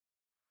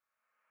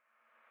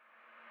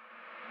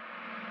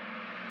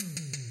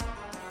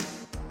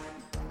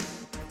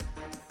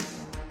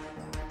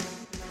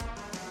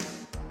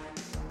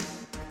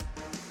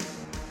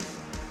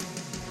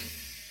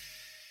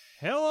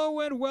Hello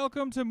and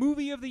welcome to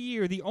Movie of the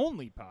Year, the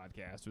only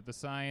podcast with the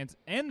science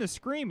and the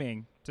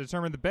screaming to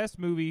determine the best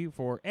movie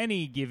for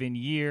any given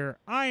year.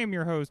 I am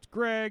your host,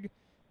 Greg.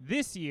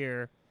 This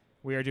year,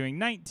 we are doing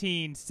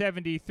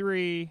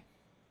 1973,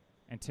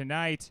 and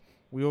tonight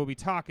we will be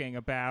talking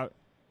about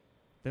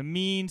The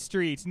Mean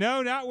Streets.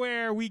 No, not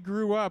where we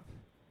grew up,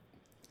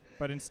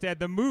 but instead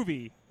the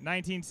movie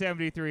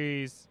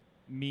 1973's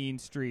Mean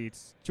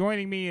Streets.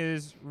 Joining me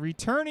is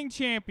returning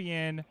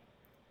champion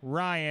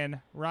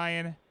Ryan.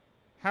 Ryan,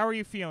 how are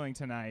you feeling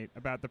tonight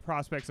about the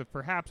prospects of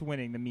perhaps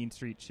winning the Mean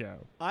Street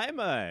show? I'm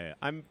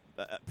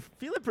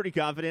feeling pretty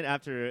confident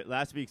after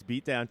last week's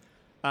beatdown.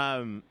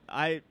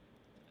 I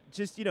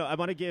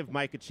want to give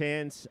Mike a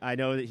chance. I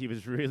know that he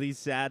was really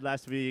sad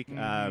last week,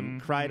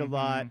 cried a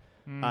lot,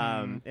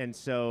 and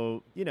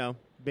so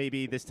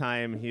maybe this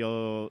time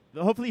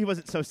hopefully he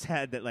wasn't so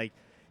sad that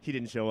he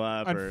didn't show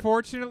up.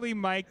 Unfortunately,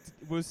 Mike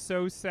was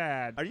so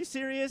sad. Are you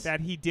serious?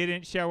 That he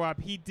didn't show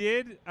up. He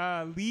did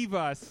leave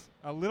us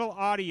a little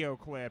audio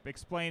clip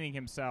explaining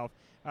himself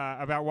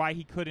about why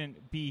he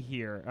couldn't be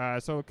here.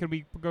 So can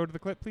we go to the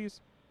clip, please?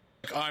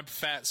 I'm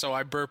fat, so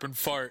I burp and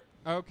fart.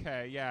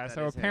 Okay, yeah. That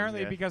So is apparently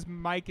him, yeah. because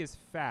Mike is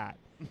fat,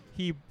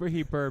 he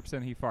burps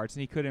and he farts,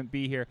 and he couldn't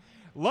be here.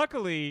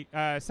 Luckily,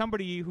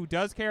 somebody who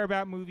does care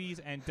about movies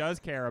and does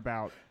care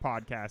about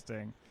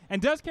podcasting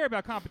and does care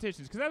about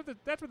competitions, because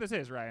that's what this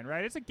is, Ryan,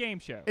 right? It's a game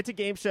show. It's a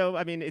game show.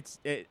 I mean,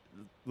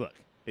 look,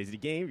 is it a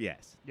game?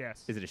 Yes.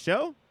 Yes. Is it a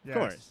show? Yes.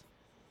 Of course.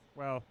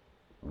 Well,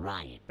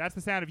 Ryan. that's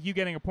the sound of you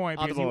getting a point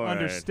On the because you board.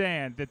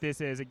 understand that this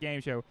is a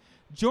game show.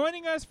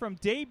 Joining us from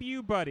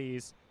Debut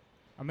Buddies,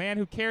 a man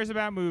who cares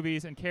about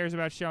movies and cares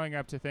about showing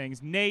up to things,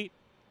 Nate.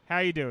 How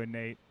you doing,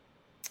 Nate?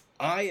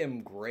 I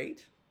am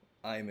great.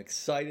 I am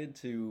excited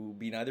to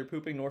be neither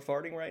pooping nor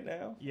farting right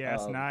now.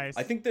 Yes, nice.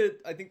 I think that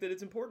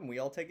it's important. We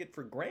all take it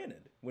for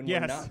granted when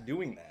Yes. we're not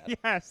doing that.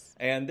 Yes.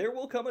 And there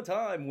will come a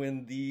time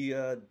when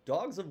the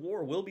dogs of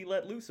war will be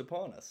let loose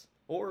upon us,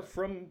 or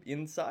from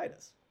inside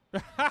us.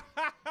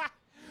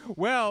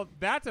 Well,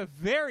 that's a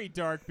very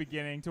dark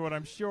beginning to what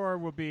I'm sure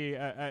will be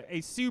a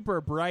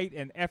super bright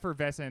and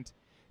effervescent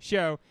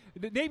show.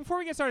 Nate, before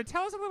we get started,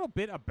 tell us a little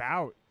bit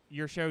about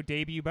your show,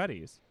 Debut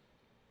Buddies.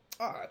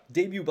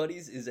 Debut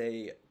Buddies is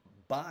a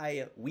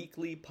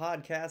bi-weekly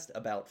podcast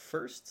about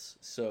firsts.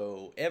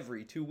 So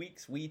every 2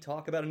 weeks we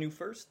talk about a new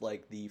first,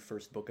 like the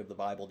first book of the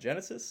Bible,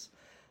 Genesis.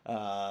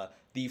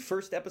 The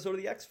first episode of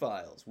The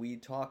X-Files. We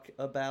talk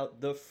about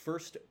the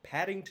first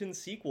Paddington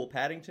sequel,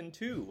 Paddington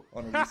 2,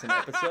 on a recent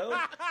episode.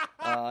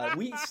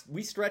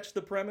 We stretch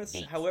the premise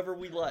however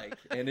we like,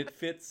 and it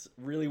fits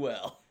really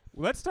well.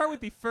 Let's start with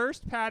the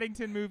first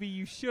Paddington movie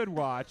you should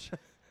watch,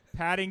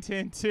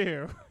 Paddington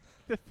 2.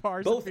 The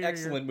far Both superior.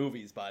 excellent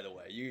movies, by the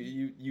way.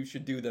 You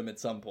should do them at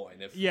some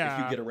point if you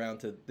get around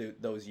to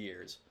those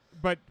years.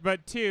 But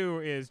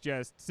 2 is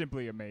just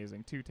simply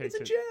amazing. 2 takes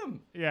It's a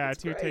gem. Yeah,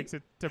 It's 2 great. takes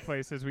it to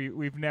places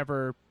we've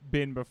never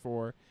been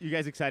before. You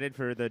guys excited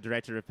for the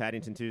director of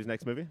Paddington 2's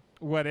next movie?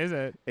 What is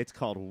it? It's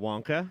called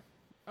Wonka.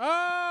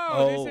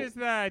 Oh, this is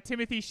the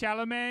Timothy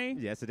Chalamet.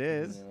 Yes, it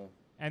is. Yeah.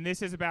 And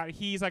this is about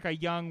he's like a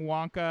young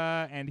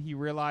Wonka, and he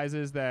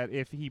realizes that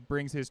if he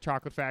brings his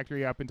chocolate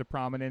factory up into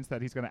prominence,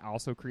 that he's going to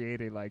also create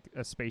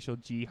a spatial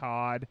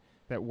jihad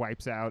that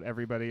wipes out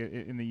everybody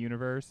in the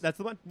universe. That's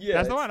the one? Yeah,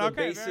 That's the it's one.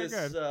 Okay, very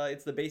basis, good.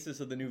 it's the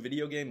basis of the new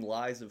video game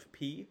Lies of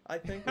P, I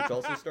think, which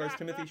also stars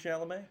Timothy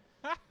Chalamet.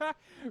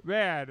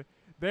 Man,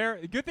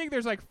 good thing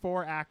there's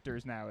 4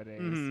 actors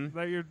nowadays.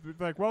 You're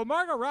like, well,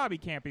 Margot Robbie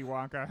can't be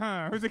Wonka,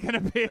 huh? Who's it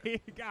gonna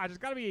be? Gosh, it's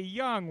gotta be a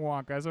young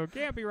Wonka, so it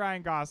can't be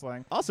Ryan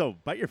Gosling. Also,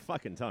 bite your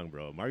fucking tongue,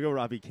 bro. Margot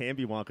Robbie can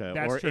be Wonka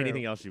That's or true.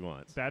 anything else she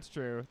wants. That's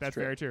true. That's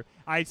true. very true.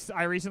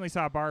 I recently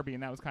saw Barbie,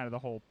 and that was kind of the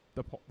whole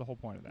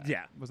point of that.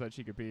 Yeah. Was that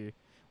she could be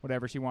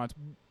whatever she wants.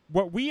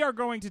 What we are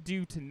going to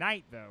do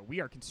tonight, though, we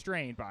are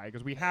constrained by,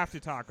 because we have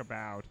to talk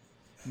about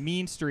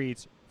Mean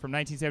Streets from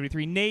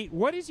 1973. Nate,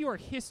 what is your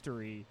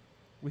history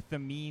with the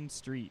Mean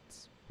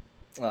Streets?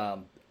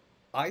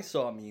 I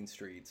saw Mean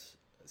Streets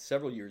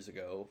several years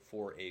ago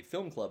for a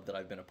film club that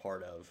I've been a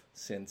part of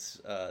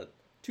since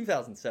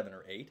 2007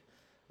 or 8.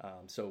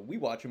 So we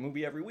watch a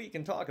movie every week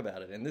and talk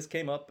about it. And this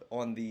came up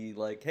on the,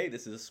 hey,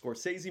 this is a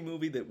Scorsese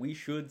movie that we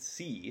should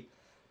see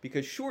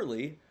because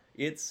surely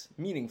it's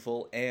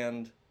meaningful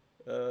and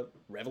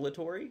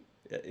revelatory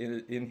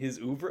in his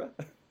oeuvre.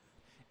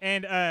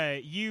 And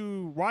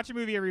you watch a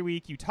movie every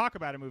week, you talk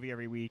about a movie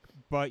every week,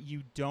 but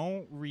you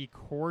don't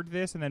record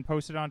this and then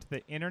post it onto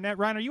the internet.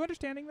 Ryan, are you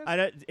understanding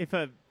this? If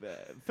a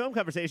film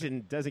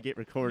conversation doesn't get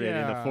recorded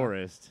in the Yeah.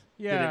 forest,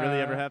 did it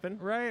really ever happen?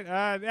 Right.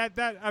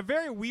 That a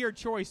very weird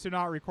choice to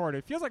not record it.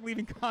 It feels like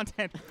leaving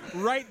content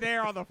right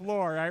there on the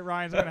floor, right?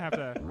 Ryan's going to have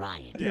to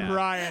Ryan. give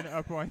Ryan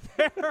a point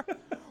there.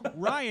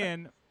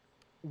 Ryan,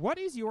 what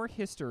is your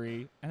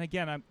history? And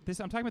again, I'm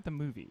talking about the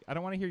movie. I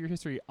don't want to hear your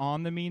history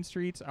on the Mean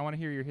Streets. I want to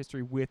hear your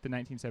history with the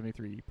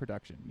 1973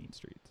 production Mean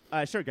Streets.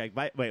 Sure, Greg.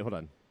 Wait, hold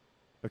on.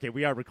 Okay,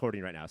 we are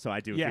recording right now, so I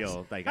do Yes.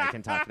 feel like I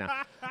can talk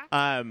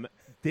now.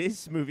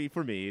 This movie,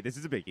 for me, this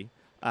is a biggie.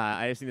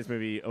 I have seen this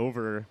movie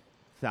over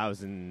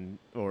 1,000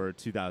 or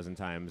 2,000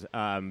 times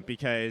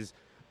because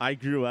I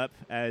grew up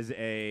as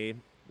I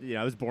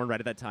was born right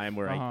at that time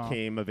where I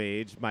came of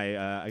age.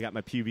 I got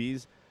my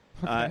pubes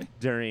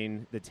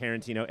during the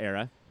Tarantino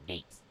era.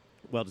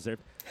 Well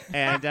deserved.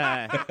 And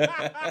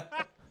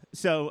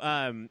so,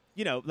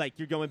 like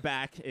you're going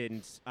back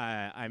and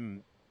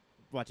I'm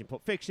watching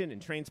Pulp Fiction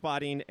and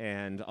Trainspotting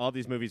and all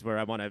these movies where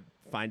I want to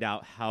find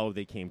out how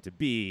they came to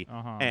be.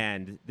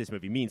 And this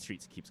movie, Mean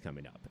Streets, keeps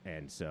coming up.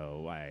 And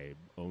so I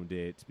owned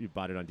it,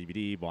 bought it on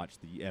DVD, watched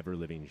the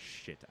ever-living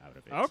shit out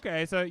of it.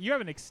 Okay, so you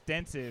have an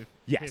extensive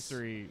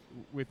history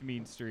with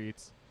Mean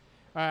Streets.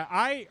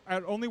 I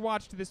only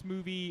watched this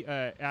movie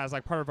as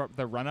like part of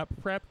the run-up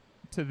prep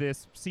to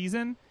this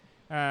season.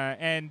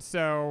 And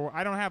so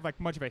I don't have like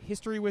much of a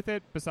history with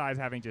it besides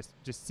having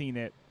just seen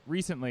it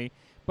recently.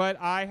 But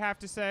I have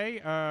to say,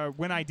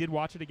 when I did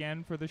watch it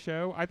again for the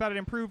show, I thought it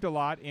improved a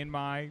lot in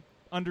my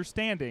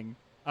understanding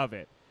of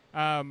it.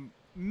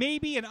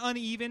 Maybe an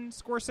uneven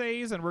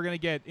Scorsese, and we're going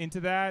to get into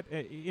that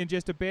in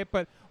just a bit.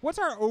 But what's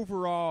our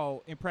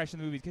overall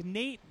impression of the movie? Because,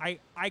 Nate,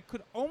 I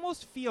could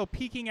almost feel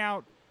peeking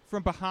out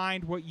from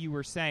behind what you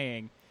were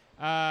saying.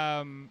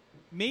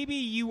 Maybe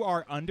you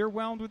are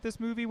underwhelmed with this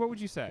movie. What would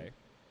you say?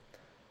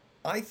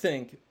 I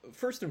think,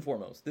 first and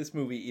foremost, this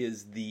movie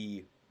is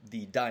the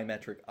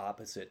diametric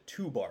opposite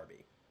to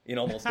Barbie in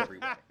almost every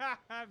way.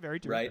 Very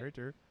true. Right? Very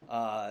true.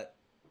 I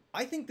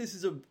think this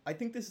is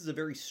a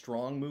very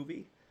strong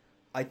movie.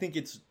 I think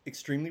it's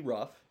extremely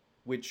rough,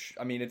 which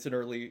I mean it's an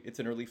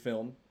early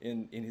film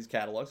in his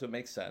catalog, so it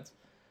makes sense.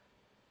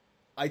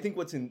 I think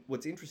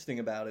what's interesting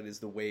about it is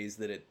the ways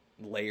that it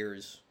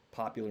layers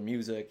popular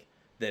music,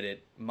 that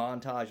it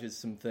montages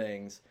some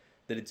things,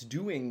 that it's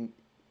doing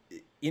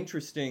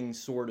interesting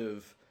sort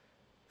of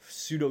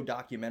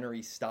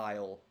pseudo-documentary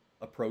style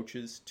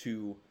approaches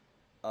to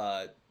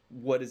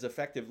what is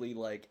effectively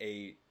like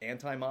a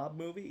anti-mob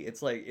movie.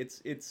 It's like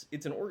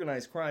it's an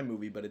organized crime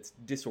movie, but it's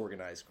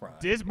disorganized crime.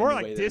 More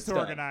like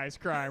disorganized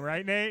crime,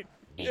 right, Nate?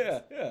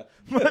 Yeah.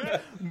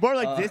 More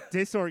like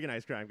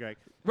disorganized crime, Greg.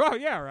 Well,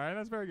 yeah, Ryan,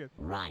 that's very good.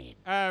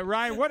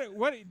 Ryan, what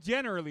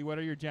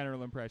are your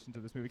general impressions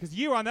of this movie? Because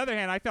you, on the other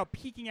hand, I felt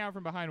peeking out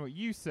from behind what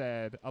you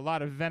said, a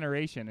lot of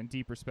veneration and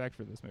deep respect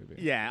for this movie.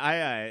 Yeah,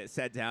 I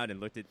sat down and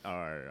looked at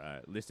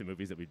our list of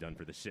movies that we've done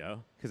for the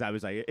show because I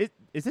was like,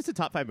 is this a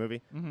top 5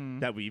 movie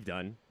that we've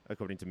done,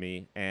 according to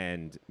me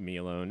and me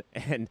alone?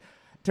 And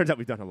turns out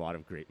we've done a lot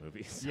of great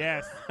movies.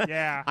 Yes,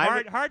 yeah.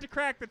 Hard to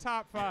crack the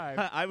top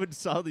 5. I would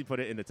solidly put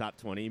it in the top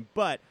 20,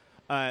 but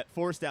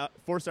 4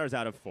 stars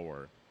out of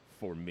 4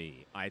 for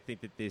me. I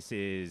think that this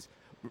is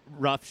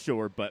rough,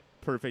 sure, but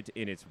perfect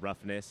in its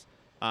roughness.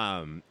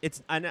 I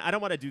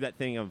don't want to do that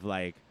thing of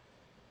like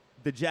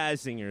The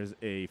Jazz Singer is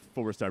a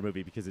 4-star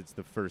movie because it's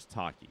the first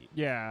talkie.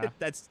 Yeah,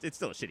 it's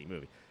still a shitty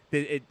movie.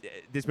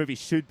 This movie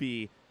should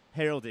be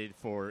heralded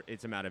for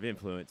its amount of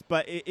influence,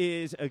 but it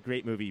is a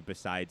great movie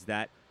besides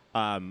that.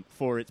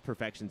 For its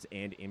perfections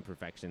and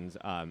imperfections.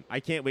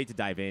 I can't wait to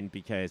dive in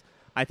because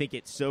I think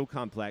it's so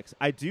complex.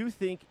 I do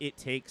think it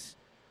takes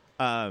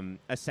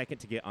a second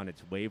to get on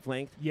its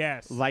wavelength.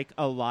 Yes. Like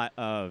a lot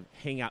of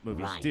hangout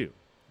movies do.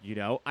 You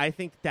know, I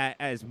think that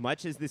as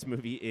much as this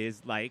movie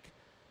is like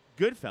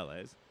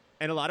Goodfellas,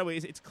 in a lot of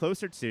ways it's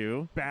closer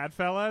to Bad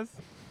Fellas,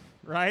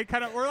 right?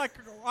 Kind of, or like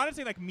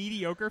honestly like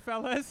mediocre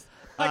fellas.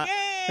 Like,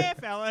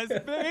 fellas,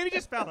 maybe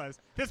just fellas.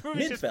 This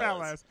movie's just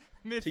fellas.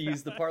 To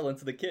use the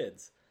parlance of the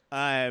kids.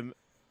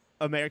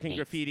 American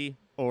Graffiti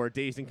or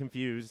Dazed and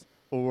Confused,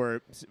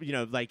 or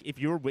like if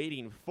you're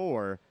waiting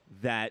for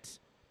that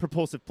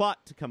propulsive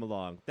plot to come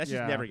along, that's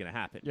just never going to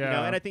happen.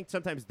 Yeah. And I think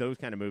sometimes those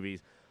kind of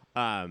movies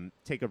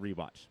take a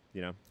rewatch.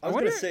 I was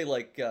going to say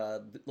like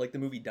the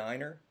movie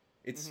Diner.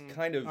 It's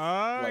kind of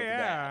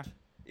that.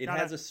 It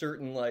has a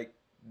certain like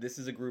this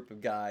is a group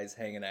of guys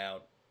hanging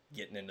out,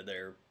 getting into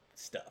their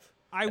stuff.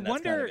 I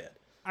wonder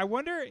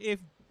if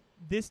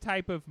this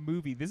type of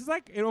movie, this is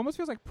like, it almost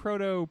feels like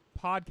proto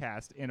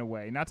podcast in a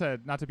way. Not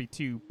to be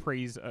too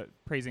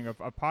praising of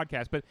a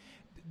podcast, but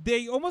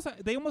they almost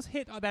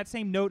hit that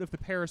same note of the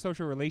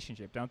parasocial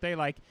relationship, don't they?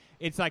 Like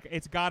it's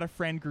got a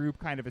friend group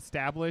kind of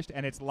established,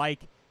 and it's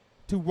like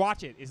to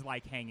watch it is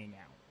like hanging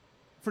out.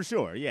 For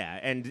sure, yeah.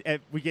 And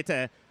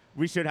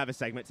we should have a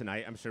segment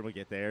tonight. I'm sure we'll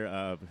get there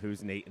of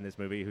who's Nate in this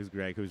movie, who's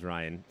Greg, who's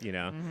Ryan.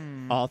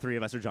 All 3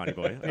 of us are Johnny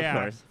Boy, of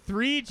course.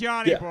 3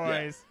 Johnny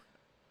Boys. Yeah.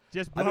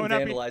 Just blowing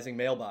I've been vandalizing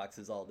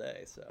mailboxes all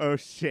day. So. Oh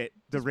shit!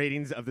 The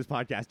ratings of this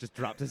podcast just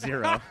dropped to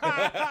 0.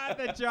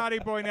 The Johnny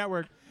Boy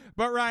Network.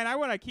 But Ryan, I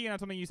want to key in on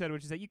something you said,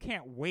 which is that you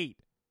can't wait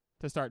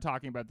to start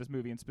talking about this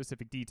movie in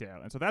specific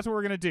detail, and so that's what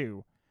we're gonna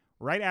do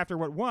right after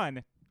what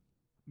one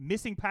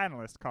missing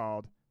panelist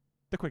called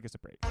the quickest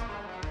of breaks.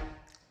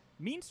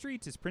 Mean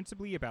Streets is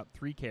principally about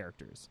 3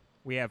 characters.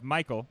 We have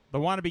Michael, the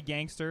wannabe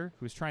gangster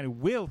who's trying to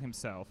will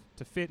himself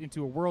to fit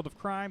into a world of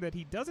crime that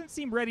he doesn't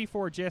seem ready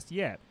for just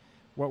yet.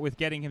 What with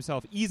getting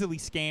himself easily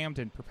scammed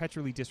and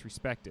perpetually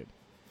disrespected.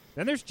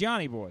 Then there's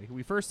Johnny Boy, who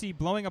we first see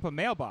blowing up a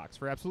mailbox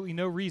for absolutely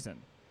no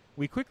reason.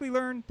 We quickly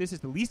learn this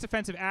is the least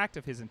offensive act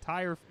of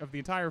the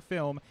entire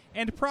film,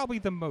 and probably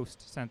the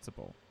most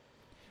sensible.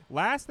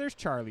 Last, there's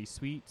Charlie,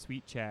 sweet,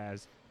 sweet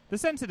Chaz, the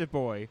sensitive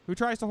boy who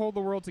tries to hold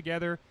the world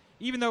together,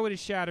 even though it is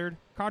shattered,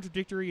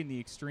 contradictory in the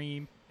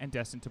extreme, and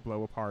destined to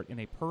blow apart in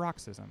a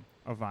paroxysm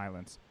of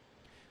violence.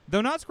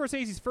 Though not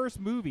Scorsese's first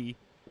movie,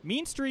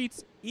 Mean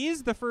Streets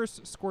is the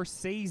first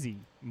Scorsese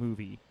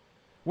movie.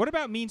 What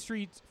about Mean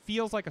Streets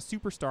feels like a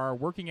superstar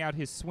working out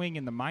his swing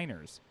in the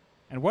minors?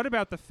 And what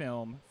about the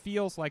film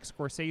feels like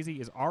Scorsese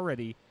is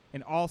already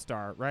an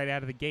all-star right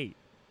out of the gate?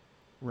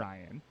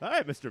 Ryan. All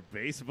right, Mr.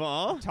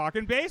 Baseball.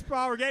 Talking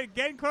baseball. We're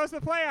getting close to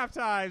the playoff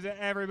times,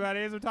 everybody,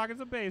 as we're talking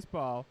some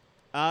baseball.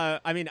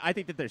 I mean, I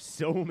think that there's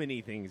so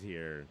many things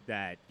here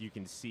that you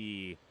can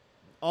see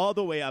all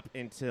the way up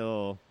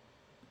until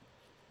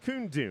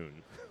Kundun,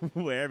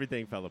 where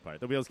everything fell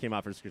apart. The wheels came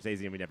off for Scorsese,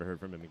 and we never heard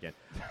from him again.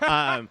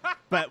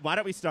 But why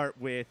don't we start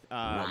with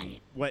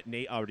what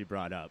Nate already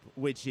brought up,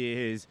 which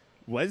is,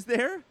 was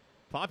there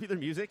popular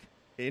music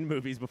in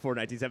movies before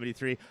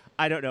 1973?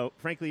 I don't know.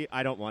 Frankly,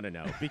 I don't want to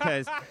know,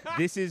 because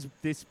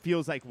this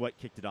feels like what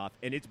kicked it off,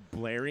 and it's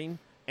blaring.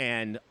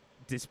 And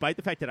despite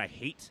the fact that I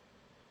hate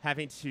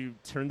having to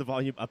turn the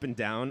volume up and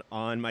down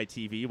on my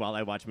TV while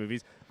I watch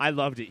movies, I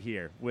loved it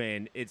here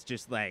when it's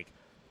just like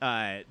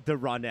the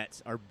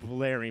Ronettes are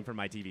blaring from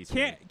my TV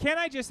screen. Can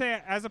I just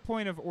say, as a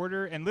point of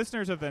order, and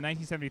listeners of the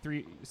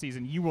 1973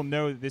 season, you will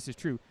know that this is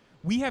true.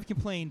 We have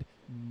complained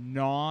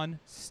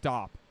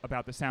non-stop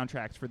about the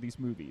soundtracks for these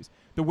movies.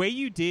 The way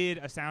you did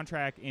a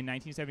soundtrack in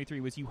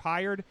 1973 was you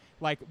hired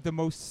like the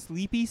most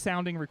sleepy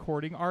sounding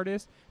recording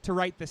artist to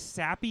write the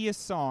sappiest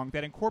song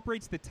that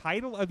incorporates the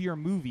title of your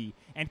movie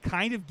and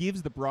kind of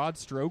gives the broad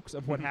strokes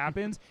of what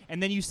happens,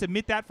 and then you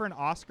submit that for an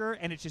Oscar,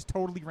 and it's just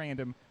totally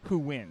random who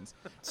wins.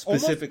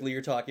 Specifically,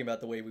 you're talking about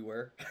The Way We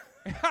Were.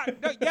 And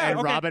okay.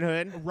 Robin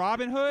Hood.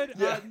 Robin Hood.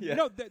 Yeah.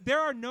 No,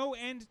 there are no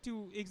end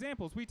to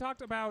examples. We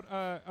talked about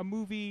a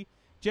movie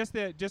just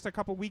a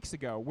couple weeks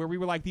ago where we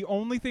were like, the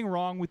only thing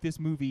wrong with this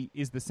movie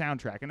is the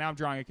soundtrack, and now I'm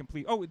drawing a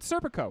complete. Oh, it's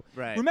Serpico.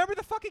 Right. Remember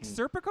the fucking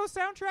Serpico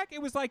soundtrack?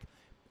 It was like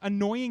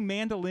annoying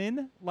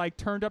mandolin, like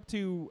turned up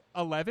to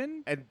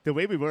 11. And The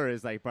Way We Were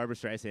is like Barbara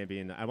Streisand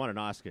being, I want an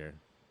Oscar,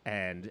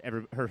 and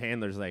her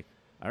handler's like,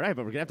 all right,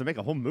 but we're gonna have to make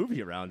a whole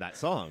movie around that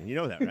song. You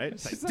know that, right?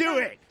 It's like, do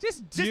it.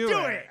 Just do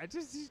it.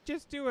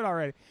 Just do it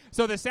already.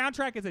 So the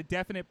soundtrack is a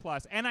definite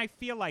plus, and I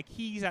feel like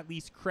he's at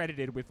least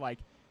credited with like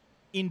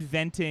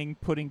inventing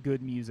putting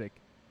good music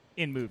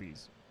in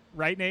movies,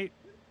 right, Nate?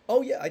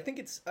 Oh yeah, I think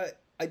it's.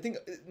 I think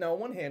now on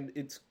one hand,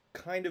 it's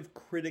kind of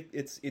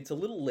It's a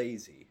little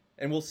lazy,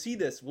 and we'll see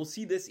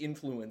this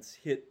influence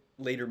hit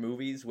later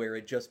movies where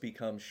it just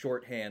becomes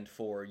shorthand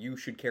for you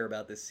should care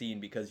about this scene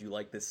because you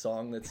like this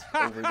song that's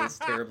over this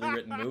terribly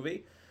written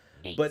movie.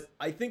 But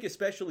I think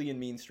especially in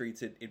Mean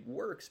Streets, it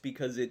works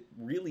because it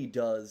really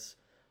does.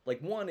 Like,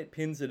 one, it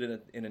pins it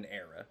in an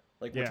era.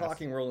 Like, we're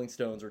talking Rolling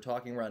Stones, we're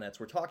talking Ronettes,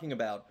 we're talking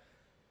about,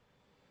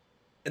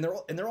 and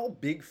they're all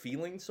big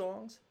feeling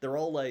songs. They're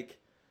all like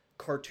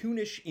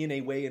cartoonish in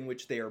a way in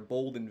which they are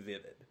bold and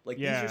vivid. Like,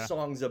 these are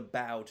songs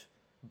about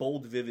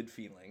bold, vivid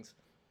feelings.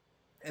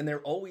 And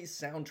they're always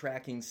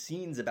soundtracking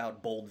scenes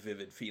about bold,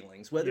 vivid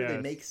feelings. Whether they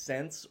make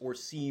sense or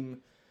seem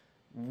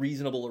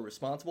reasonable or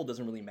responsible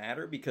doesn't really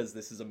matter, because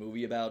this is a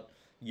movie about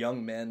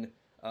young men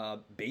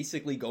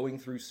basically going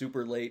through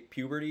super late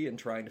puberty and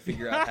trying to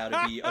figure out how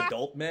to be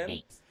adult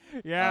men.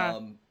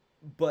 Yeah.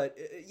 But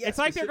it's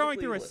like they're going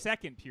through a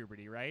second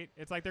puberty, right?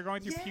 It's like they're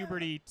going through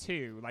puberty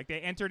too. Like they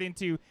entered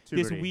into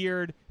this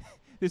weird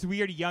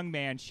young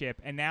man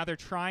ship, and now they're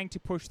trying to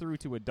push through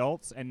to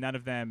adults, and none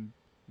of them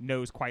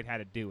knows quite how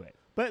to do it.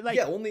 But like,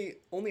 only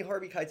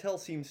Harvey Keitel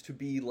seems to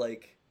be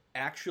like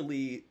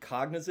actually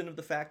cognizant of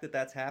the fact that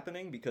that's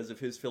happening because of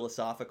his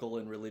philosophical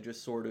and religious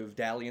sort of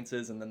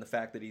dalliances, and then the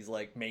fact that he's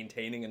like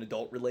maintaining an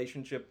adult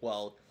relationship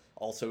while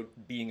also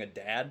being a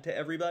dad to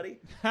everybody.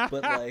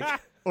 But like,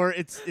 or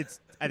it's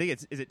I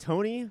think is it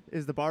Tony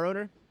is the bar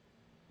owner?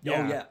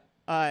 Yeah.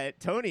 Oh yeah.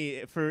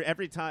 Tony for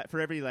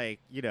every like,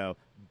 you know,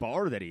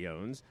 bar that he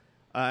owns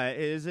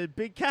is a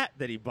big cat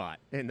that he bought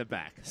in the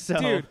back. So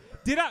dude,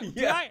 did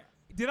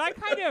I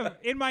kind of,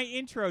 in my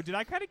intro,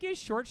 give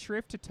short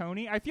shrift to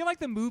Tony? I feel like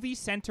the movie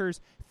centers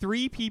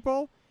 3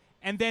 people,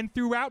 and then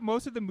throughout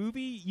most of the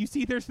movie, you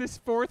see there's this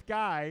 4th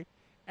guy,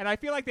 and I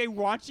feel like they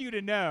want you to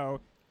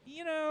know,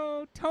 you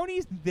know,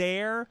 Tony's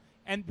there,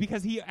 and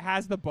because he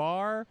has the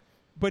bar,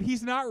 but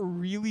he's not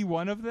really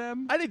one of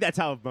them. I think that's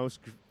how most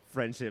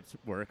friendships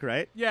work,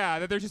 right? Yeah,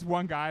 that there's just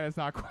one guy that's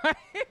not quite.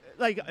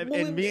 Like, and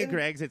me and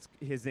Greg's,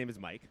 his name is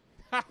Mike.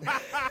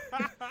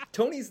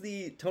 Tony's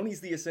the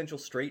essential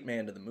straight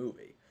man to the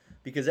movie,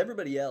 because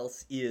everybody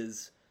else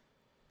is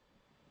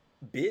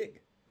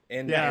big,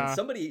 and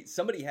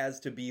somebody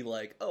has to be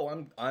like,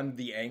 oh, I'm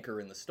the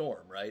anchor in the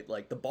storm, right?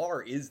 Like the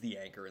bar is the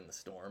anchor in the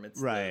storm. It's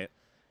right.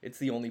 It's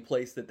the only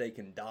place that they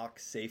can dock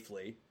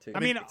safely.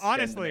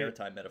 Honestly, the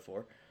maritime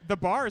metaphor. The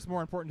bar is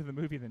more important to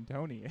the movie than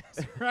Tony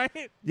is,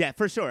 right? Yeah,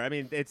 for sure. I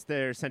mean, it's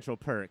their central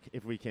perk,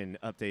 if we can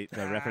update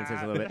the references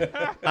a little bit.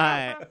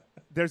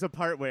 there's a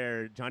part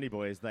where Johnny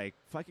Boy is like,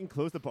 fucking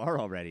close the bar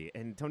already.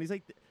 And Tony's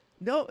like,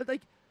 no,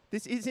 like,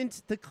 this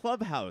isn't the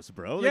clubhouse,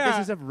 bro. Like, Yeah.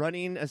 this is a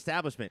running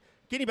establishment.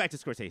 Getting back to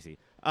Scorsese,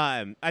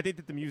 I think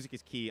that the music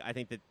is key. I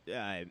think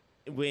that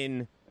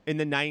when in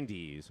the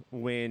 90s,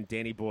 when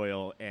Danny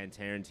Boyle and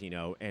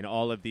Tarantino and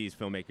all of these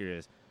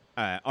filmmakers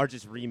are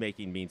just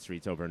remaking Mean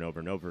Streets over and over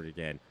and over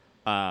again,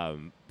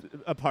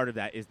 a part of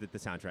that is that the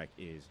soundtrack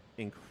is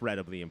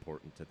incredibly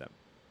important to them,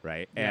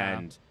 right? Yeah.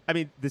 And, I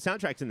mean, the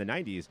soundtracks in the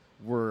 90s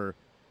were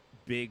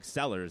big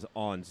sellers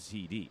on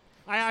CD.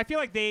 I feel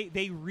like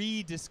they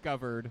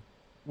rediscovered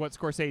what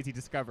Scorsese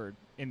discovered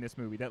in this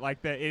movie, that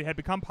like that it had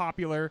become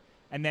popular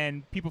and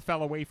then people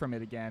fell away from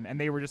it again, and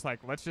they were just like,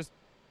 let's just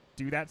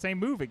do that same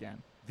move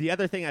again. The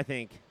other thing I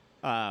think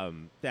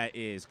that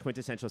is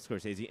quintessential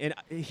Scorsese, and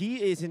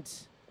he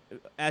isn't,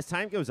 as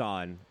time goes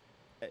on,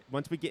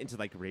 once we get into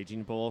like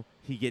Raging Bull,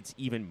 he gets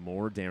even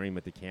more daring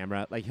with the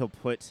camera. Like he'll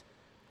put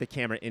the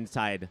camera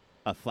inside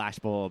a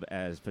flashbulb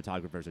as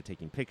photographers are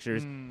taking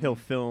pictures. He'll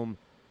film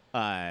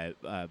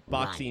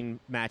boxing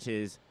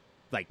matches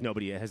like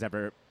nobody has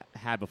ever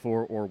had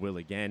before or will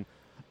again.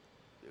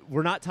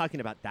 We're not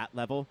talking about that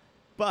level,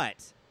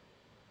 but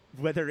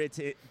whether it's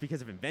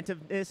because of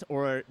inventiveness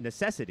or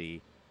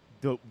necessity,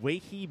 the way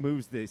he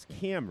moves this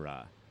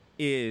camera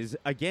is,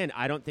 again,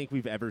 I don't think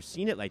we've ever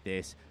seen it like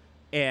this,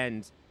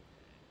 and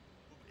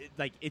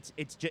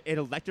it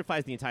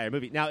electrifies the entire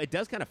movie. Now, it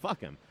does kind of fuck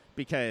him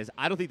because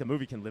I don't think the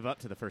movie can live up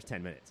to the first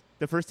 10 minutes.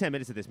 The first 10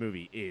 minutes of this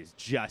movie is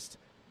just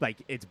like,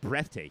 it's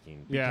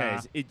breathtaking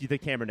because the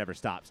camera never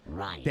stops.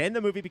 Right. Then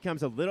the movie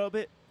becomes a little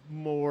bit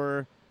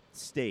more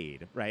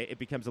staid, right? It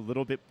becomes a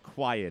little bit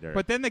quieter.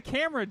 But then the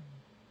camera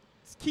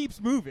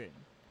keeps moving.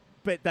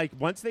 But like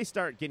once they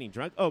start getting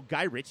drunk,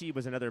 Guy Ritchie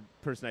was another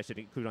person I should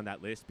include on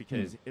that list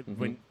because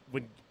when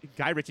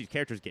Guy Ritchie's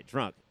characters get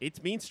drunk,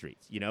 it's Mean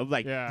Streets, you know,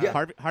 like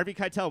Harvey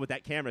Keitel with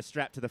that camera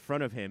strapped to the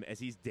front of him as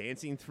he's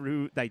dancing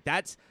through, like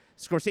that's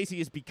Scorsese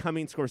is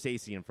becoming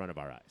Scorsese in front of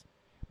our eyes.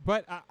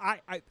 But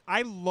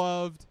I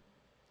loved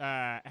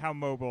how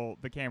mobile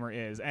the camera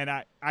is, and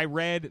I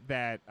read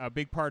that a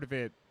big part of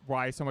it,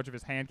 why so much of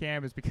his hand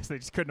cam, is because they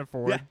just couldn't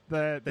afford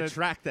the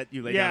track that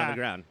you lay down on the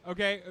ground.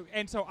 Okay,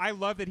 and so I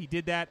love that he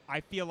did that. I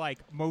feel like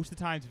most of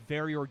the times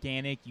very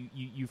organic.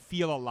 You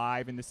feel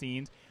alive in the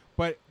scenes.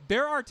 But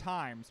there are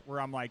times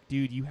where I'm like,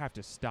 dude, you have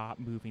to stop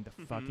moving the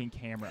fucking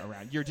camera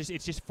around.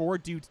 It's just four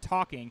dudes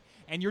talking,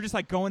 and you're just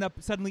like going up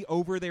suddenly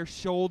over their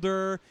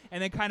shoulder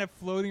and then kind of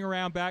floating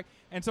around back.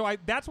 And so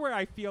that's where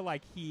I feel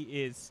like he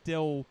is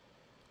still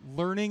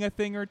learning a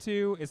thing or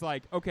two. Is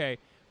like, okay,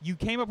 you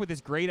came up with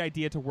this great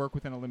idea to work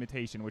within a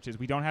limitation, which is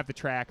we don't have the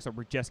track, so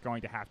we're just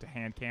going to have to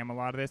hand cam a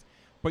lot of this.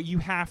 But you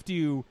have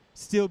to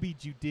still be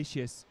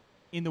judicious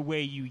in the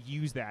way you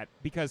use that,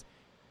 because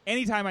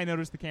anytime I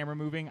notice the camera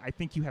moving, I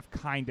think you have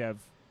kind of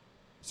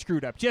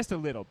screwed up just a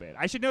little bit.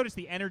 I should notice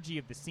the energy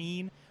of the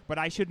scene, but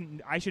I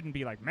shouldn't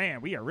be like,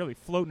 man, we are really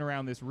floating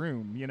around this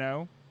room, you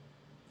know?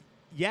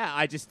 Yeah,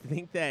 I just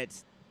think that,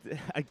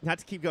 not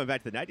to keep going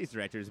back to the 90s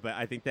directors, but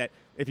I think that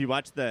if you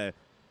watch the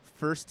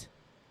first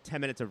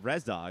 10 minutes of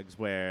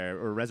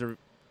or Reservoir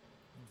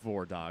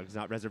Dogs,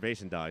 not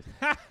Reservation Dogs,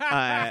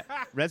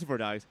 Reservoir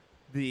Dogs,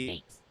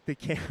 the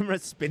camera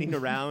spinning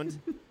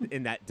around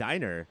in that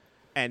diner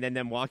and then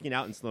them walking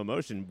out in slow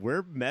motion,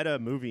 we're meta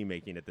movie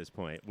making at this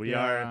point.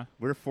 We're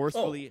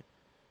forcefully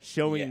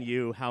showing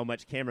you how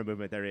much camera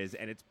movement there is,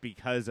 and it's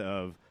because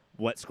of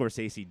what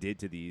Scorsese did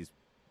to these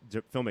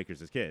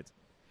filmmakers as kids.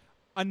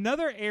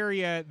 Another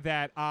area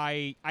that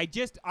I'm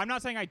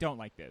not saying I don't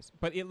like this,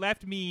 but it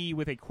left me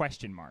with a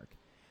question mark,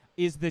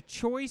 is the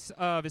choice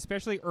of,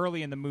 especially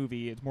early in the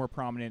movie, it's more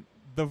prominent,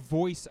 the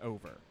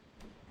voiceover.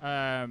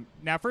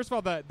 Now, first of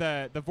all,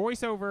 the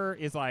voiceover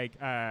is like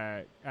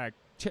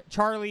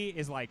Charlie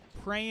is like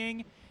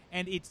praying,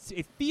 and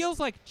it feels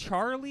like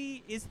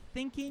Charlie is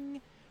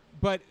thinking,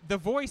 but the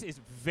voice is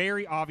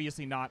very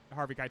obviously not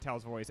Harvey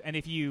Keitel's voice. And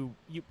if you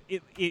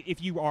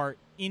are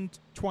in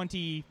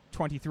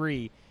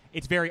 2023,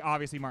 it's very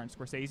obviously Martin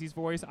Scorsese's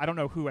voice. I don't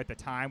know who at the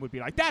time would be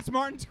like, that's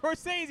Martin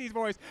Scorsese's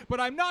voice,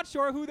 but I'm not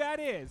sure who that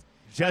is.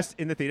 Just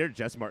in the theater,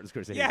 just Martin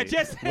Scorsese. Yeah,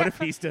 just. What if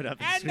he stood up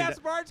and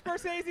that's Martin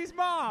Scorsese's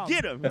mom.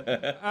 Get him.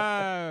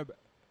 But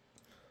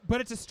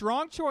it's a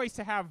strong choice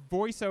to have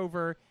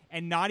voiceover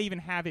and not even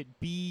have it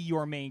be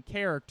your main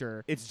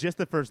character. It's just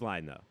the first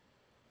line, though.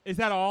 Is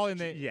that all in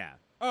the? Yeah.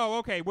 Oh,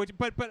 okay.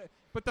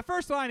 But the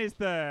first line is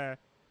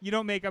you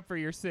don't make up for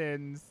your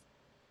sins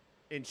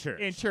in church.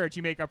 In church,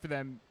 you make up for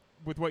them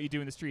with what you do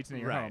in the streets and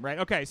in your home, right?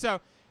 Okay,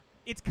 so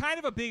it's kind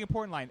of a big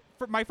important line.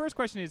 My first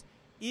question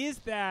is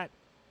that,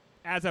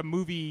 as a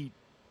movie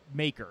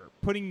maker,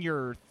 putting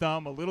your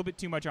thumb a little bit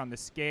too much on the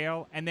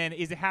scale, and then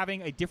is it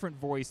having a different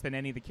voice than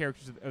any of the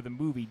characters of the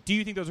movie? Do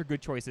you think those are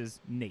good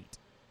choices, Nate?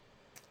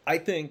 I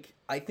think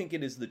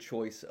it is the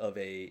choice of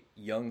a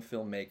young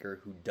filmmaker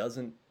who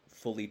doesn't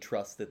fully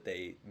trust that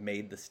they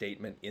made the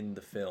statement in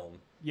the film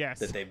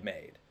that they've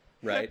made.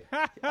 Right?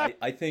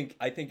 I think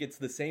it's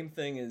the same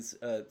thing as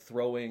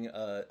throwing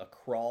a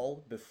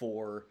crawl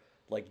before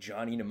like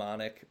Johnny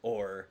Mnemonic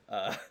or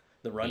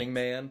The Running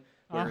Man,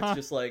 where it's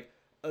just like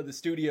the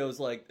studio's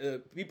like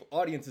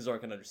audiences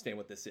aren't going to understand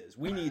what this is.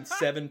 We need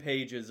 7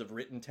 pages of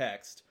written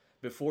text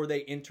before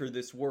they enter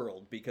this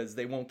world because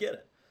they won't get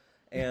it.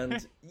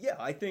 And yeah,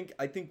 I think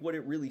what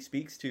it really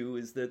speaks to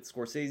is that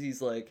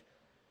Scorsese's like,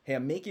 hey,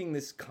 I'm making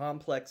this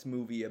complex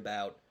movie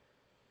about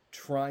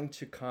trying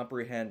to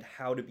comprehend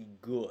how to be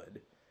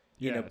good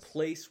in a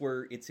place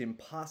where it's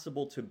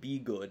impossible to be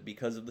good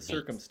because of the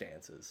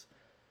circumstances.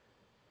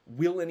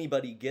 Will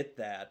anybody get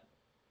that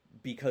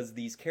because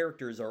these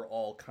characters are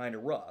all kind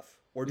of rough?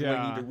 Or do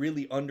I need to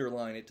really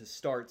underline it to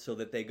start so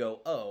that they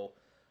go, oh,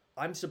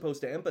 I'm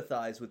supposed to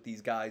empathize with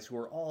these guys who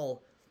are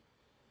all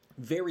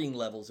varying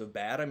levels of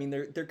bad. I mean,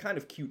 they're kind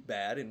of cute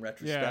bad in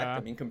retrospect. I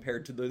mean,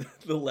 compared to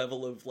the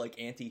level of like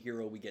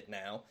anti-hero we get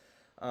now.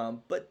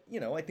 But you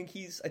know, I think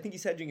he's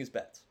hedging his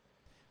bets.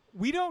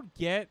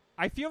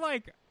 I feel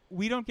like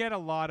we don't get a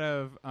lot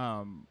of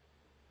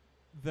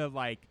the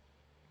like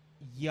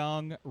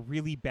young,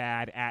 really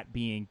bad at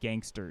being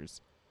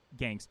gangsters.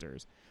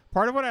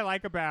 Part of what I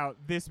like about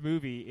this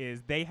movie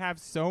is they have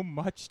so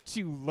much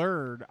to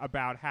learn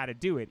about how to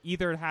do it.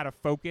 Either how to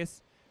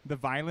focus the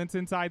violence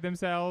inside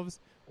themselves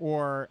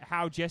or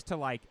how just to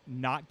like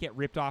not get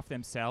ripped off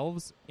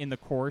themselves in the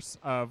course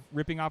of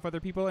ripping off other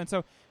people. And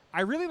so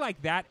I really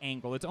like that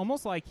angle. It's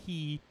almost like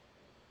he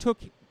took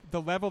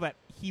the level that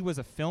he was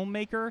a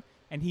filmmaker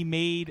and he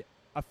made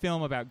a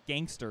film about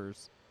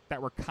gangsters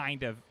that were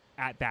kind of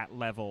at that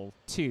level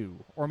too,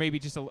 or maybe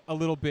just a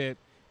little bit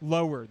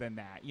lower than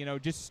that, you know,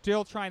 just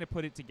still trying to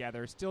put it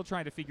together, still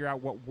trying to figure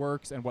out what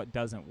works and what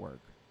doesn't work.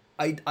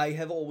 I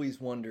have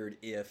always wondered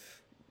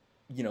if,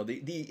 you know,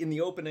 in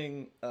the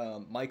opening,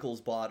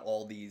 Michael's bought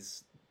all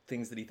these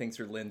things that he thinks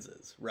are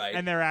lenses, right?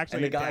 And they're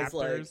actually and the adapters. Guy's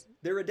like,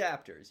 they're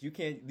adapters. You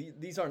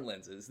can't. These aren't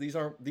lenses. These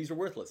are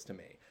worthless to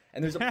me.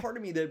 And there's a part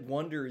of me that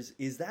wonders: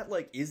 is that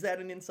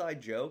an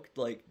inside joke?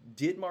 Like,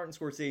 did Martin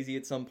Scorsese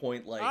at some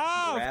point like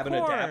grab an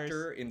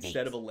adapter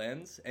instead of a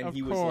lens, and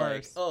he was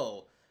like,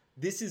 oh,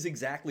 this is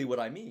exactly what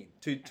I mean.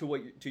 To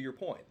your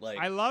point, like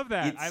I love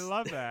that. I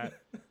love that.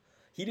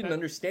 He didn't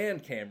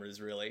understand cameras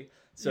really,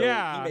 so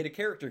he made a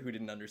character who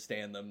didn't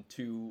understand them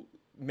to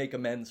make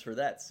amends for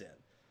that sin.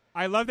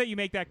 I love that you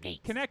make that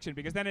connection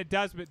because then it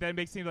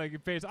makes it seem like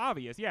it's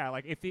obvious. Yeah,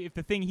 like if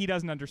the thing he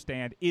doesn't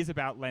understand is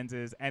about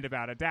lenses and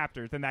about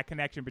adapters, then that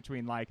connection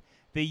between like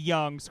the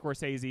young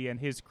Scorsese and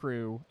his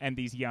crew and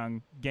these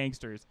young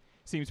gangsters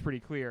seems pretty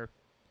clear.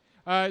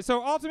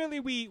 So ultimately,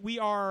 we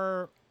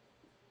are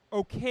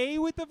okay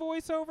with the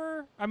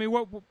voiceover. I mean,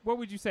 what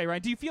would you say,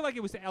 Ryan? Do you feel like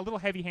it was a little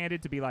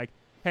heavy-handed to be like,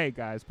 hey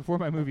guys, before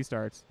my movie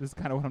starts, this is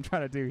kind of what I'm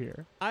trying to do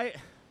here? I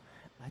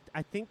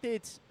think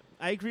that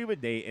I agree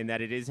with Nate in that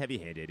it is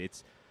heavy-handed.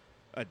 It's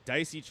a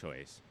dicey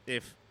choice.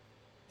 If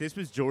this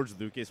was George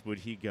Lucas, would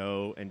he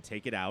go and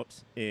take it out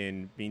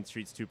in Mean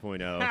Streets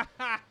 2.0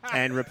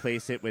 and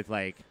replace it with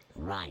like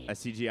a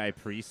CGI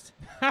priest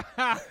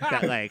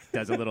that like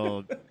does a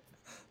little,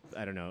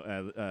 I don't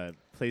know,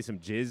 play some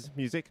jizz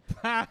music?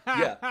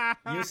 Yeah,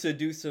 used to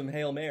do some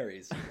Hail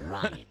Marys.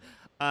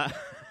 I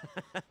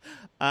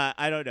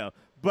don't know,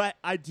 but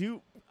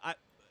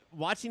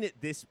watching it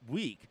this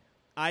week,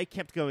 I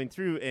kept going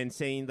through and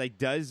saying, like,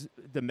 does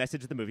the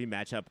message of the movie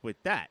match up with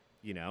that,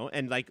 you know?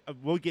 And, like,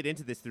 we'll get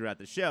into this throughout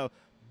the show,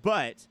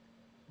 but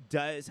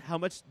how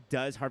much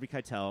does Harvey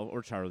Keitel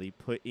or Charlie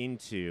put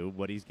into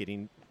what he's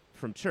getting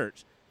from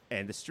church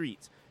and the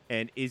streets?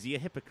 And is he a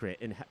hypocrite?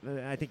 And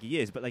I think he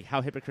is, but, like,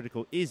 how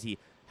hypocritical is he?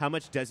 How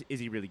much is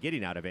he really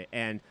getting out of it?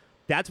 And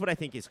that's what I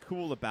think is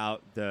cool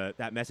about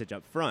that message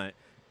up front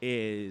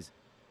is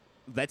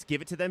let's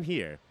give it to them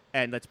here,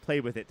 and let's play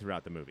with it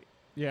throughout the movie.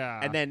 Yeah.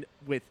 And then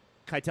with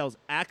Keitel's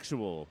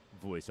actual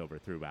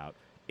voiceover throughout,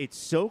 it's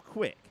so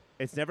quick.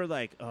 It's never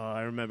like, oh,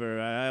 I remember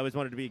I always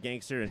wanted to be a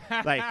gangster, and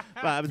like,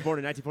 well, I was born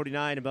in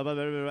 1949, and blah, blah,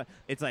 blah, blah, blah.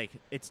 It's like,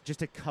 it's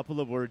just a couple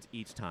of words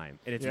each time,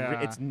 and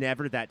it's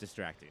never that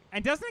distracting.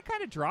 And doesn't it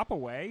kind of drop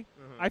away?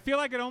 I feel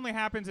like it only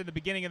happens in the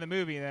beginning of the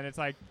movie, and then it's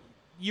like,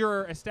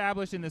 you're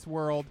established in this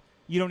world,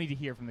 you don't need to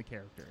hear from the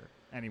character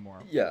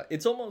anymore. Yeah,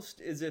 it's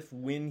almost as if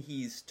when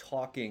he's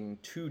talking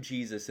to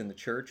Jesus in the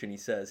church and he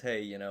says,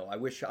 hey, you know, I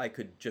wish I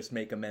could just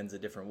make amends a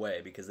different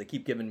way because they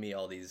keep giving me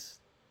all these,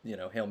 you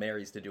know, Hail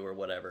Marys to do or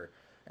whatever,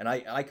 and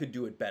I could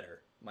do it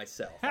better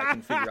myself. I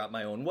can figure out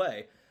my own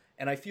way.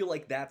 And I feel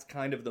like that's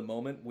kind of the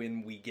moment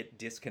when we get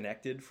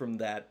disconnected from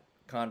that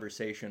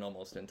conversation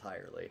almost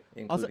entirely,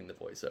 including the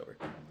voiceover.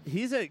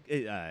 He's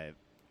a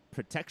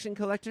protection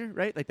collector,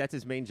 right? Like, that's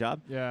his main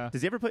job. Yeah.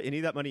 Does he ever put any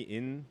of that money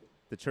in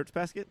the church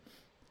basket?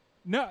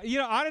 No, you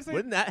know, honestly,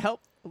 wouldn't that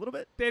help a little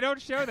bit? They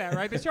don't show that,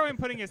 right? They show him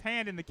putting his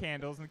hand in the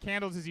candles, and the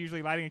candles is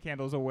usually lighting a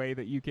candle is a way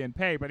that you can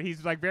pay, but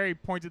he's like very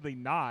pointedly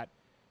not.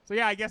 So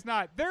yeah, I guess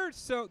not.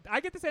 I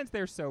get the sense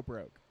they're so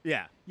broke.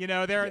 Yeah. You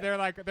know, they're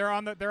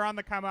on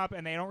the come up,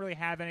 and they don't really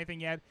have anything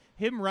yet.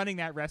 Him running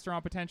that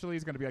restaurant potentially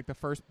is going to be like the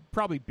first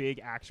probably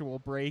big actual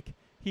break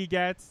he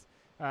gets.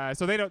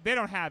 So they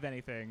don't have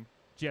anything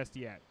just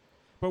yet.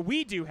 But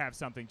we do have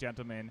something,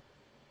 gentlemen.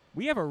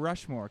 We have a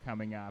Rushmore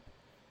coming up.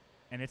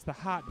 and it's the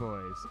Hot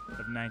Boys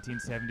of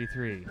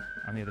 1973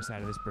 on the other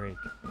side of this break.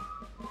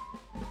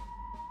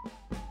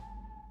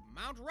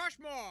 Mount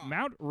Rushmore!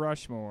 Mount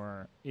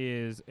Rushmore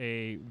is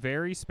a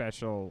very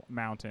special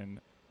mountain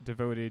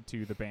devoted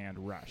to the band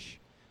Rush.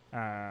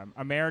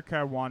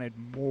 America wanted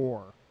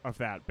more of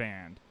that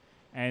band.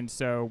 And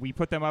so we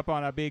put them up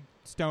on a big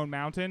stone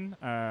mountain,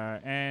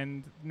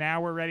 and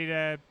now we're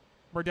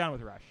done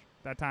with Rush.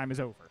 That time is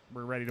over.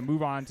 We're ready to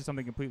move on to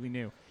something completely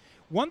new.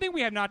 One thing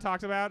we have not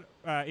talked about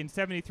in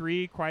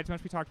 73, quite as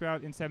much we talked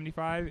about in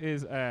 75,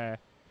 is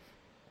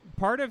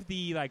part of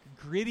the like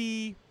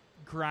gritty,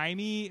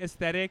 grimy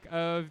aesthetic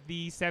of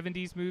the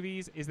 70s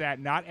movies is that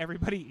not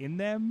everybody in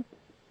them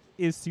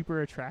is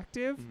super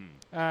attractive.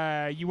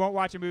 Mm-hmm. You won't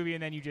watch a movie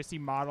and then you just see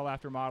model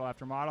after model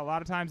after model. A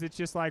lot of times it's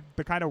just like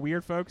the kind of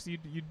weird folks you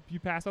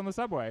pass on the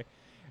subway.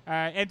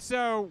 And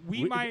so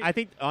I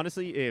think,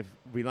 honestly, if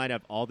we line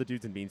up all the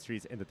dudes in Mean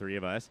Streets and the three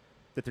of us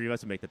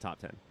would make the top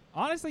 10.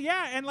 Honestly,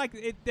 yeah, and like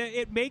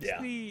it makes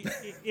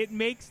it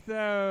makes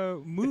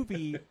the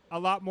movie a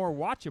lot more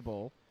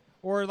watchable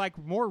or like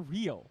more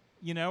real.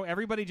 You know,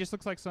 everybody just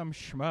looks like some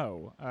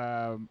schmo,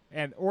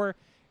 or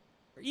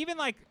even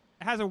like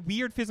has a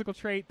weird physical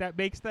trait that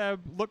makes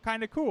them look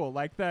kind of cool.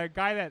 Like the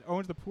guy that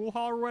owns the pool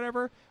hall or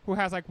whatever, who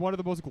has like one of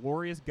the most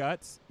glorious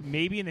guts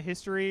maybe in the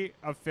history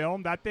of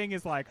film. That thing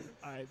is like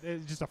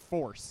it's just a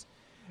force.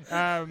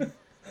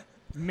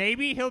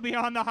 Maybe he'll be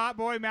on the Hot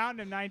Boy Mountain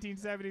in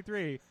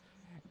 1973.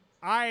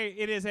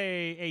 It is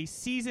a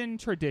seasoned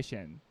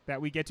tradition that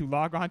we get to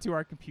log onto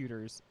our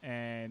computers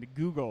and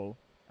Google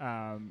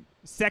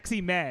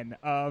sexy men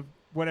of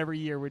whatever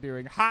year we're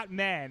doing, hot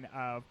men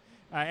of,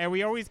 and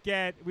we always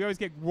get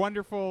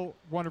wonderful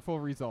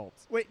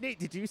results. Wait, Nate,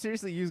 did you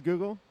seriously use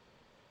Google?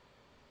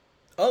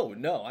 Oh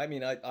no, I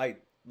mean I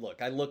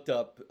looked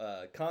up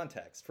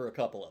context for a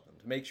couple of them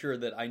to make sure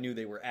that I knew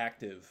they were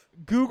active.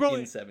 Google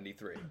in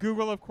 73.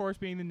 Google, of course,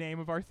 being the name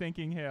of our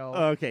thinking hill.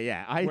 Okay,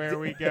 yeah, where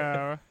we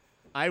go.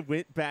 I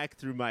went back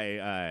through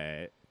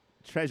my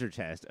treasure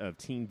chest of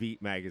Teen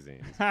Beat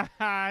magazines.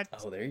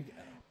 Oh, there you go.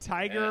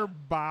 Tiger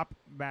Bop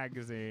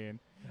magazine.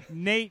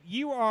 Nate,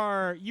 you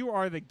are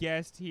the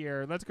guest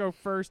here. Let's go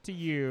first to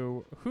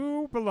you.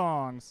 Who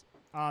belongs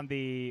on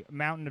the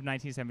mountain of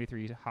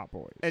 1973's Hot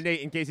Boys? And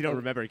Nate, in case you don't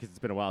remember, because it's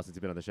been a while since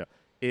you've been on the show,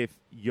 if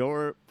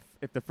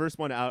the first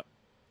one out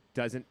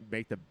doesn't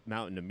make the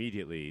mountain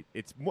immediately,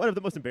 it's one of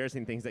the most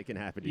embarrassing things that can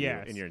happen to you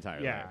in your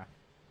entire life.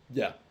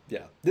 Yeah.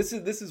 This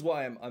is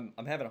why I'm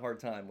having a hard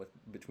time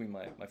between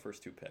my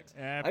first two picks.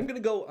 I'm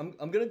gonna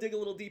dig a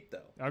little deep though.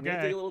 Okay. I'm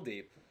gonna dig a little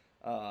deep.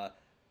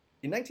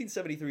 In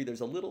 1973,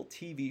 there's a little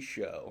TV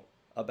show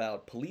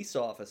about police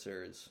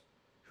officers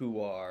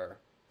who are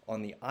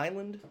on the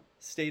island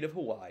state of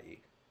Hawaii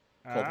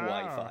called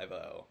Hawaii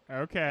Five-0.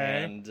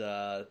 Okay. And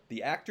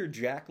the actor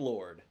Jack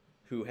Lord,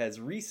 who has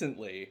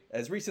recently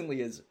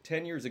as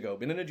 10 years ago,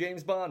 been in a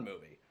James Bond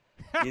movie,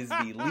 is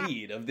the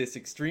lead of this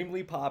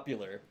extremely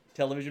popular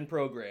television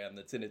program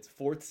that's in its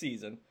 4th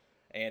season,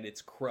 and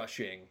it's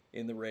crushing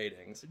in the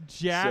ratings.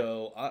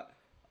 So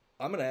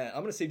I'm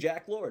gonna say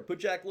Jack Lord. Put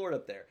Jack Lord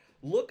up there.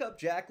 Look up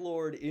Jack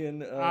Lord in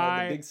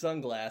the big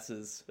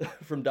sunglasses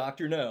from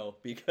Dr. No,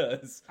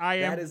 because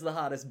that is the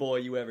hottest boy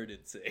you ever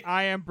did see.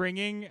 I am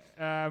bringing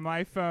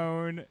my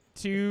phone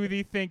to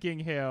the thinking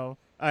hill.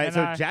 All right,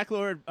 so Jack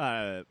Lord,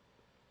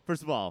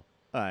 first of all,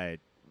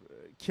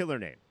 killer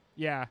name.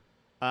 Yeah.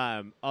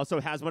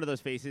 Also has one of those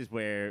faces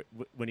where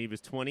when he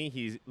was 20,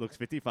 he looks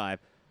 55.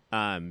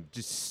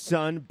 Just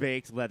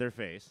sun-baked leather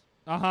face.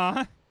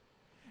 Uh-huh.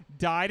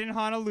 Died in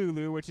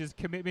Honolulu, which is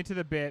commitment to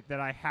the bit that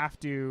I have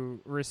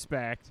to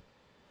respect.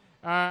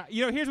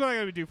 Here's what I'm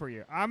going to do for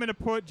you. I'm going to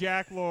put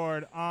Jack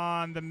Lord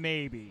on the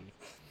maybe.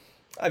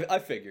 I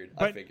figured.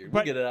 We'll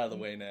get it out of the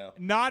way now.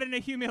 Not in a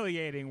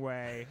humiliating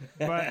way,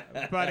 but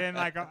in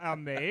like a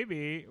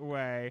maybe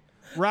way.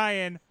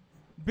 Ryan,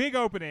 big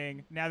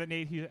opening now that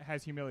Nate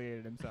has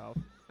humiliated himself.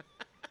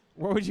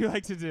 What would you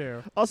like to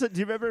do? Also, do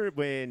you remember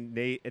when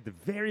Nate, at the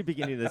very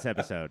beginning of this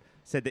episode,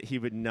 said that he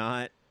would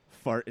not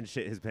fart and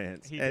shit his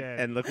pants? He did.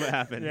 And look what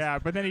happened. Yeah,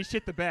 but then he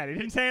shit the bed. He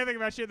didn't say anything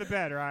about shit the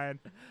bed, Ryan.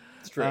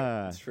 It's true.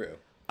 It's true.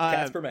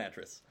 Casper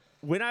mattress.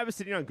 When I was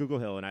sitting on Google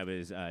Hill and I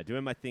was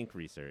doing my think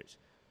research,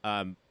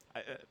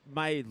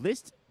 my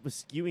list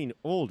was skewing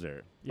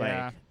older.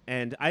 Yeah.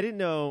 And I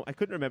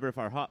couldn't remember if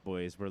our Hot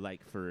Boys were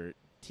like for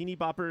teeny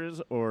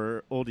boppers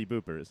or oldie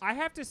boopers. I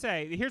have to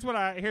say, here's what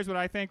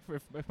I think,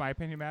 if my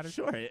opinion matters.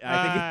 Sure, I think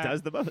it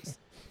does the most.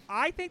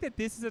 I think that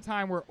this is a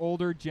time where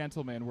older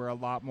gentlemen were a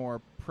lot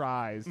more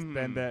prized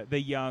than the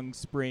young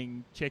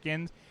spring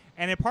chickens,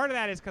 and a part of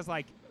that is because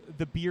like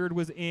the beard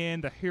was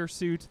in, the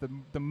hirsute,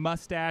 the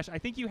mustache. I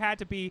think you had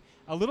to be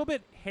a little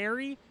bit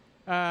hairy,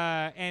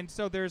 and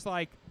so there's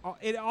like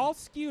it all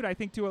skewed, I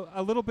think, to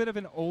a little bit of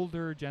an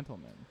older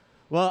gentleman.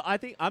 Well, I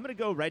think I'm going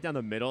to go right down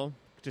the middle,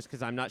 just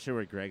because I'm not sure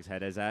where Greg's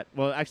head is at.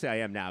 Well, actually, I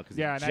am now, because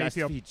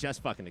he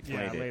just fucking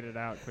explained it. Yeah, laid it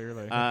out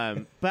clearly.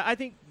 But I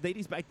think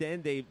ladies back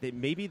then,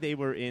 they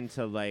were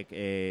into like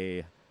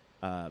a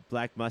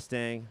black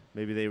Mustang.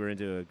 Maybe they were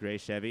into a gray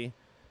Chevy.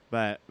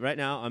 But right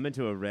now, I'm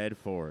into a Red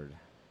Ford.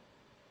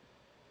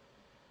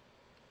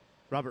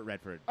 Robert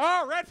Redford.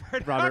 Oh,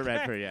 Redford. Robert Okay.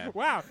 Redford, yeah.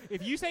 Wow.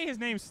 If you say his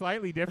name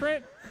slightly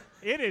different,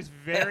 it is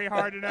very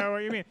hard to know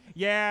what you mean.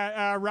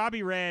 Yeah,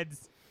 Robbie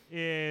Reds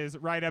is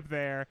right up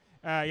there.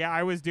 Yeah,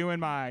 I was doing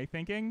my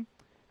thinking,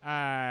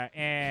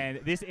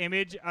 and this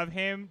image of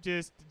him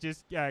just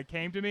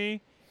came to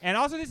me. And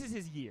also, this is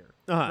his year,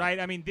 right?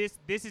 I mean, this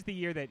is the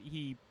year that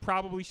he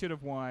probably should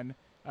have won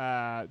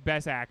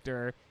Best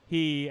Actor.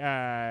 He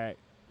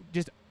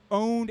just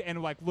owned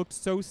and looked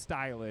so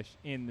stylish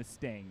in The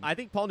Sting. I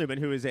think Paul Newman,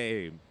 who is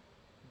a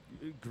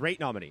great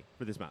nominee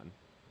for this mountain,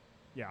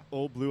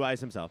 old Blue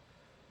Eyes himself,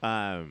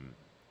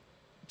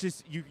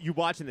 just you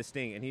watching The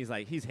Sting, and he's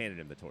handing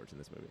him the torch in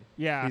this movie.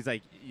 Yeah, he's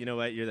like, you know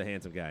what, you're the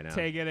handsome guy now.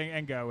 Take it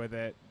and go with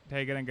it.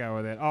 Take it and go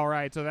with it. All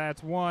right, so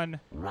that's one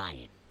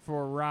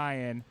for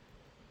Ryan.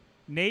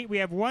 Nate, we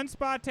have one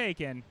spot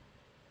taken.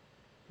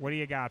 What do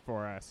you got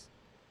for us?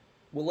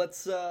 Well,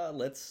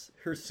 let's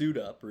hirsute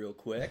up real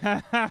quick.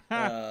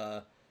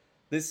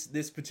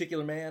 This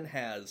particular man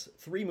has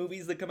 3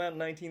 movies that come out in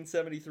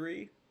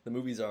 1973. The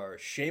movies are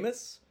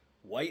Seamus,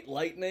 White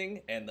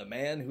Lightning, and The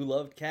Man Who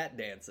Loved Cat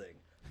Dancing.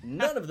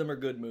 None of them are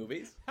good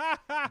movies,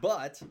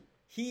 but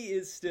he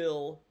is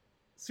still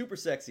super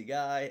sexy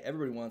guy.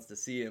 Everybody wants to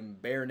see him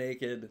bare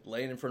naked,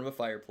 laying in front of a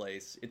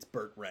fireplace. It's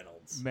Burt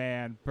Reynolds.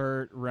 Man,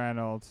 Burt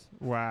Reynolds.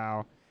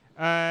 Wow.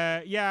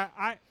 Yeah,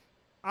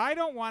 I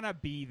don't want to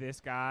be this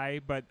guy,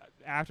 but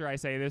after I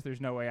say this, there's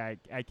no way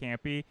I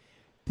can't be.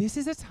 This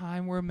is a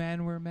time where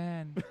men were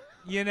men,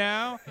 you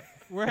know?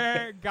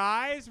 Where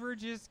guys were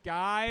just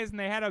guys, and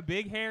they had a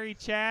big hairy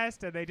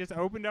chest, and they just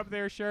opened up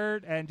their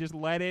shirt and just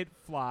let it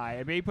fly.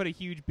 And maybe put a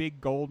huge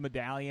big gold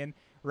medallion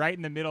right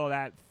in the middle of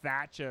that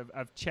thatch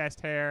of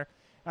chest hair.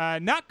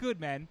 Not good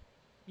men,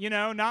 you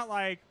know?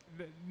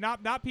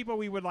 Not people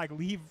we would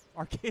leave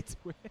our kids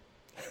with,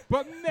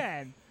 but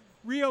men,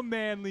 real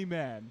manly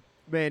men.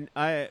 Man,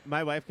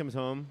 my wife comes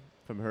home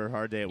from her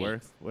hard day at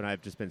work when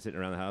I've just been sitting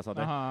around the house all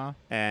day.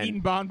 And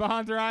eating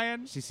bonbons,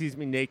 Ryan. She sees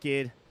me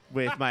naked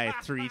with my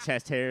 3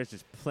 chest hairs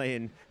just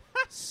playing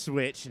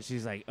Switch, and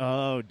she's like,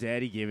 "Oh,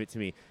 Daddy gave it to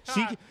me."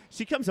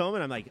 She comes home,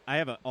 and I'm like, I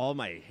have all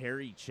my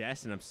hairy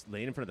chest, and I'm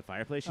laying in front of the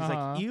fireplace. She's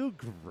like, "You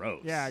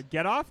gross." Yeah,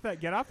 get off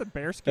the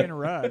bearskin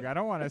rug. I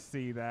don't want to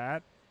see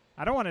that.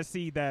 I don't want to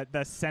see the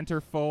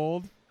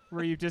centerfold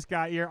where you've just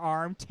got your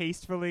arm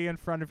tastefully in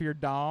front of your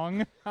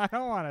dong. I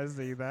don't want to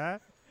see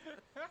that.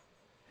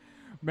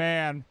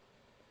 Man,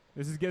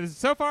 this is good.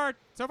 So far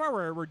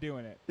we're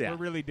doing it. Yeah. We're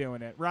really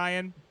doing it.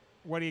 Ryan,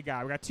 what do you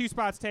got? We got 2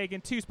 spots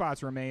taken, 2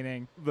 spots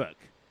remaining. Look,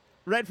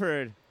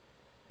 Redford,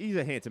 he's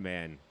a handsome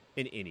man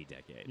in any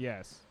decade.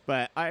 Yes.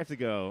 But I have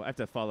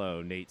to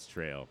follow Nate's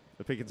trail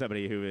of picking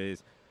somebody who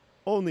is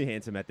only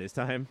handsome at this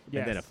time,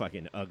 Yes. and then a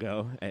fucking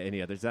uggo at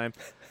any other time.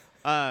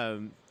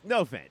 No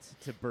offense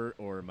to Burt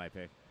or my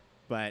pick,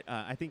 but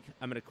I think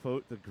I'm going to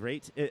quote the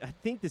great, I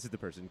think this is the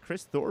person,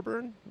 Chris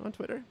Thorburn on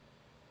Twitter,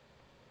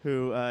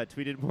 who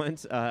tweeted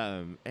once,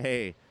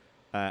 hey,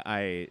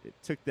 I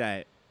took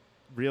that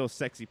real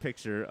sexy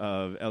picture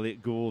of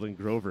Elliot Gould and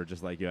Grover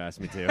just like you asked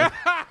me to.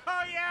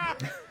 Oh,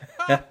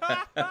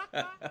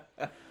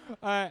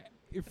 yeah.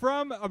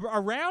 From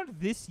around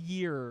this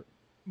year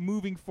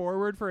moving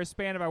forward for a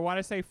span of, I want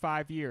to say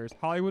 5 years,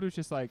 Hollywood was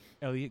just like,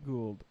 Elliot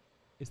Gould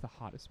is the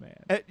hottest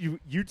man.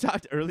 You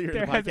talked earlier in the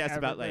There has podcast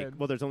about ever been.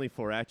 well, there's only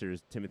 4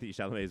 actors. Timothy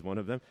Chalamet is one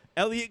of them.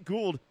 Elliot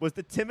Gould was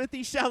the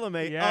Timothy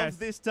Chalamet Yes. of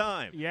this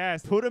time.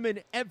 Yes. Put him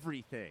in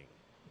everything.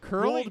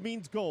 Gold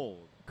means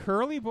gold.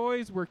 Curly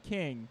boys were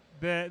king.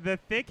 The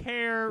thick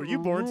hair. Were you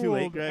born too late,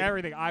 ruled Greg?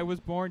 Everything. I was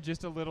born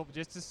just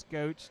a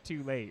scotch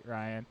too late,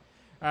 Ryan.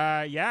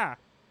 Yeah.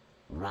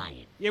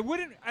 Ryan. It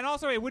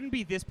wouldn't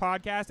be this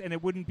podcast, and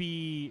it wouldn't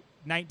be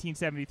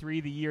 1973,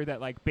 the year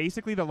that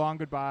basically The Long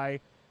Goodbye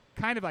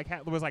kind of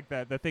was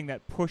the thing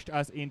that pushed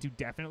us into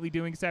definitely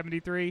doing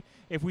 73,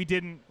 if we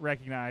didn't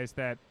recognize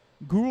that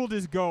Gould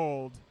is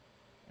gold,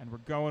 and we're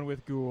going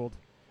with Gould.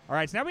 All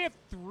right, so now we have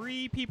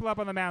 3 people up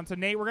on the mountain. So,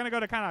 Nate, we're going to go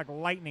to kind of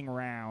lightning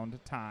round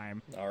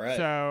time. All right.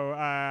 So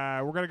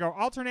we're going to go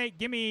alternate.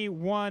 Give me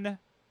one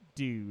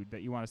dude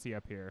that you want to see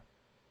up here.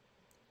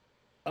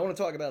 I want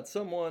to talk about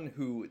someone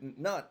who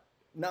not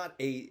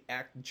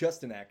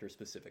just an actor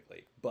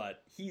specifically,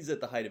 but he's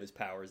at the height of his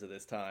powers at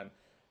this time.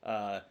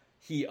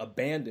 He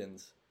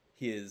abandons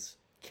his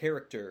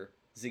character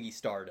Ziggy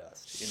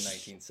Stardust in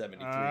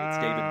 1973. It's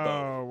David Bowie.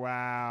 Oh,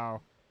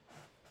 wow.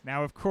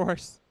 Now, of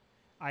course,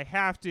 I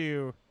have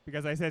to,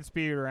 because I said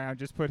speed around,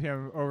 just put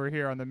him over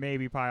here on the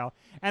maybe pile.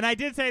 And I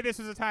did say this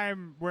was a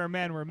time where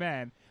men were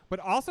men, but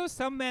also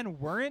some men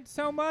weren't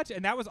so much,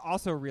 and that was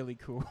also really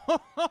cool.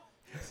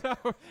 So,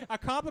 a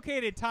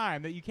complicated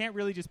time that you can't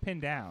really just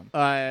pin down.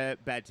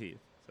 Bad teeth.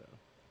 So.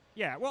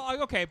 Yeah,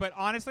 well, okay, but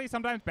honestly,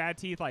 sometimes bad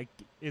teeth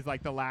is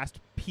the last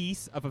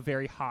piece of a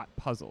very hot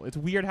puzzle. It's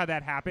weird how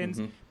that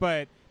happens,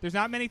 but there's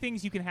not many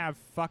things you can have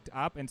fucked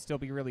up and still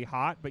be really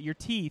hot. But your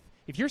teeth,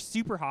 if you're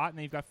super hot and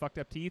then you've got fucked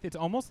up teeth, it's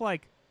almost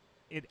like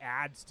it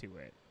adds to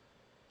it.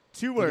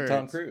 2 Look words. at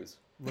Tom Cruise.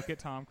 Look at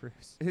Tom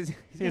Cruise. He's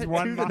His got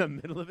one tooth in the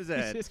middle of his He's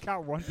head. just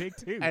got one big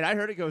tooth. And I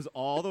heard it goes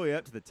all the way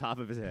up to the top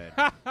of his head.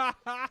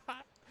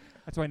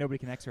 That's why nobody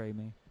can X-ray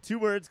me. 2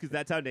 words, because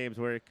that's how names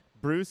work.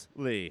 Bruce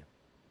Lee.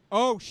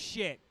 Oh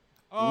shit!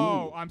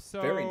 Oh, Ooh, I'm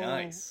so very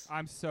nice.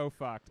 I'm so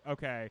fucked.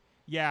 Okay,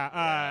 yeah.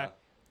 Yeah.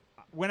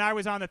 When I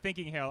was on the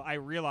thinking hill, I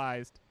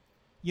realized,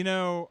 I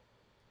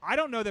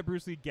don't know that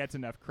Bruce Lee gets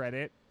enough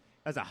credit.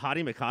 As a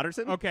Hottie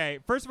McHotterson? Okay,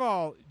 first of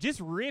all, just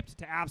ripped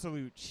to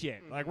absolute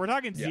shit. Like we're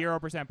talking Yeah.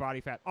 0%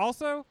 body fat.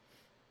 Also,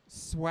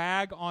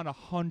 swag on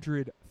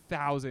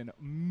 100,000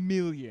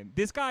 million.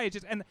 This guy is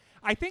just, and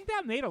I think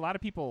that made a lot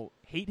of people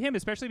hate him,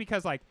 especially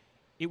because like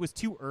it was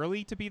too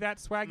early to be that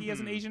swaggy as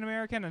an Asian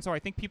American, and so I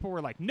think people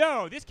were like,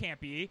 "No, this can't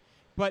be."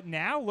 But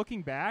now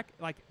looking back,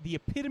 like the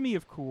epitome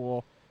of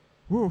cool.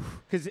 Woo.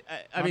 Because,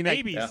 I My mean,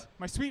 maybes, yeah.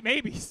 my sweet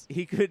maybes.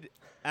 he could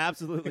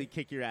absolutely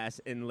kick your ass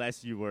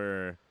unless you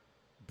were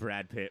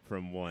Brad Pitt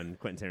from one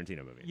Quentin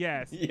Tarantino movie.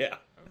 Yes, Yeah.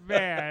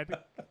 man,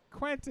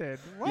 Quentin.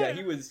 What? Yeah,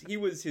 he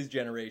was his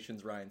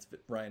generation's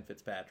Ryan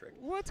Fitzpatrick.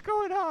 What's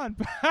going on?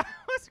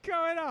 What's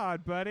going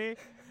on, buddy?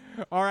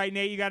 All right,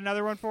 Nate, you got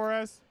another one for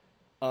us?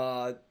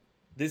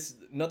 This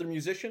another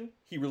musician.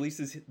 He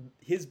releases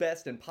his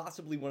best and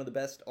possibly one of the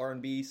best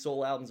R&B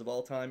soul albums of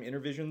all time,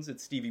 Intervisions.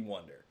 It's Stevie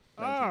Wonder,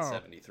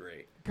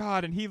 1973.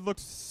 God, and he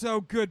looked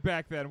so good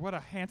back then. What a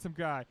handsome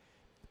guy.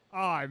 Oh,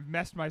 I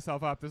messed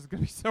myself up. This is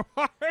going to be so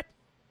hard.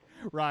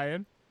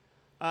 Ryan?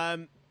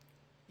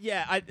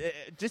 Yeah,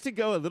 just to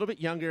go a little bit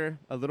younger,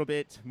 a little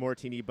bit more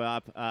teeny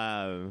bop.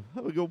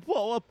 We go,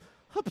 whoa,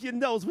 up your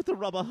nose with the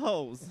rubber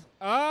hose.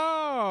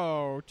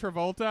 Oh,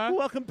 Travolta?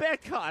 Welcome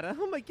back, Carter.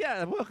 Oh, my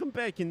God. Welcome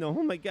back,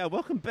 Oh, my God.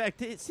 Welcome back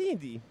to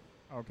Sandy.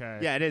 Okay.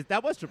 Yeah, it is.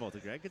 That was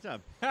Travolta, Greg. Good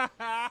job.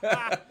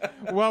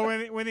 Well,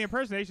 when the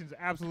impersonation's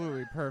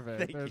absolutely perfect,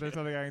 Thank there's you.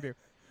 nothing I can do.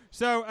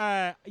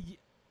 So,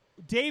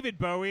 David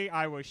Bowie,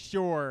 I was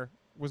sure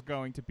was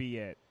going to be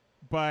it,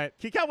 but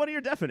Kick out one of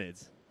your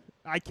definites.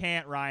 I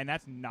can't, Ryan.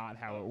 That's not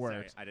how it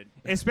works. Sorry, I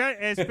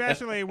didn't.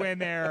 Especially when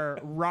they're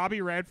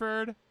Robbie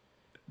Redford,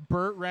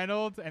 Burt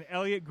Reynolds, and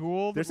Elliot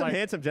Gould. There's some like,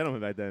 handsome gentlemen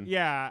back then.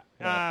 Yeah,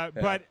 Yeah.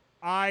 but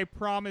I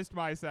promised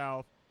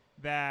myself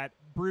that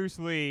Bruce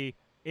Lee,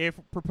 if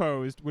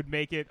proposed, would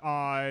make it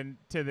on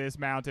to this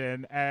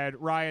mountain.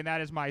 And Ryan,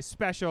 that is my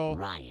special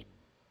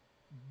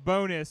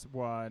bonus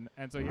one.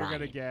 And so you're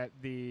going to get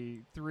the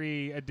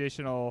 3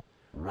 additional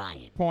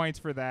points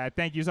for that.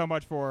 Thank you so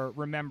much for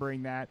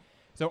remembering that.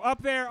 So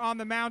up there on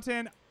the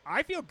mountain,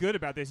 I feel good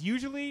about this.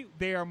 Usually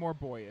they are more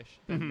boyish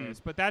than this,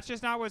 but that's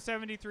just not what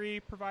 73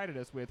 provided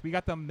us with. We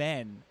got the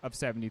men of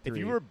 73. If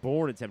you were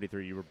born in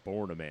 73, you were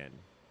born a man.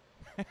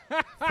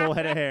 Full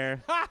head of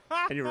hair,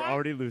 and you were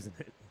already losing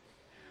it.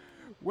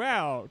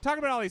 Well, talking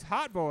about all these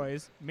hot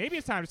boys, maybe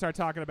it's time to start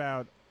talking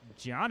about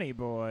Johnny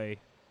Boy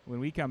when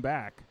we come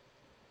back.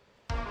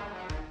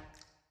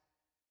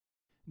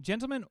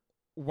 Gentlemen,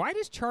 why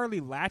does Charlie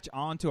latch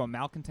on to a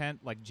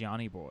malcontent like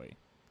Johnny Boy?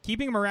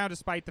 Keeping him around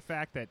despite the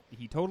fact that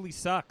he totally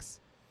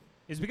sucks.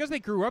 Is it because they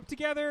grew up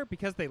together,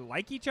 because they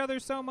like each other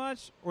so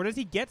much, or does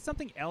he get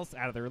something else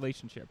out of the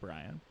relationship,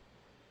 Ryan?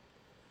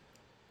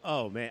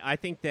 Oh, man. I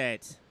think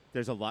that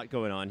there's a lot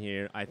going on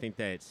here. I think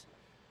that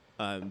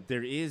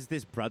there is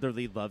this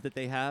brotherly love that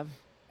they have.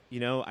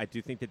 I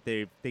do think that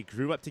they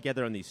grew up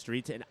together on these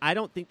streets, and I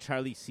don't think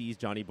Charlie sees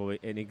Johnny Boy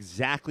in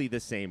exactly the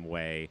same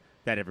way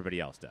that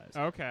everybody else does.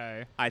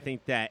 Okay. I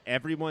think that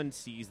everyone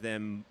sees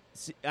them.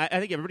 I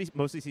think everybody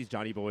mostly sees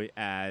Johnny Boy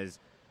as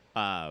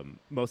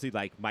mostly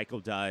like Michael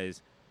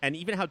does, and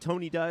even how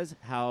Tony does,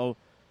 how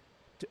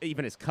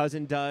even his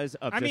cousin does.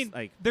 Of I just mean,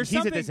 like there's he's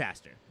a something-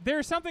 disaster.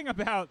 There's something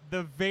about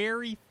the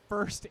very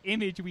first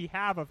image we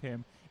have of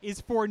him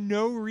is for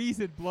no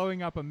reason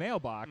blowing up a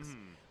mailbox.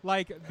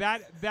 Like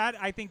that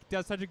I think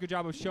does such a good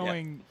job of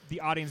showing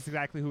the audience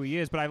exactly who he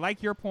is. But I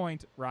like your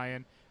point,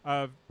 Ryan,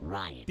 of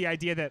the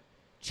idea that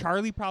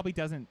Charlie probably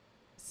doesn't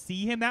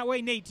see him that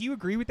way. Nate, do you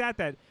agree with that?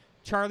 That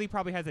Charlie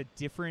probably has a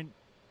different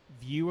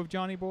view of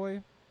Johnny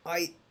Boy?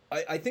 I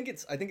think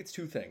it's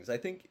 2 things. I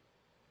think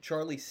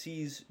Charlie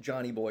sees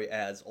Johnny Boy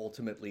as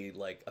ultimately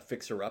like a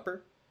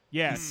fixer-upper.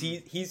 Yes.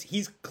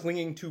 He's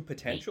clinging to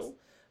potential,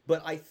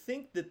 but I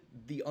think that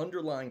the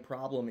underlying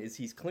problem is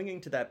he's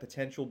clinging to that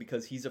potential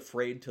because he's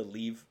afraid to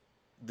leave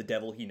the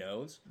devil he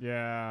knows.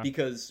 Yeah.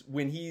 Because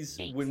when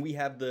we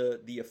have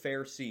the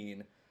affair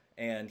scene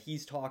and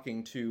he's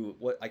talking to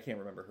what I can't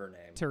remember her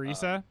name.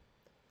 Teresa?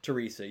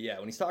 Teresa, yeah.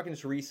 When he's talking to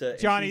Teresa, and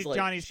Johnny's she's like,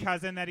 Johnny's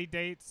cousin that he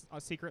dates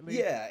secretly.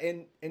 Yeah,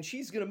 and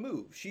she's gonna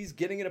move. She's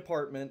getting an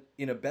apartment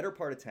in a better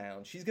part of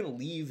town. She's gonna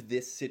leave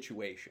this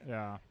situation.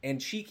 Yeah.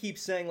 And she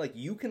keeps saying like,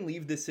 "You can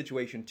leave this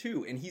situation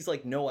too," and he's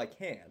like, "No, I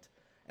can't."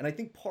 And I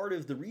think part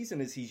of the reason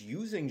is he's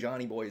using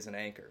Johnny Boy as an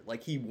anchor.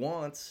 Like he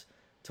wants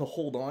to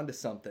hold on to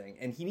something,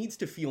 and he needs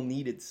to feel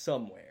needed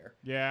somewhere.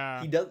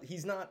 Yeah.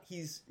 He's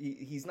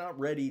not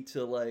ready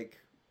to like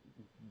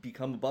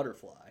become a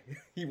butterfly.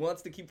 He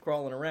wants to keep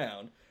crawling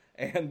around.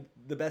 And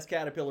the best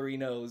caterpillar he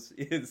knows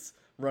is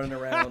running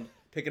around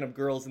picking up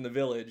girls in the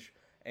village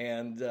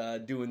and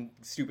doing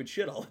stupid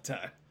shit all the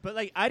time. But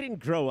like, I didn't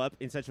grow up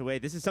in such a way.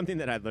 This is something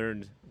that I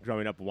learned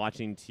growing up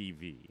watching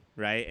TV,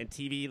 right? And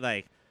TV,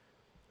 like,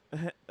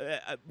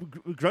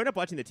 growing up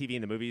watching the TV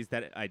and the movies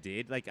that I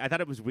did, like, I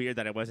thought it was weird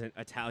that I wasn't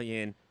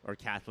Italian or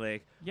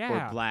Catholic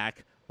or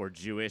black or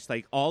Jewish.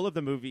 Like, all of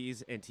the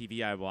movies and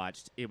TV I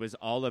watched, it was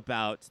all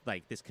about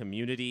like this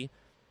community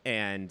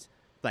and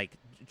like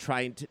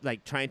trying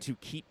to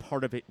keep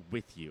part of it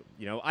with you.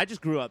 You know, I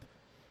just grew up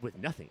with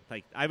nothing.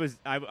 Like,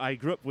 I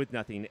grew up with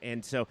nothing,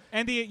 and so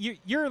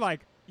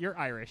you're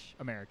Irish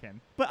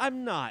American, but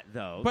I'm not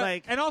though. But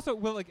like, and also,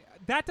 well, like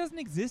that doesn't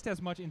exist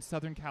as much in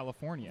Southern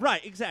California,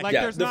 right? Exactly. Like,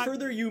 Yeah, there's the not,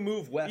 further you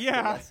move west, the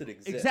Yeah, less it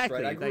exists.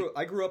 exactly. Right?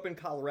 I grew up in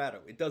Colorado.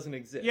 It doesn't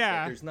exist. Yeah.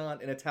 Like, there's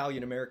not an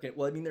Italian American.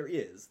 Well, I mean, there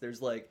is.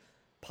 There's like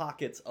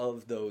pockets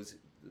of those.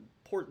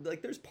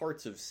 Like, there's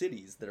parts of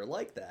cities that are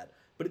like that,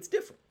 but it's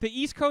different. the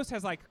East Coast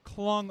has like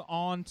clung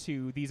on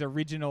to these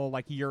original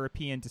like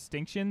European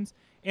distinctions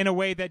in a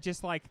way that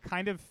just like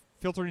kind of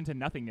filtered into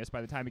nothingness by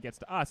the time it gets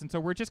to us, and so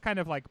we're just kind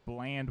of like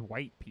bland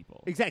white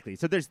people. Exactly.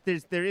 So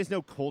there is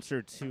no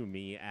culture to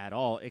me at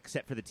all,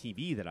 except for the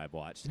TV that I've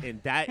watched,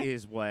 and that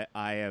is what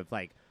I have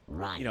like,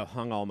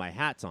 hung all my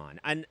hats on.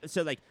 And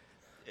so like,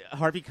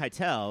 Harvey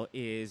Keitel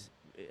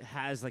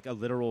has like a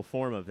literal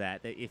form of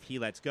that if he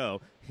lets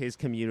go, his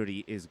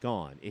community is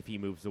gone. If he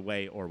moves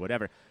away or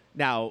whatever.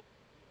 Now,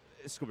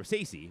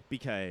 Scorsese,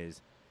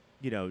 because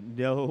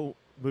no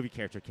movie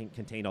character can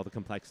contain all the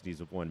complexities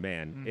of one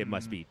man. It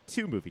must be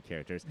two movie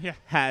characters. Yeah.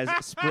 Has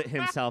split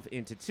himself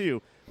into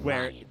two,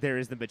 where there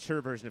is the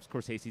mature version of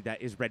Scorsese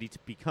that is ready to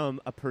become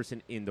a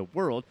person in the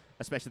world,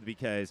 especially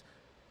because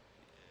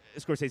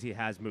Scorsese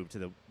has moved to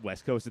the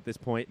West Coast at this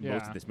point. Yeah.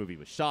 Most of this movie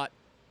was shot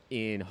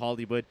in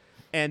Hollywood.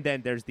 And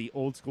then there's the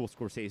old school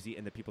Scorsese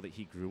and the people that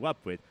he grew up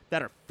with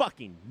that are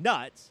fucking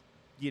nuts,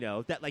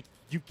 that like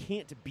you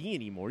can't be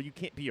anymore. You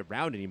can't be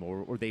around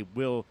anymore, or they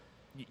will.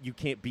 You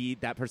can't be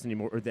that person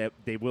anymore, or that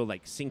they will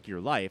like sink your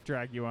life,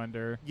 Drag you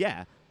under.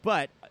 Yeah,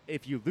 but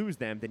if you lose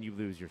them, then you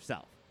lose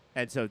yourself,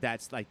 and so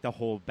that's like the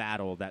whole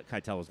battle that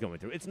Keitel is going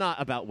through. It's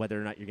not about whether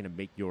or not you're going to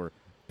make your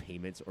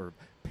payments or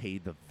pay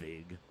the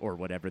VIG or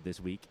whatever this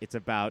week. It's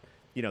about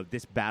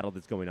this battle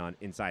that's going on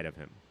inside of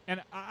him.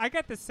 And I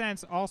get the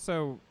sense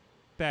also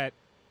that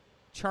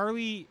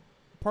Charlie,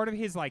 part of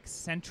his like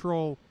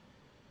central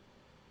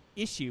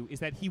issue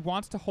is that he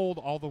wants to hold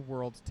all the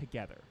world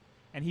together.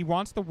 And he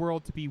wants the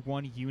world to be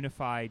one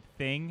unified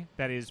thing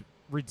that is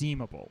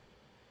redeemable.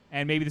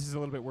 And maybe this is a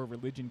little bit where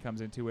religion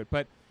comes into it,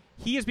 but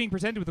he is being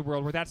presented with a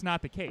world where that's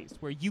not the case,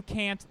 where you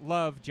can't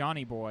love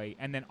Johnny Boy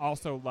and then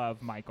also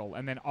love Michael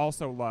and then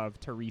also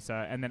love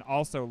Teresa and then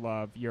also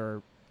love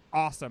your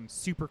awesome,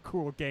 super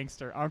cool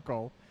gangster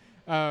uncle.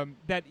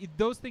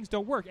 Those things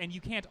don't work, and you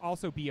can't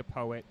also be a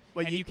poet,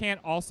 and you can't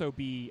also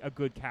be a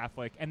good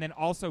Catholic, and then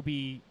also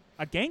be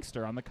a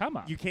gangster on the come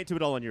up. You can't do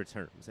it all on your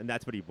terms, and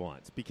that's what he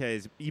wants.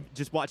 Because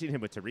just watching him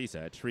with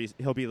Teresa,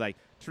 he'll be like,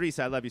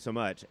 "Teresa, I love you so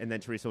much," and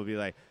then Teresa will be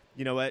like,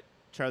 "You know what,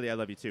 Charlie, I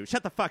love you too.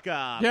 Shut the fuck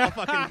up.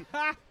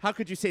 How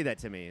could you say that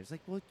to me?" It's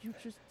like, well,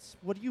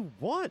 what do you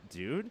want,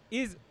 dude?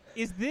 Is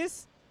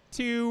this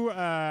too?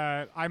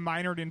 I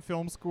minored in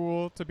film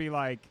school to be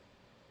like,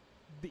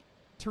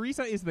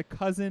 Teresa is the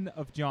cousin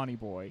of Johnny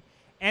Boy,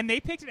 and they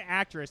picked an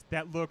actress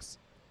that looks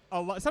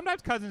a lot.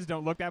 Sometimes cousins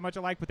don't look that much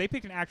alike, but they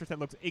picked an actress that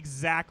looks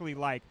exactly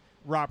like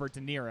Robert De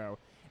Niro.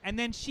 And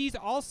then she's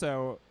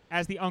also,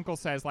 as the uncle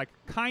says, like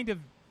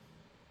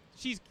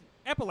she's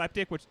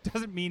epileptic, which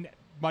doesn't mean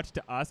much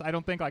to us. I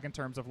don't think like in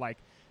terms of like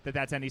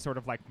that's any sort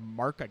of like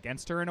mark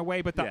against her in a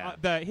way. But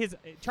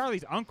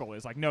Charlie's uncle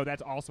is like, no,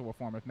 that's also a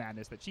form of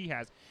madness that she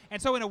has.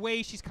 And so in a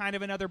way, she's kind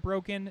of another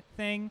broken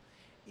thing.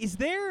 Is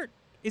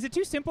it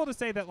too simple to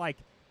say that like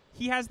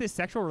he has this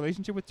sexual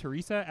relationship with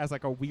Teresa as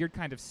like a weird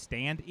kind of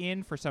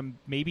stand-in for some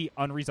maybe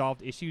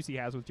unresolved issues he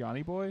has with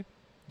Johnny Boy?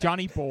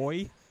 Johnny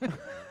Boy?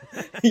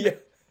 Yeah.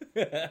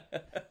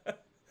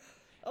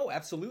 Oh,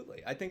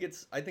 absolutely. I think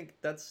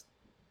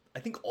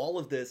all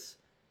of this,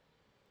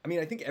 I mean,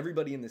 I think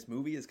everybody in this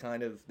movie is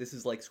this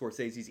is like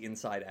Scorsese's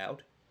Inside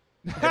Out.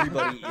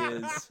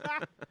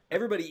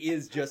 Everybody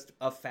is just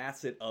a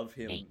facet of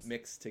him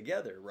mixed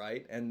together,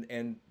 right?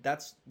 And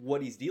that's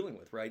what he's dealing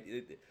with, right?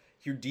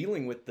 You're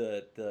dealing with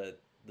the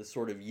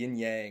sort of yin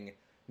yang,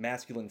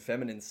 masculine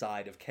feminine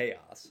side of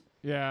chaos.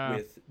 Yeah.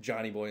 With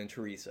Johnny Boy and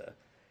Teresa,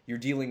 you're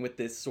dealing with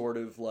this sort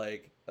of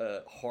like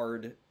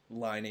hard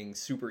lining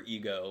super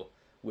ego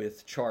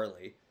with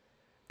Charlie,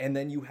 and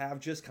then you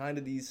have just kind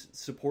of these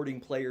supporting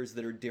players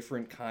that are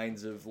different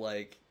kinds of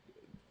like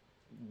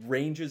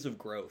ranges of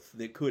growth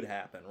that could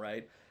happen,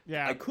 right?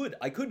 Yeah.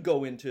 I could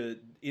go into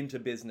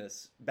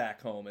business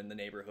back home in the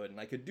neighborhood, and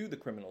I could do the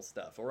criminal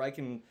stuff, or I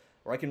can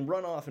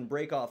run off and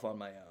break off on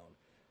my own,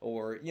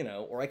 or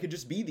I could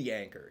just be the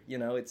anchor.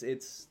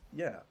 It's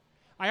yeah.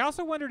 I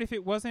also wondered if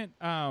it wasn't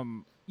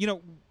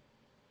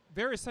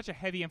there is such a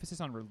heavy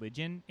emphasis on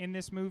religion in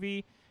this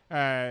movie,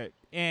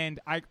 and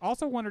I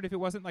also wondered if it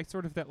wasn't like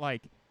sort of that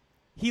like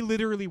he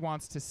literally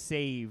wants to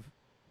save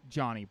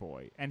Johnny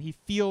Boy, and he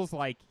feels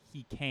like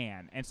he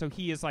can, and so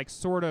he is like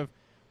sort of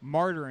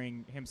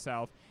martyring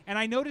himself. And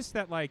I noticed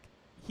that like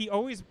he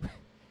always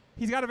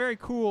he's got a very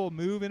cool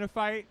move in a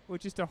fight,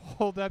 which is to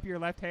hold up your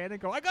left hand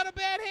and go, "I got a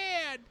bad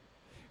hand."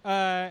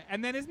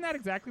 And then isn't that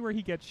exactly where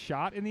he gets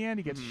shot in the end?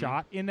 He gets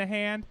shot in the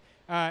hand.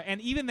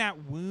 And even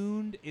that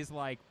wound is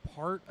like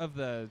part of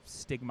the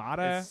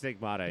stigmata. It's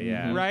stigmata,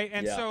 yeah. Right?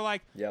 And Yeah. so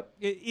like Yep.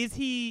 is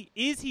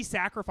he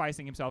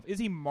sacrificing himself? Is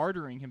he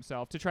martyring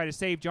himself to try to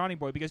save Johnny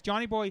Boy? Because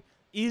Johnny Boy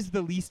is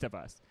the least of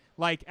us.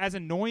 Like, as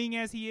annoying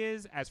as he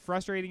is, as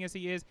frustrating as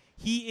he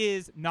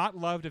is not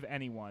loved of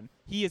anyone.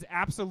 He is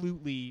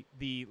absolutely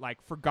the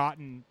like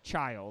forgotten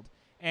child.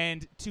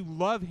 And to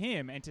love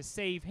him and to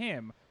save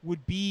him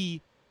would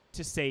be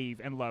to save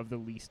and love the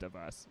least of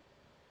us.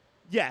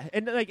 Yeah,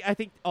 and like I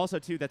think also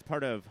too that's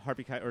part of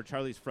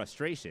Charlie's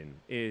frustration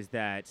is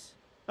that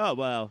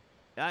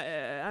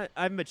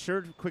I've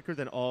matured quicker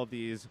than all of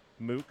these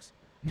mooks.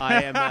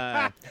 I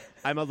am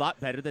I'm a lot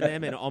better than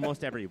them in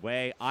almost every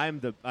way. I'm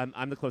the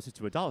closest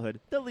to adulthood.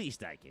 The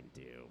least I can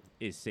do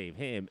is save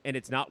him, and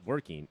it's not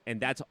working.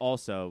 And that's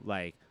also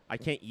like I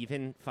can't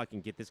even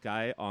fucking get this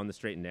guy on the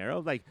straight and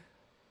narrow. Like,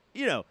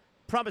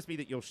 promise me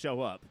that you'll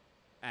show up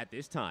at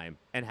this time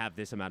and have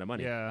this amount of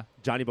money. Yeah.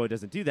 Johnny Boy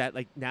doesn't do that.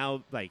 Like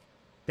now, like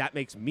that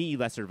makes me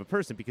lesser of a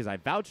person because I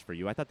vouched for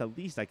you. I thought the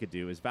least I could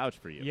do is vouch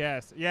for you.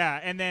 Yes. Yeah.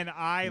 And then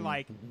I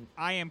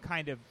am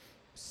kind of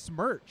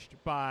smirched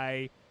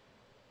by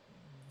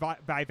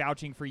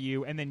vouching for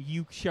you, and then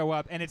you show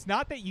up, and it's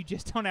not that you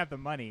just don't have the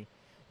money.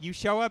 You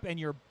show up and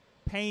you're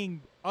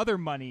paying other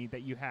money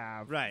that you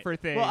have for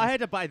things. Well, I had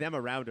to buy them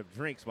a round of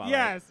drinks while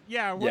Yeah.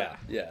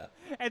 Yeah.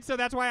 And so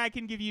that's why I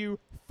can give you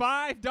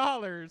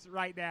 $5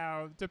 right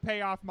now to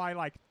pay off my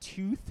like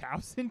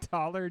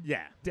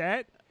 $2,000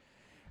 debt.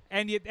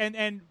 And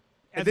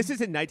this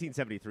is in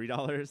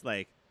 $1973.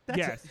 Like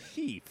that's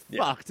he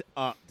fucked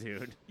up,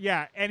 dude.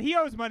 Yeah, and he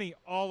owes money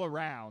all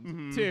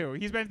around too.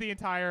 He spends the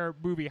entire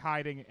movie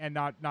hiding and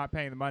not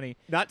paying the money.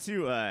 Not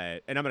to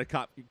and I'm gonna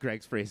cop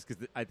Greg's phrase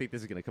because I think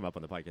this is gonna come up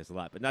on the podcast a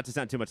lot, but not to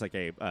sound too much like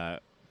a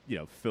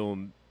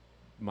film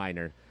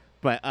minor,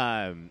 but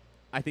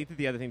I think that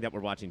the other thing that we're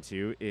watching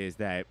too is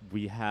that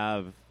we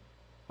have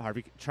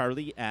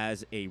Charlie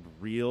as a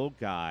real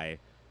guy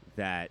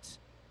that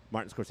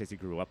Martin Scorsese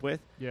grew up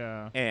with.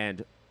 Yeah.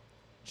 And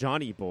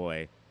Johnny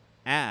Boy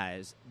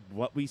as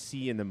what we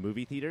see in the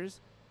movie theaters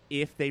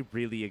if they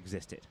really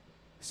existed.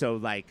 So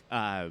like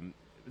Arnold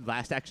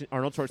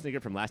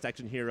Schwarzenegger from Last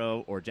Action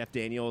Hero or Jeff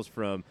Daniels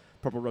from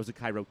Purple Rose of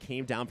Cairo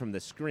came down from the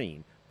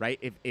screen, right?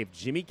 If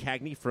Jimmy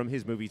Cagney from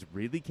his movies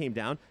really came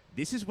down,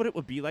 this is what it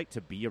would be like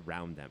to be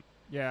around them.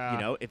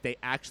 Yeah. If they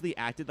actually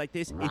acted like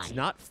this, it's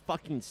not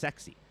fucking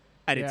sexy.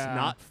 And it's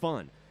not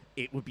fun.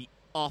 It would be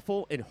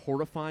awful and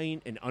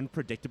horrifying and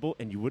unpredictable,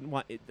 and you wouldn't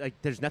want it. Like,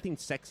 there's nothing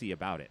sexy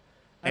about it.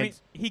 I mean,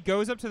 he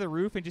goes up to the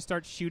roof and just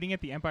starts shooting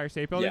at the Empire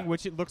State Building, Yeah.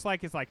 which it looks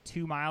like is like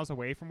 2 miles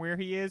away from where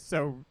he is.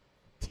 So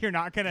you're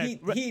not gonna.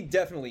 He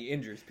definitely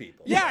injures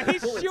people. Yeah,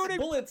 he's shooting.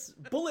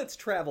 Bullets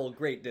travel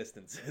great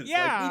distances.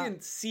 Yeah. Like, we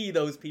didn't see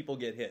those people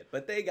get hit,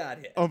 but they got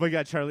hit. Oh my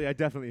God, Charlie! I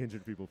definitely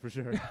injured people for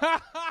sure.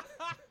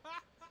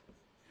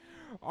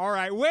 All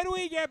right, when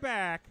we come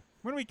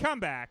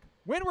back,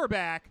 when we're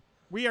back,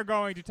 we are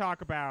going to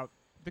talk about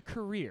the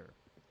career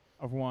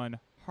of one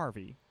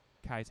Harvey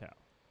Keitel.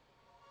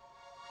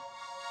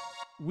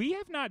 We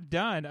have not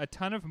done a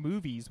ton of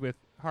movies with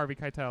Harvey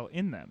Keitel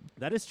in them.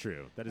 That is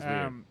true. That is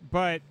weird.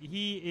 But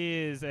he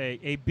is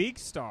a big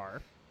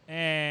star,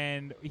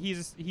 and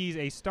he's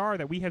a star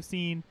that we have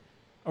seen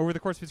over the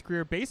course of his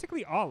career,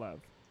 basically all of.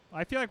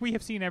 I feel like we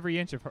have seen every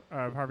inch of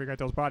Harvey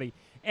Keitel's body.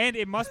 And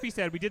it must be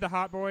said, we did the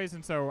Hot Boys,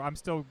 and so I'm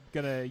still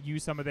going to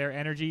use some of their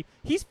energy.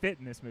 He's fit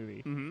in this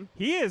movie. Mm-hmm.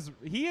 He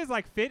is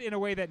like fit in a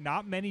way that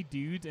not many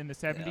dudes in the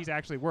 70s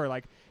actually were.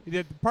 Like,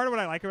 part of what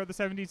I like about the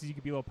 70s is you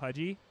could be a little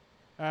pudgy.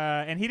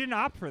 And he didn't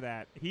opt for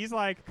that. He's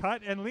like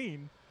cut and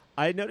lean.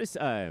 I notice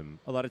a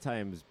lot of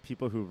times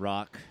people who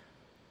rock,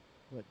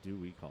 what do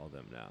we call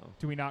them now?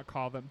 Do we not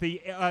call them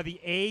the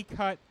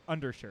A-cut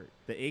undershirt?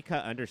 The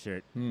A-cut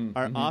undershirt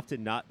are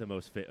often not the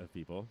most fit of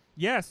people.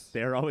 Yes.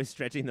 They're always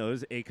stretching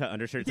those A-cut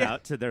undershirts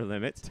out to their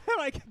limits. To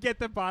like get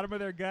the bottom of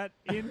their gut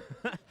in.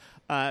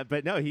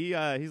 But no,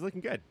 he's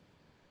looking good.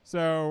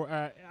 So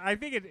I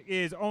think it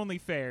is only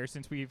fair,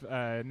 since we've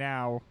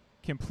now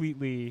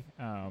completely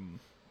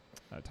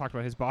talked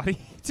about his body,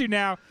 to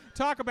now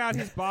talk about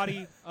his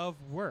body of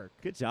work.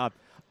 Good job.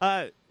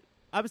 I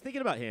was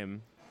thinking about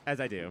him, as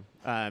I do.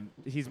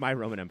 He's my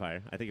Roman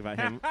Empire. I think about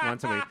him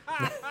once a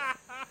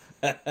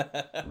week.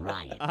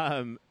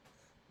 Right.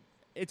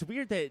 It's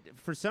weird that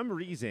for some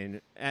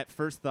reason, at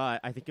first thought,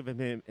 I think of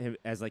him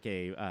as like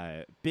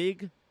a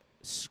big,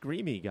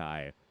 screamy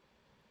guy.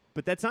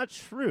 But that's not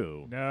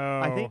true.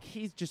 No. I think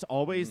he's just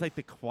always like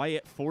the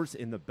quiet force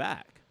in the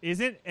back.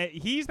 Isn't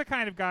he's the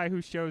kind of guy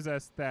who shows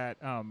us that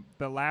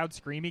the loud,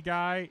 screamy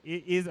guy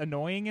is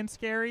annoying and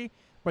scary,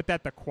 but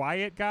that the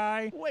quiet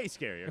guy, Way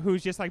scarier.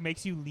 who's just like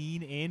makes you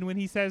lean in when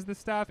he says the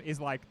stuff, is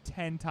like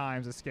 10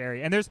 times as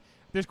scary. And there's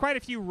there's quite a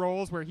few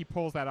roles where he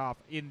pulls that off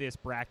in this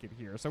bracket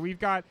here. So we've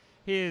got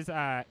his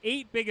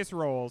 8 biggest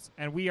roles,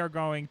 and we are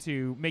going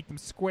to make them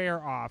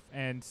square off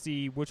and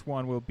see which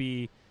one will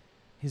be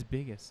his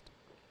biggest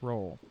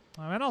role.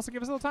 And also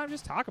give us a little time to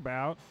just talk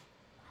about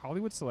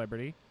Hollywood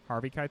celebrity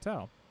Harvey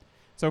Keitel.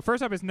 So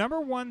first up is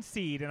number 1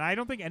 seed, and I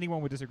don't think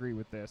anyone would disagree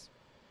with this,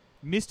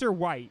 Mr.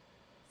 White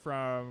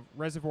from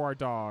Reservoir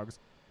Dogs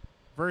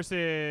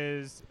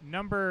versus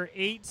number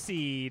 8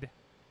 seed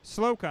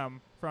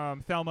Slocum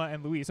from Thelma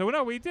and Louise. So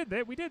no, we did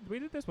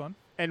this one.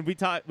 And we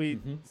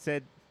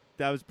said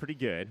that was pretty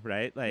good,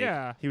 right? Like,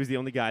 yeah. He was the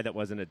only guy that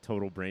wasn't a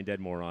total brain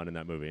dead moron in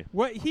that movie.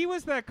 What he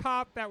was the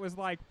cop that was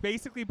like,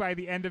 basically by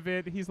the end of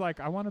it, he's like,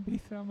 I want to be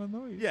Thelma and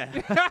Louise.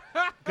 Yeah.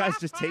 Guys,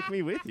 just take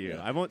me with you.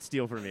 I won't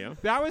steal from you.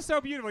 That was so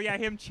beautiful. Yeah,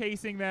 him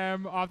chasing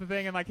them off the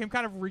thing and like him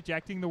kind of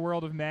rejecting the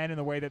world of men in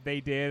the way that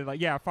they did.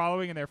 Like, yeah,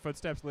 following in their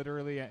footsteps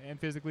literally and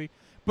physically.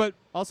 But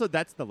also,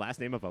 that's the last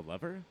name of a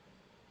lover.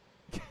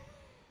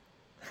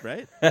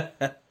 Right?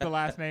 The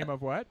last name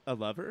of what? A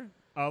lover?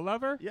 A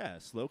lover? Yeah,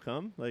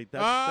 Slocum. Like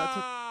that's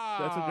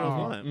what girls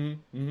want.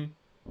 Mm-hmm.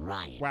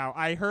 Ryan. Wow,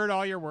 I heard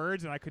all your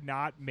words and I could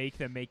not make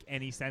them make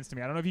any sense to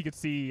me. I don't know if you could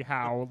see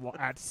how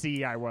at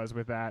sea I was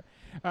with that.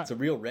 It's a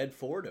real Red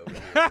Ford over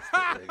here.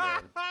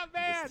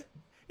 Man,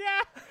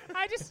 yeah,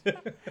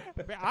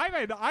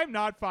 I'm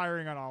not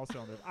firing on all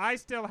cylinders. I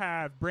still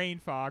have brain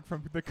fog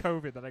from the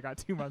COVID that I got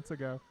 2 months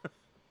ago.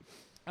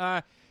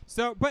 But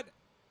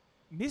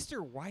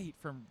Mr. White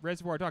from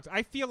Reservoir Dogs,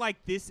 I feel like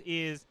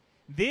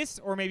this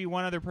or maybe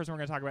one other person we're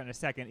going to talk about in a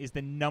second is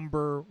the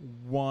number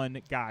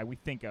 1 guy we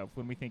think of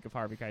when we think of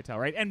Harvey Keitel,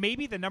 right? And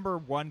maybe the number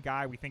 1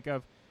 guy we think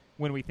of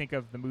when we think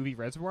of the movie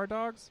Reservoir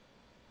Dogs.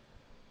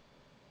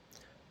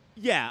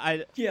 Yeah,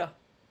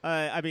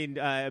 I mean,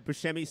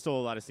 Buscemi stole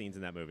a lot of scenes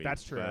in that movie.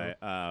 That's true. But,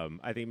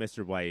 I think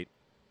Mr. White.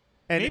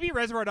 And maybe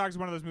Reservoir Dogs is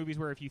one of those movies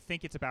where if you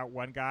think it's about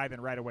one guy, then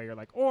right away you're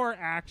like, or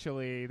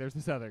actually, there's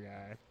this other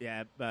guy.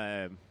 Yeah,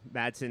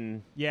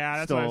 Madsen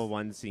that's stole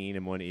one scene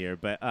in one ear.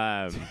 But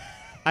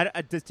should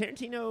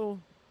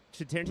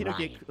Tarantino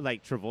get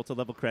like Travolta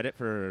level credit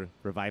for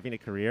reviving a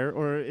career,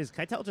 or is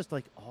Keitel just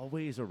like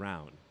always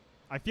around?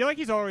 I feel like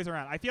he's always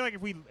around. I feel like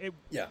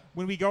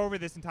when we go over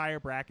this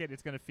entire bracket,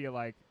 it's going to feel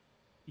like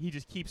he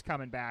just keeps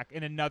coming back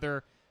in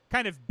another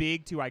kind of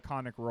big to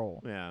iconic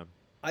role. Yeah.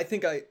 I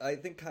think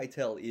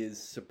Keitel is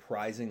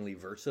surprisingly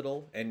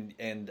versatile,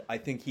 and I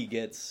think he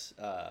gets.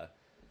 I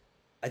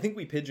think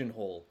we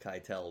pigeonhole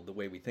Keitel the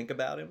way we think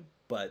about him,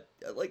 but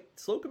like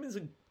Slocum is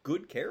a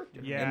good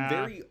character and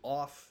very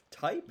off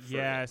type for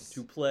him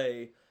to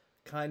play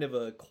kind of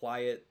a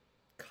quiet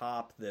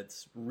cop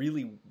that's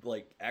really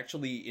like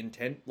actually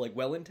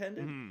well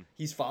intended. Mm-hmm.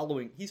 He's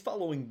following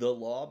the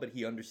law, but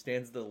he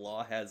understands the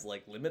law has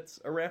like limits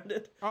around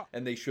it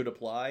and they should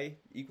apply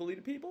equally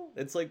to people.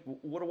 It's like,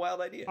 what a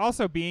wild idea.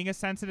 Also, being a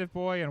sensitive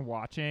boy and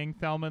watching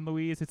Thelma and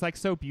Louise, it's like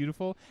so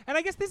beautiful. And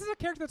I guess this is a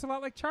character that's a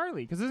lot like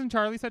Charlie, because isn't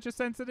Charlie such a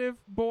sensitive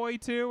boy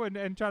too, and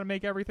trying to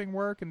make everything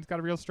work, and it's got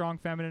a real strong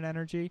feminine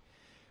energy.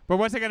 But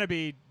what's it going to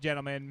be,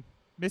 gentlemen?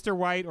 Mr.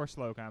 White or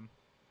Slocum?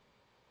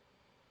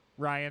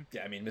 Ryan?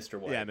 Yeah, I mean, Mr.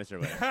 White. Yeah, Mr.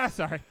 White.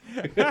 Sorry.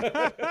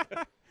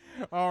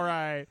 All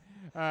right.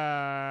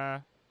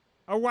 A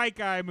white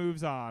guy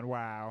moves on.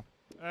 Wow.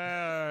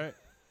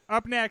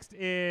 Up next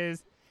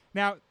is...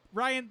 Now,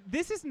 Ryan,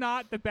 this is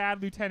not the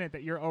Bad Lieutenant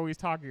that you're always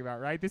talking about,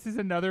 right? This is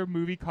another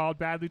movie called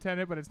Bad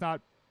Lieutenant, but it's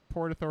not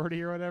Port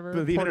Authority or whatever.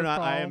 Believe Port it or of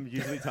not, I Call. am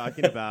usually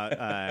talking about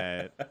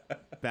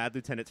Bad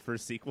Lieutenant's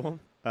first sequel,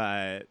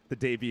 the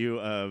debut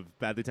of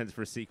Bad Lieutenant's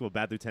first sequel,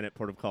 Bad Lieutenant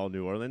Port of Call,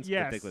 New Orleans,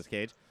 with Nicolas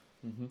Cage.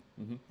 Mm-hmm,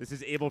 mm-hmm. This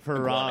is Abel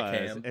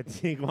Ferrara's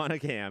Iguana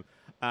Cam.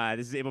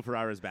 This is Abel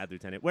Ferrara's Bad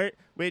Lieutenant,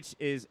 which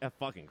is a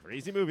fucking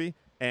crazy movie,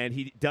 and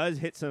he does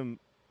hit some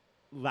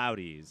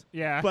loudies.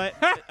 Yeah. But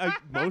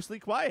mostly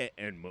quiet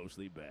and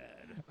mostly bad.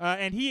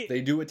 And they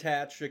do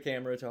attach a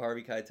camera to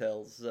Harvey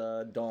Keitel's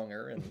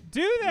donger, and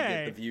do they? You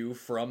get the view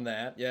from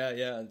that.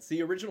 Yeah. It's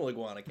the original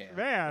Iguana Cam.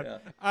 Man,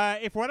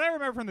 if what I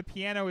remember from the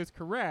piano is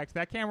correct,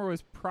 that camera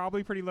was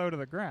probably pretty low to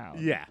the ground.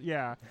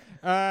 Yeah.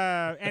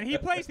 And he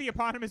plays the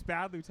eponymous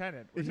Bad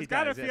Lieutenant, which has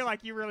got to feel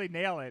like you really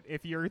nail it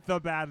if you're the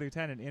Bad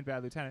Lieutenant in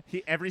Bad Lieutenant.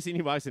 Every scene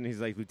he walks in, he's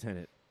like,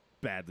 Lieutenant,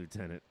 Bad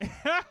Lieutenant.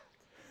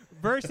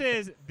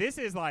 Versus, this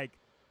is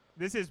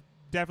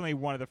definitely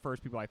one of the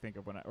first people I think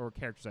of or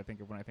characters I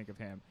think of when I think of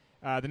him.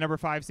 The number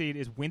 5 seed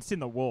is Winston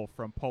the Wolf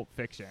from Pulp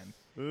Fiction.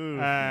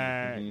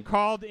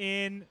 Called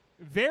in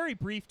very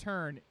brief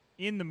turn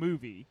in the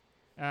movie.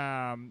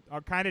 Kind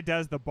of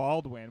does the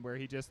Baldwin where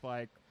he just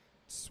like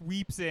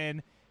sweeps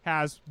in,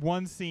 has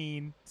one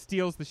scene,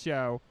 steals the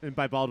show. And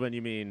by Baldwin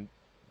you mean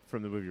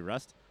from the movie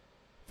Rust?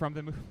 From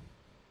the movie.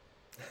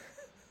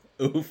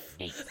 Oof.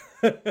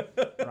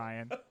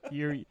 Ryan,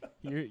 you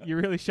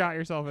really shot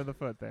yourself in the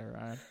foot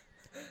there,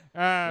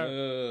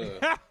 Ryan.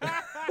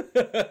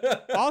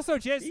 Also,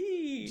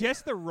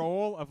 just the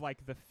role of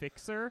like the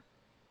fixer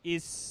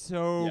is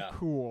so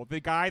cool. The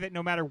guy that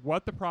no matter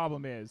what the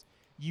problem is,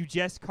 You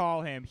just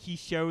call him. He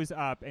shows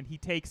up and he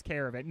takes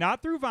care of it.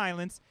 Not through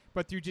violence,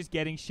 but through just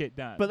getting shit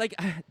done. But like,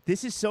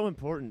 this is so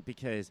important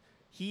because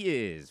he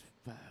is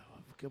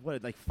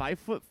what, like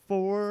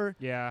 5'4"?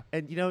 Yeah.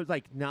 And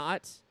like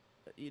not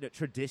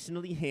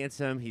traditionally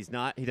handsome. He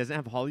doesn't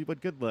have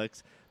Hollywood good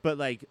looks. But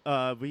like,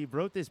 we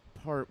wrote this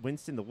part,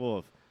 Winston the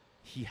Wolf.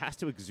 He has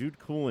to exude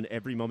cool in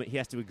every moment. He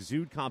has to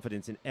exude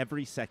confidence in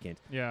every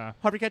second. Yeah.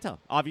 Harvey Keitel,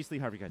 obviously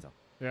Harvey Keitel.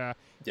 Yeah.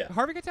 Yeah.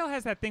 Harvey Keitel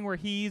has that thing where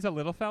he's a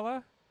little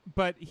fella,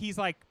 but he's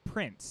like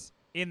Prince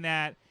in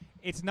that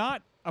it's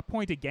not a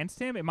point against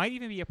him. It might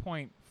even be a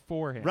point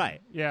for him.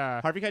 Right.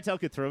 Yeah. Harvey Keitel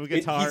could throw a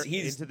guitar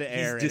He's into the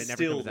air and He's it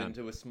never comes distilled down.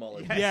 into a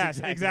smaller. Yes, Yes,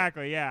 exactly.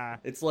 exactly. Yeah.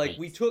 It's like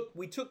we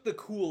took the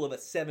cool of a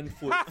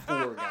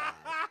 7'4" guy,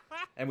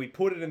 and we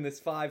put it in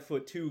this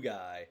 5'2"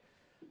 guy.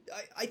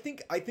 I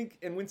think,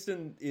 and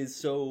Winston is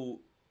so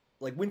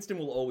like Winston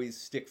will always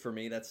stick for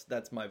me.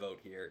 That's my vote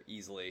here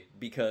easily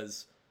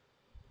because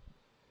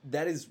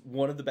that is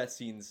one of the best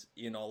scenes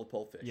in all of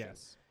Pulp Fiction.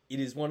 Yes. It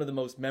is one of the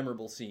most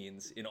memorable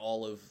scenes in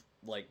all of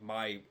like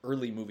my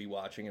early movie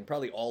watching and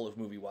probably all of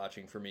movie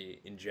watching for me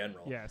in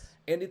general. Yes.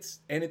 And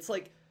it's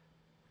like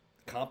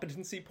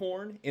competency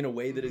porn in a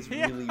way that is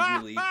really,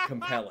 really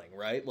compelling,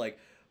 right? Like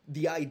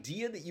the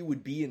idea that you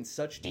would be in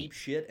such deep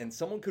shit and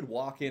someone could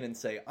walk in and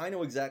say, I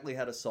know exactly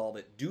how to solve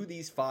it. Do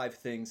these 5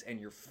 things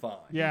and you're fine.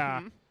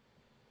 Yeah.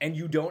 And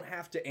you don't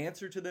have to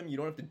answer to them. You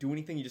don't have to do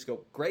anything. You just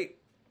go, great.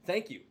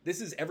 Thank you.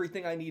 This is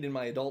everything I need in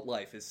my adult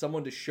life is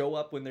someone to show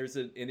up when there's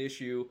an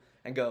issue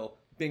and go,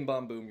 bing,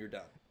 bom, boom, you're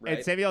done. Right?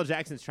 And Samuel L.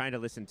 Jackson's trying to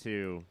listen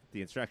to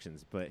the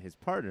instructions, but his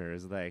partner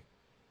is like,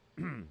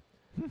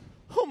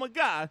 oh my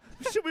God,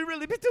 should we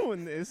really be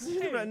doing this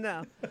right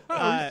now?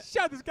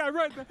 Shot this guy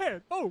right in the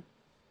head. Oh.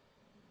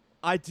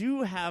 I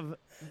do have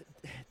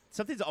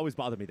something's always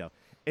bothered me though.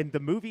 In the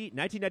movie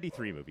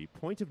 1993 movie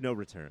Point of No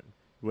Return,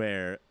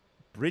 where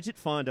Bridget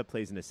Fonda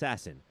plays an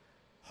assassin,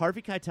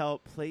 Harvey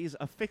Keitel plays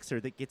a fixer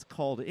that gets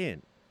called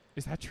in.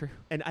 Is that true?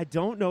 And I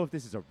don't know if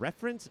this is a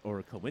reference or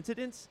a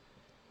coincidence.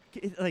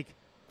 Like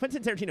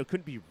Quentin Tarantino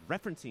couldn't be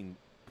referencing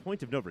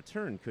Point of No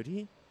Return, could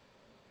he?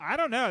 I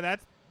don't know.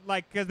 That's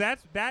like because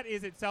that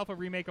is itself a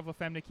remake of La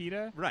Femme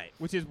Nikita, Right.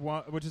 Which is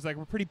like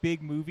a pretty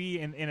big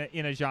movie in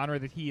a genre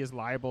that he is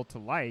liable to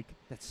like.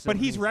 That's so but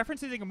he's crazy.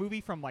 referencing a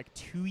movie from like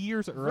 2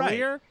 years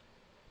earlier. Right.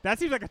 That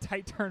seems like a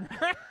tight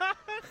turnaround.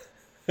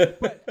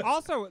 But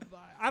also,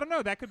 I don't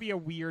know. That could be a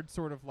weird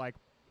sort of like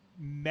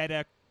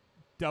meta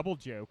double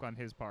joke on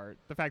his part.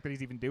 The fact that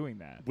he's even doing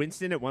that.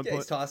 Winston at one Yeah,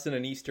 point he's tossing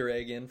an Easter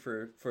egg in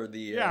for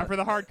the for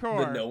the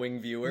hardcore, the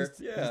knowing viewer.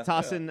 he's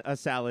tossing a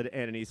salad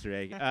and an Easter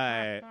egg.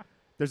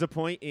 There's a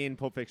point in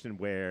Pulp Fiction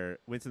where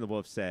Winston the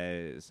Wolf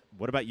says,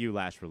 "What about you,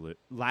 Lash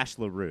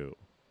LaRue?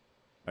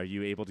 Are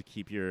you able to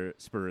keep your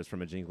spurs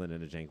from a jingling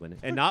and a jangling?"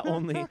 And not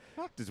only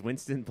does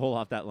Winston pull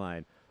off that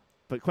line,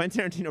 but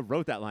Quentin Tarantino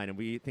wrote that line, and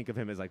we think of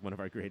him as like one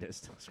of our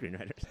greatest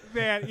screenwriters.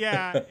 Man,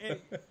 yeah,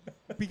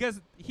 because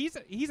he's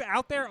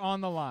out there on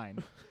the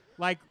line.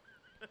 Like,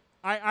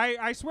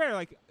 I swear,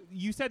 like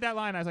you said that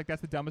line, I was like,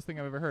 that's the dumbest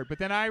thing I've ever heard. But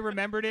then I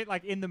remembered it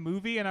like in the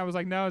movie, and I was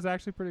like, no, it's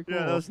actually pretty cool.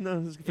 Yeah, that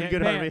was pretty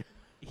good, man, Harvey.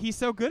 He's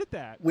so good at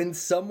that. When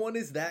someone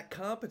is that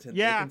competent,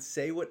 Yeah. they can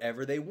say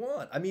whatever they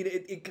want. I mean,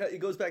 it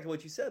goes back to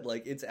what you said.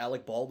 Like, it's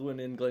Alec Baldwin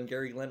and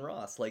Glengarry Glen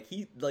Ross. Like,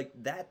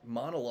 that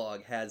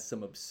monologue has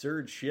some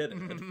absurd shit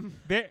in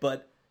it.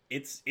 But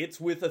it's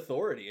with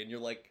authority, and you're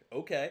like,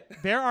 okay,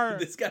 There are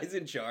this guy's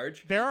in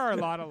charge. there are a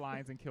lot of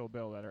lines in Kill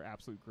Bill that are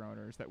absolute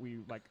groaners that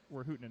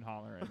we're hooting and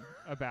hollering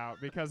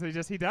about because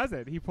he does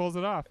it. He pulls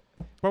it off.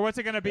 But what's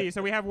it going to be?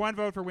 So we have one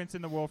vote for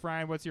Winston the Wolf.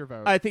 Ryan, what's your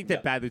vote? I think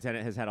that Bad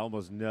Lieutenant has had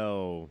almost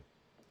no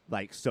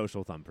like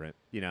social thumbprint,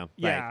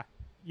 yeah.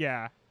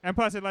 And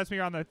plus, it lets me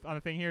on the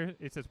thing here.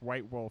 It says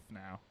White Wolf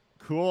now.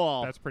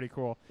 Cool. That's pretty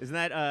cool. Isn't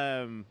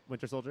that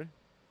Winter Soldier?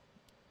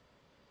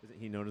 Isn't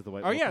he known as the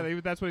White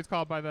Wolf? That's what it's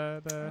called by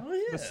the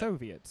yeah.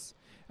 Soviets.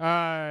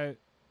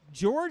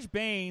 George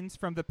Baines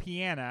from The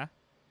Piano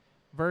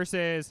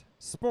versus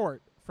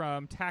Sport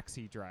from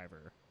Taxi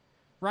Driver.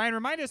 Ryan,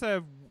 remind us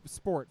of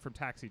Sport from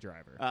Taxi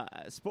Driver.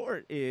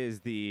 Sport is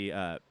the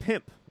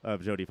pimp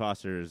of Jodie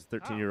Foster's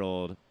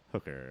 13-year-old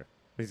hooker.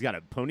 He's got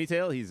a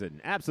ponytail. He's an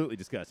absolutely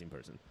disgusting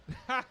person.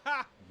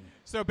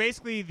 So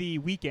basically the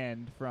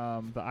Weekend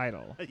from The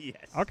Idol.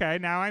 Yes. Okay,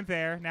 now I'm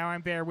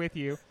there with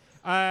you.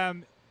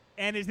 And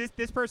is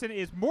this person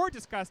is more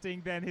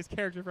disgusting than his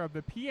character from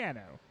The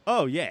Piano.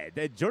 Oh, yeah.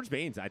 George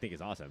Baines, I think,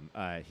 is awesome.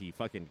 He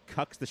fucking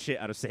cucks the shit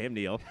out of Sam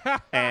Neill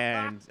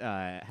and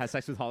has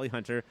sex with Holly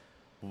Hunter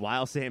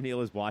while Sam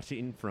Neill is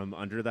watching from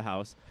under the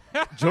house.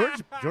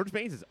 George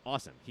Baines is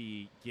awesome.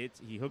 He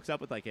hooks up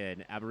with like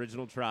an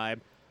Aboriginal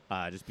tribe,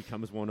 just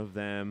becomes one of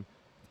them.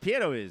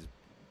 Piano is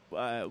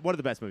one of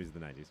the best movies of the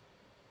 90s.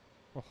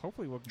 Well,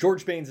 hopefully we'll...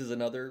 George Baines is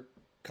another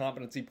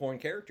competency porn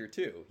character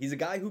too. He's a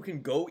guy who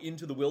can go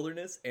into the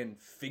wilderness and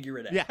figure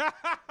it out. Yeah,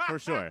 for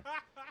sure.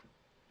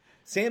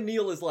 Sam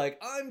Neill is like,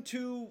 I'm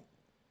too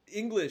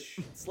English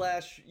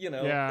 /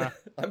 Yeah.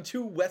 I'm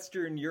too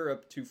Western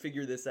Europe to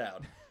figure this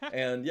out.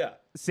 And yeah.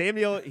 Sam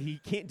Neill, he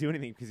can't do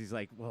anything because he's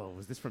like, whoa,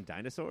 was this from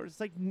dinosaurs? It's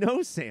like,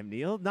 no, Sam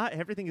Neill, not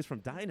everything is from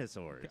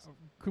dinosaurs.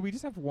 Could we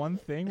just have one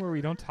thing where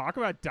we don't talk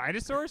about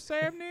dinosaurs,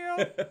 Sam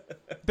Neill?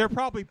 They're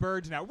probably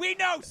birds now. We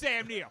know,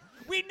 Sam Neill.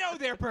 We know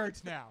they're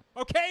birds now.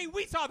 Okay?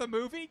 We saw the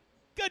movie.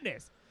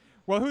 Goodness.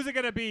 Well, who's it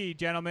going to be,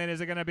 gentlemen?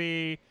 Is it going to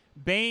be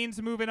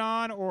Baines moving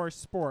on or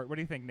Sport? What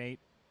do you think, Nate?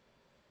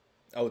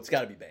 Oh, it's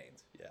got to be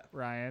Baines. Yeah.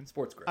 Ryan?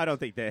 Sports great. I don't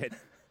think that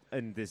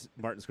in this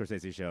Martin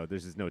Scorsese show,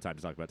 there's just no time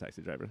to talk about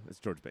Taxi Driver. It's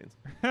George Baines.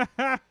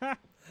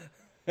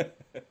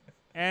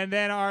 And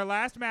then our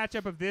last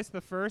matchup of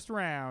the first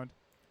round,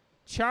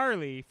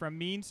 Charlie from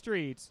Mean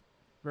Streets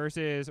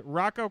versus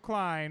Rocco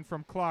Klein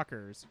from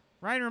Clockers.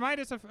 Ryan, remind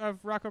us of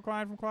Rocco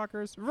Klein from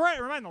Clockers.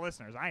 Remind the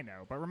listeners. I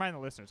know, but remind the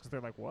listeners because they're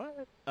like,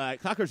 what?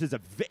 Clockers is a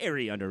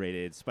very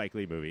underrated Spike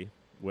Lee movie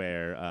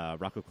where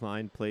Rocco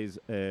Klein plays,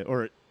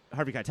 or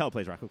Harvey Keitel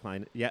plays Rocco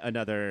Klein, yet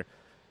another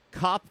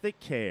cop that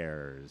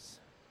cares.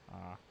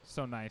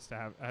 So nice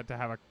to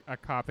have a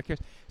cop that cares.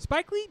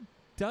 Spike Lee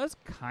does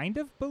kind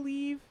of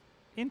believe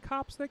in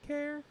cops that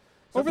care.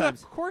 Sometimes. Over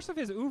the course of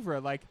his oeuvre,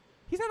 like,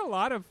 he's had a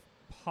lot of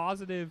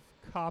positive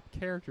cop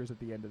characters at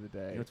the end of the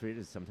day. You know what's weird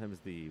is sometimes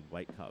the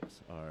white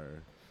cops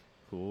are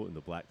cool and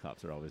the black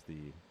cops are always the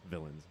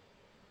villains.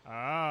 Oh,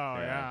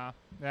 yeah.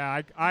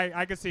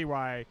 I could see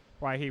why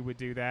he would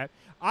do that.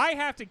 I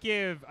have to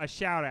give a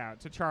shout out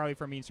to Charlie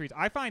from Mean Streets.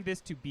 I find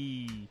this to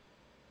be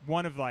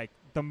one of, like,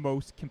 the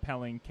most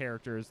compelling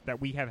characters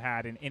that we have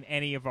had in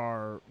any of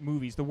our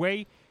movies. The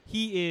way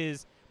he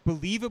is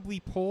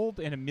believably pulled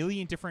in a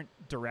million different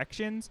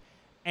directions,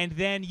 and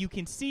then you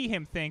can see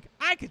him think,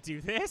 I could do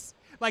this.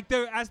 Like,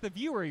 as the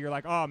viewer, you're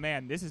like, oh,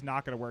 man, this is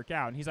not going to work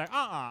out. And he's like,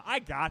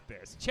 I got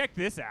this. Check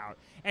this out.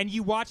 And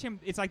you watch him.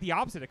 It's like the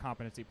opposite of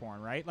competency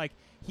porn, right? Like,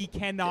 he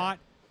cannot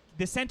 –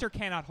 the center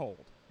cannot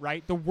hold,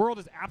 right? The world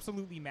is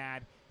absolutely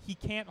mad. He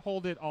can't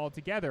hold it all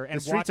together. And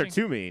the streets are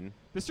too mean.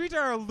 The streets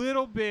are a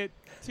little bit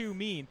too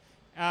mean.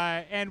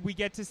 And we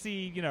get to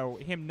see,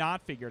 him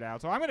not figure it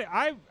out. So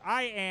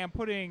I am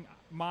putting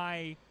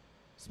my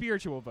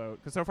spiritual vote,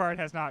 because so far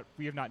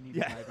we have not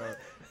needed my vote.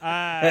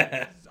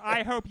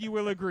 I hope you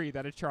will agree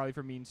that it's Charlie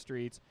from Mean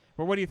Streets.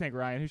 But what do you think,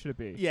 Ryan? Who should it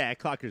be? Yeah,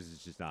 Clockers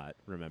is just not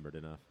remembered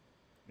enough.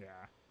 Yeah.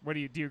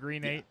 Do you agree,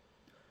 Nate?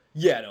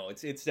 Yeah, no,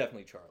 it's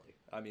definitely Charlie.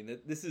 I mean,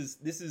 this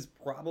is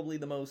probably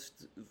the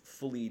most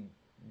fully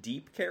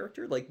deep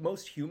character, like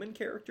most human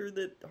character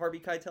that Harvey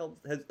Keitel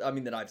has. I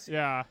mean, that I've seen.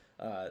 Yeah.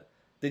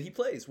 That he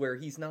plays, where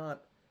he's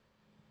not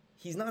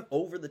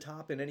over the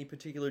top in any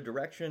particular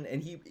direction,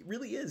 and he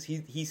really is.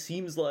 He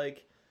seems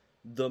like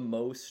the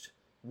most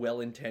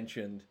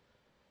well-intentioned,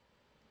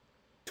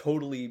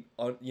 totally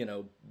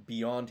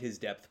beyond his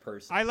depth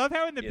person. I love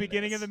how in the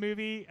beginning of the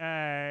movie,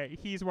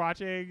 he's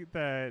watching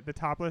the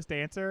topless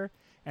dancer,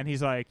 and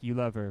he's like, "You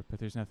love her, but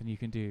there's nothing you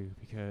can do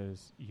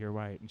because you're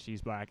white and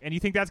she's black." And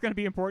you think that's going to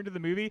be important to the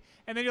movie,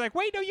 and then you're like,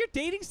 "Wait, no, you're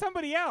dating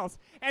somebody else."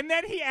 And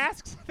then he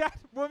asks that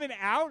woman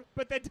out,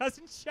 but that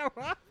doesn't show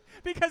up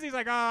because he's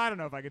like, "Oh, I don't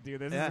know if I could do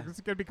this. Yeah. It's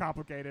going to be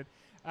complicated."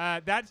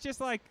 That's just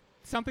like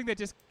something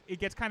that it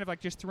gets kind of like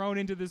just thrown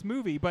into this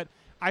movie, but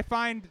I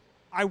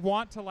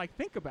want to like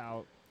think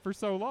about for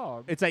so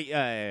long. It's like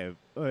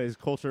his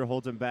culture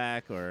holds him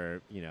back,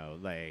 or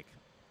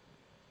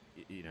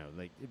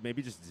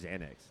maybe just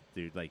Xanax,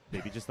 dude. Like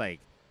maybe just like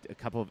a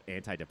couple of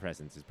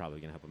antidepressants is probably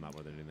gonna help him out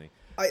more than anything.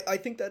 I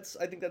think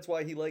that's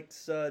why he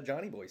likes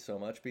Johnny Boy so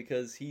much,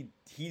 because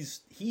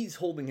he's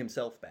holding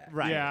himself back.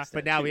 Right. Yeah.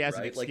 But now he has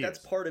right? an excuse. Like that's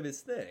part of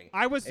his thing.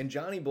 And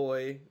Johnny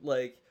Boy,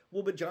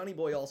 but Johnny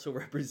Boy also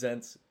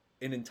represents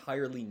an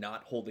entirely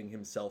not holding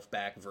himself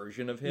back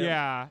version of him.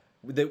 Yeah.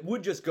 That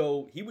would just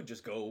go. He would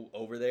just go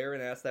over there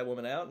and ask that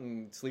woman out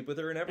and sleep with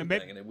her and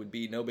everything, and it would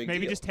be no big deal.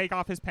 Maybe just take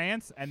off his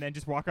pants and then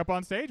just walk up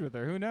on stage with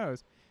her. Who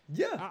knows?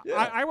 Yeah.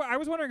 I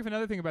was wondering if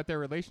another thing about their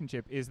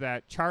relationship is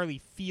that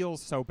Charlie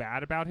feels so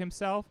bad about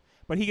himself,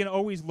 but he can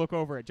always look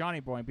over at Johnny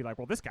Boy and be like,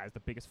 well, this guy's the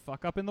biggest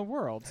fuck up in the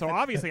world. So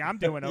obviously I'm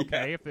doing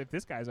okay if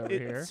this guy's over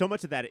here. So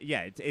much of that,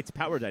 it's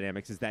power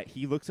dynamics, is that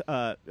he looks,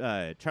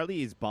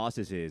 Charlie's boss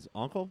is his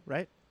uncle,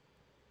 right?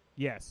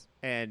 Yes.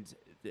 And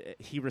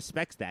he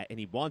respects that and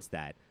he wants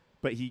that,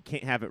 but he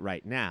can't have it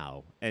right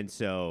now. And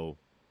so,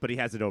 but he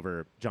has it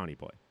over Johnny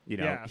Boy.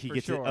 Yeah, he for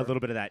gets sure. a little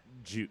bit of that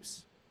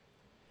juice.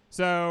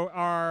 So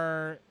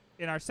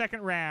in our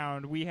second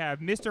round, we have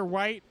Mr.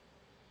 White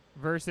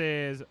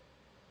versus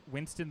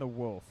Winston the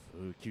Wolf.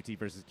 Ooh, QT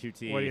versus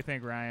QT. What do you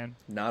think, Ryan?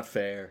 Not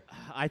fair.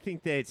 I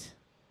think that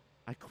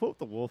I quote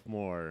the wolf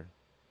more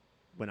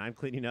when I'm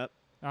cleaning up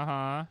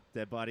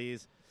dead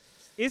bodies.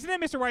 Isn't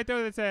it Mr. White,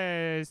 though, that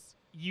says,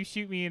 you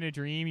shoot me in a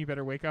dream, you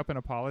better wake up and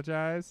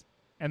apologize?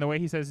 And the way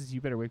he says is,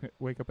 you better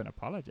wake up and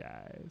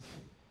apologize.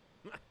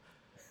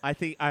 I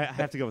think I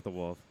have to go with the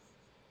wolf.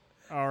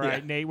 All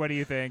right, Yeah. Nate, what do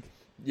you think?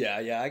 Yeah,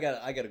 I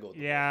gotta go with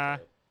the Yeah. wolf.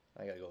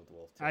 Too. I gotta go with the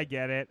wolf too. I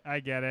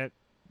get it.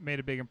 Made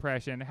a big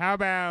impression. How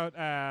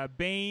about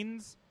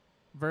Baines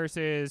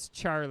versus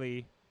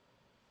Charlie?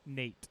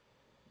 Nate.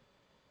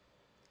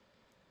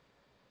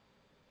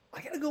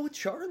 I gotta go with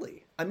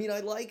Charlie. I mean, I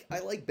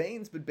like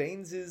Baines, but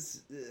Baines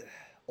is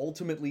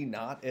ultimately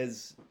not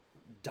as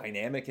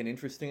dynamic and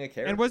interesting a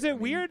character. And was it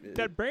weird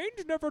that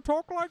Baines never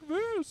talked like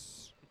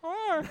this?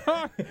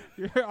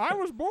 I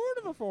was born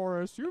in the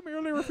forest. You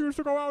merely refused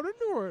to go out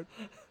into it.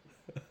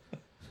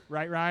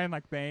 Right, Ryan?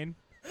 Like Bane?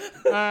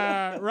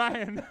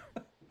 Ryan.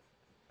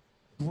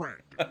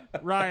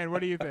 Ryan, what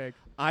do you think?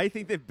 I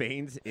think that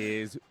Baines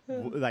is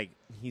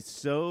he's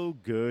so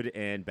good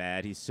and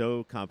bad. He's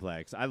so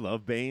complex. I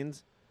love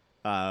Baines.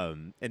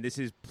 And this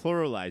is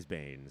pluralized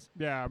Baines.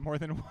 Yeah, more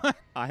than one.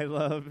 I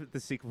love the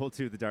sequel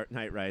to The Dark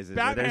Knight Rises.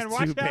 Batman,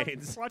 where there's two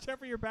Banes. Watch out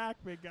for your back,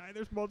 big guy.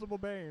 There's multiple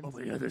Banes. Oh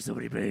my god, there's so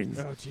many Banes.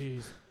 Oh,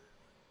 jeez.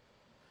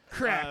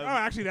 Crap.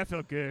 Actually, that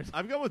felt good.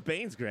 I'm going with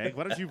Baines, Greg.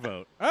 Why don't you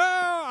vote?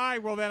 I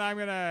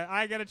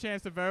get a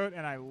chance to vote,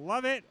 and I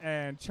love it.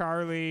 And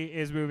Charlie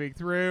is moving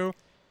through,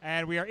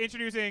 and we are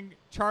introducing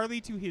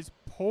Charlie to his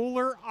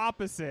polar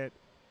opposite,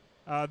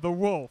 the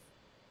wolf.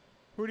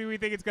 Who do we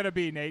think it's going to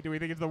be, Nate? Do we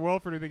think it's the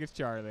wolf, or do we think it's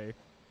Charlie?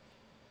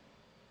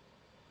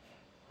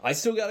 I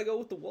still gotta go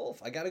with the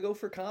wolf. I gotta go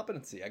for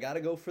competency. I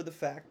gotta go for the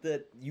fact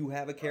that you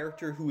have a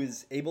character who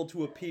is able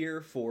to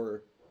appear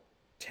for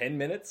 10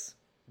 minutes,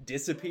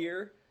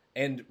 disappear,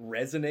 and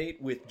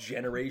resonate with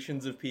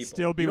generations of people.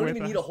 Still be you don't with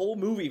even us. need a whole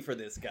movie for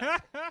this guy.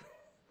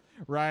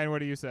 Ryan, what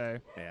do you say?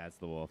 Yeah, it's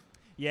the wolf.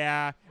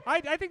 Yeah,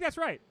 I think that's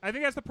right. I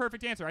think that's the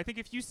perfect answer. I think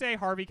if you say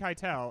Harvey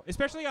Keitel,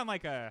 especially on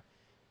like a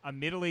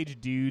middle-aged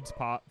dude's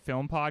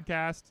film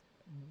podcast,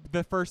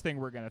 the first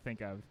thing we're going to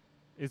think of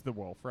is the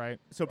wolf, right?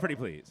 So pretty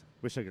please,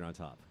 with sugar on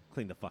top.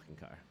 Clean the fucking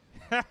car.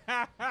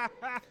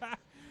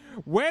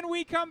 When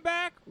we come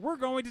back, we're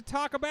going to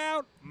talk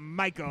about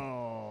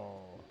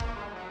Michael.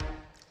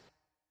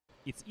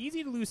 It's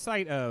easy to lose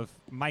sight of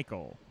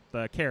Michael,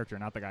 the character,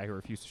 not the guy who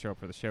refused to show up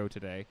for the show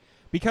today,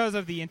 because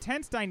of the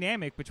intense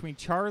dynamic between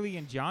Charlie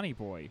and Johnny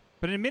Boy.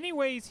 But in many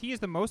ways, he is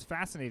the most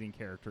fascinating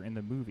character in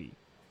the movie.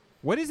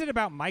 What is it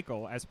about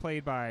Michael, as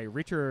played by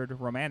Richard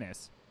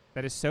Romanus,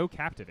 that is so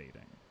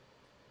captivating?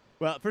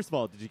 Well, first of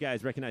all, did you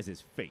guys recognize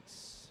his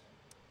face?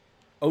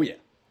 Oh, yeah.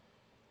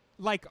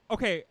 Like,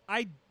 okay,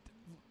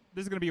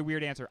 this is going to be a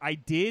weird answer. I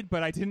did,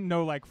 but I didn't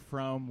know, like,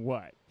 from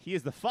what? He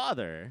is the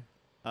father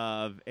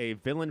of a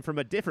villain from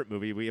a different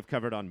movie we have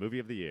covered on Movie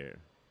of the Year.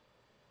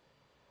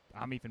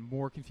 I'm even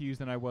more confused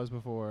than I was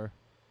before.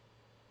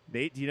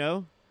 Nate, do you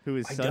know who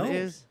his son don't.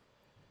 is?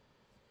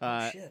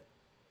 Shit.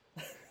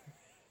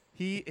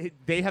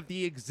 They have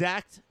the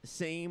exact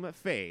same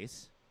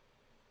face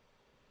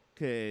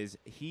because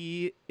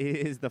he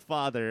is the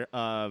father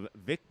of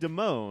Vic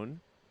Damone,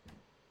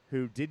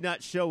 who did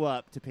not show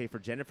up to pay for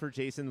Jennifer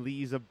Jason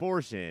Leigh's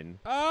abortion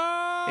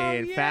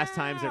in Fast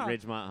Times at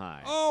Ridgemont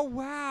High. Oh,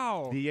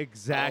 wow. The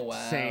exact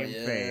same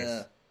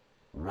face.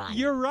 Right.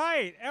 You're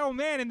right. Oh,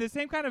 man, and the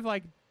same kind of,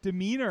 like,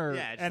 demeanor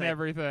and like,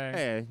 everything.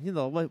 Hey, you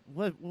know,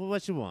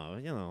 what you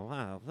want? You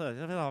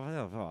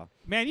know,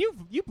 Man,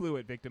 you blew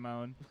it, Vic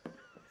Damone.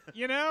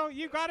 You know,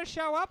 you got to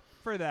show up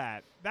for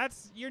that.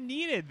 You're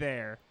needed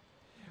there.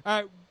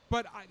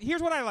 But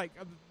here's what I like.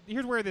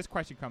 Here's where this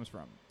question comes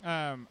from.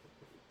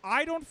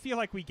 I don't feel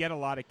like we get a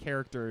lot of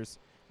characters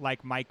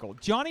like Michael.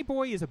 Johnny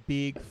Boy is a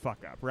big fuck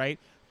up, right?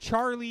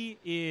 Charlie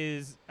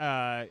is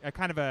a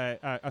kind of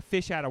a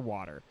fish out of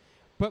water.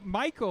 But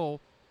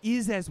Michael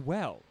is as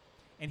well.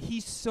 And he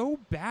so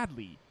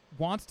badly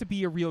wants to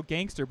be a real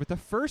gangster. But the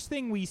first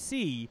thing we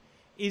see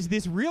is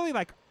this really,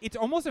 like, it's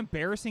almost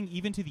embarrassing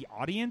even to the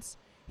audience.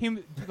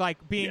 Him,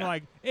 like, being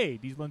like, hey,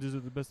 these lenses are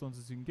the best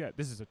lenses you can get.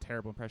 This is a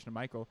terrible impression of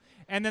Michael.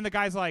 And then the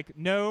guy's like,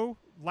 no,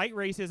 light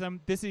racism.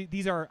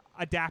 These are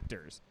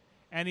adapters.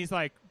 And he's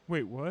like,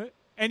 wait, what?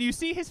 And you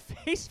see his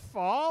face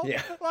fall.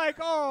 Yeah. Like,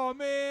 oh,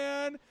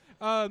 man.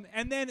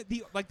 And then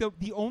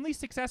the only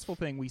successful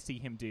thing we see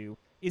him do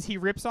is he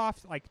rips off,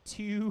 like,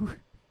 two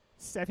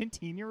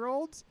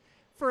 17-year-olds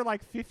for,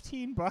 like,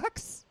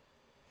 $15.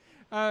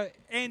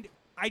 And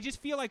I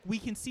just feel like we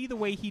can see the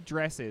way he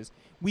dresses.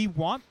 We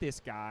want this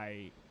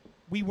guy.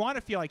 We want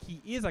to feel like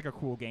he is like a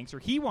cool gangster.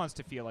 He wants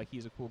to feel like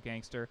he's a cool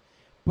gangster.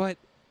 But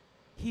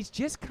he's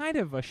just kind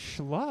of a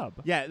schlub.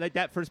 Yeah, like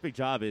that first big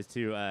job is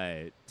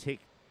to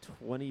take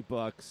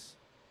 $20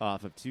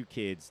 off of two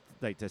kids,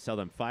 like to sell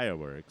them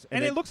fireworks.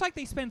 And it looks like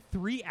they spend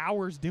 3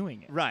 hours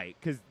doing it. Right,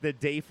 because the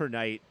day for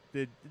night,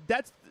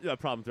 that's a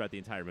problem throughout the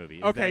entire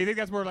movie. Okay, you think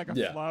that's more like a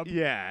Yeah. flub?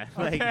 Yeah,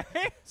 like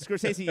Okay.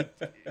 Scorsese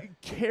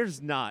cares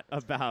not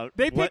about.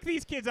 They pick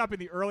these kids up in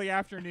the early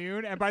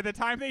afternoon, and by the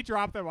time they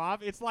drop them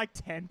off, it's like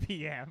 10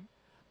 p.m.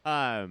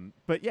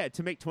 But yeah,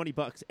 to make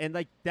 $20, and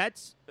like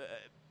that's,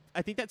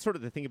 I think that's sort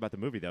of the thing about the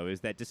movie though, is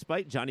that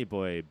despite Johnny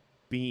Boy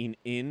being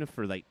in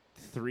for like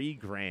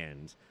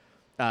 $3,000.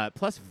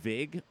 Plus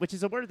vig, which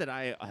is a word that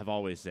I have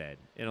always said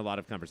in a lot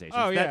of conversations.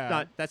 Oh,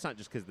 yeah. That's not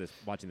just because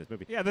watching this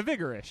movie. Yeah, the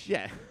vigorish.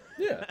 Yeah.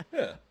 Yeah.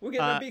 We're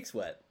getting our beaks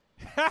wet.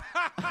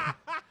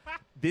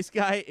 This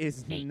guy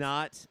is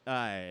not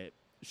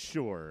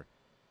sure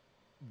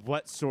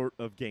what sort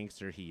of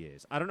gangster he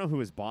is. I don't know who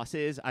his boss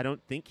is. I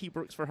don't think he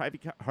works for Harvey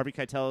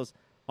Keitel's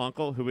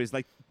uncle, who is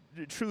like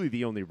truly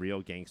the only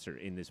real gangster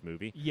in this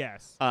movie.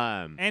 Yes.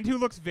 And And who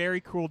looks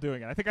very cool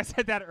doing it. I think I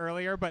said that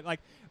earlier, but like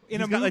in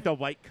he's a got movie, like the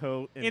white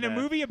coat. And in a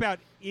movie about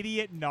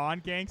idiot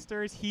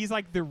non-gangsters, he's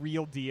like the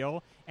real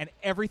deal, and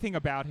everything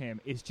about him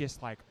is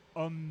just like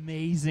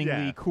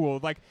amazingly cool.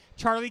 Like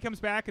Charlie comes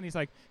back and he's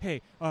like,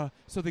 "Hey,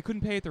 so they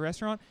couldn't pay at the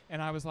restaurant,"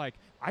 and I was like,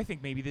 "I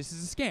think maybe this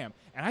is a scam,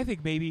 and I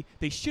think maybe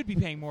they should be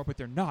paying more, but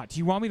they're not. Do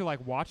you want me to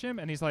like watch him?"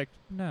 And he's like,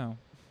 "No,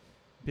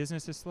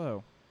 business is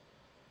slow.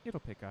 It'll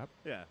pick up.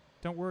 Yeah.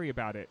 Don't worry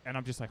about it." And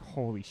I'm just like,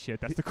 holy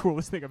shit, that's the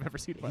coolest thing I've ever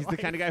seen in my He's life.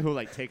 the kind of guy who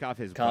like take off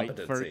his white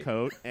fur Competency.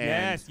 coat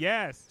and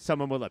Yes.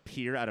 someone will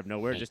appear out of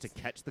nowhere just to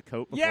catch the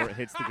coat before it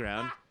hits the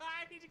ground.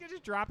 He can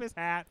just drop his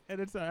hat, and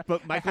it's a.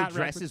 But a Michael hat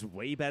dresses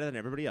way better than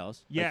everybody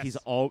else. Yes.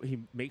 Like he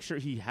makes sure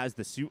he has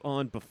the suit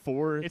on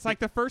before. It's like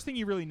the first thing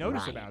you really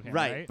notice Right. about him,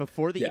 right right?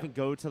 before they Yeah. even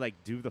go to like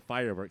do the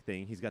firework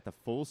thing. He's got the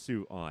full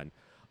suit on,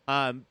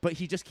 but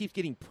he just keeps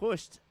getting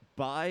pushed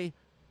by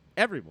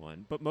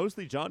everyone, but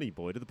mostly Johnny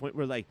Boy, to the point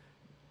where like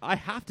I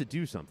have to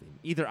do something.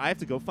 Either I have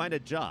to go find a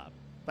job,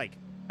 like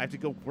I have to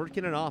go work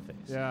in an office,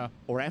 Yeah.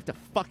 or I have to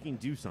fucking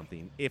do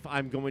something if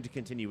I'm going to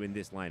continue in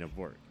this line of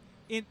work.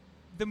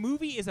 The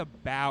movie is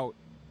about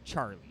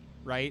Charlie,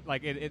 right?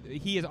 Like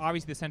he is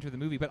obviously the center of the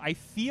movie, but I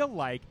feel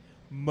like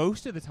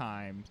most of the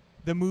time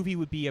the movie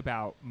would be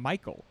about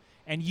Michael,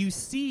 and you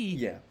see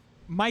Yeah.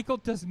 Michael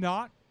does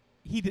not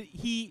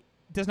he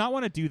does not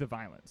want to do the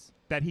violence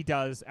that he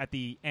does at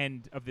the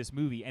end of this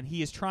movie, and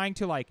he is trying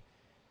to like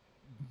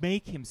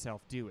make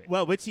himself do it.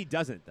 Well, which he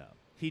doesn't though.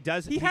 He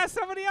does. he has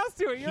somebody else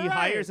do it. You're He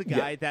right. hires a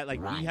guy Yeah. that like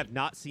we Right. have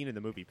not seen in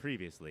the movie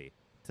previously.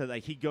 So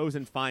like he goes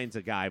and finds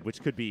a guy,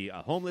 which could be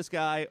a homeless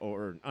guy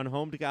or an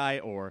unhomed guy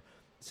or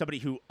somebody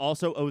who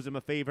also owes him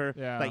a favor.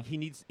 Yeah. Like he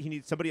needs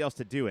somebody else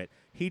to do it.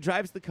 He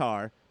drives the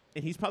car,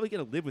 and he's probably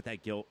going to live with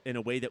that guilt in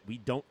a way that we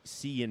don't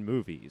see in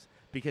movies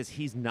because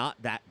he's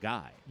not that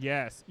guy.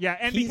 Yes. Yeah,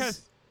 and He's-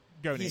 because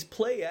go He's Nate.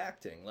 play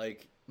acting.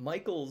 Like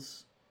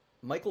Michael's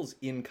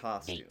in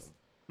costume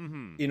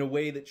Thanks. in a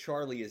way that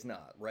Charlie is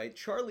not, right?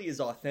 Charlie is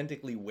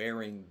authentically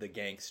wearing the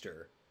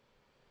gangster.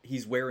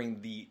 He's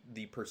wearing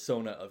the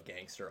persona of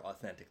gangster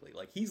authentically.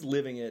 Like he's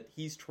living it,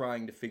 he's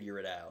trying to figure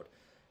it out.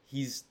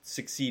 He's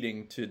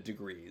succeeding to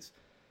degrees.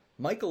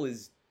 Michael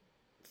is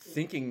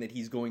thinking that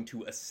he's going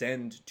to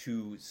ascend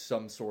to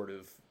some sort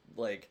of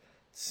like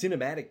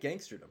cinematic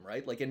gangsterdom,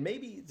 right? Like, and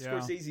maybe Yeah.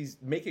 Scorsese's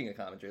making a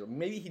commentary.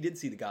 Maybe he did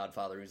see The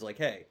Godfather. He's like,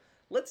 hey,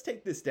 let's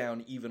take this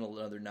down even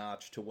another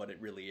notch to what it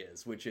really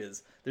is, which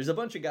is there's a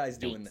bunch of guys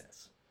doing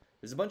this.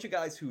 There's a bunch of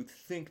guys who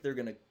think they're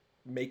gonna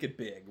make it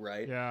big,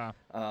 right? Yeah.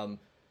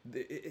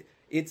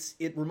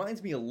 It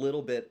reminds me a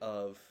little bit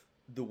of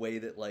the way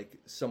that like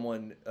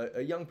someone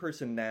a young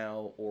person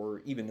now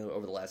or even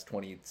over the last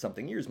 20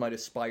 something years might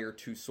aspire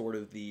to sort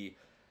of the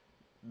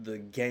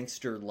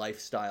gangster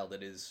lifestyle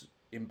that is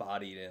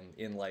embodied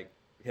in like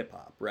hip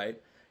hop,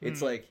 right?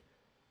 It's like,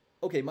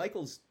 okay,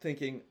 Michael's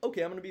thinking,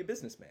 okay, I'm going to be a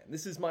businessman.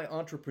 This is my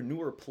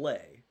entrepreneur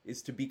play,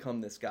 is to become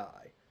this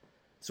guy.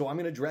 So I'm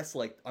going to dress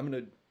like I'm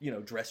going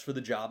to, dress for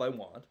the job I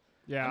want.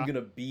 Yeah. I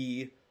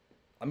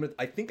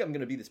think I'm going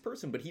to be this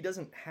person, but he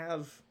doesn't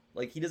have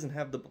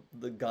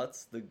the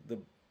guts, the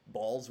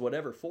balls,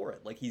 whatever for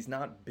it. Like he's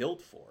not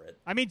built for it.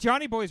 I mean,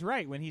 Johnny Boy's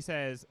right when he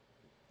says,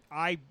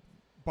 I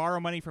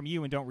borrow money from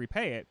you and don't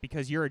repay it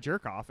because you're a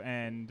jerk off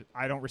and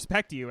I don't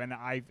respect you and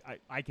I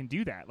can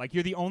do that. Like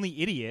you're the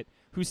only idiot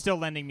who's still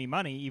lending me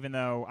money even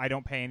though I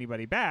don't pay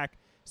anybody back.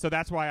 So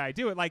that's why I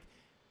do it. Like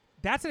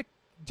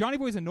Johnny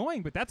Boy's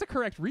annoying, but that's a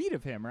correct read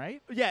of him,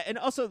 right? Yeah, and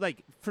also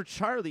like for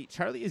Charlie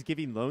is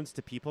giving loans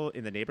to people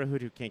in the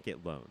neighborhood who can't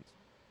get loans,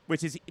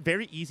 which is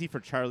very easy for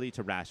Charlie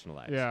to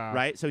rationalize. Yeah.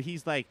 Right? So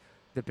he's like,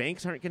 the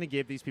banks aren't going to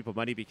give these people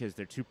money because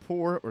they're too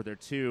poor or they're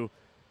too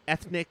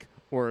ethnic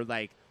or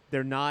like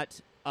they're not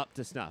up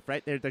to snuff,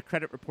 right? Their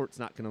credit report's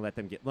not going to let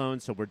them get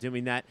loans, so we're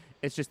doing that.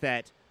 It's just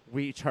that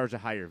we charge a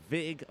higher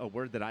VIG, a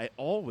word that I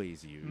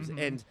always use,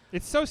 and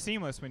It's so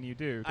seamless when you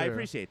do. I too.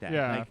 appreciate that.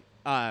 Yeah.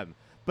 Like,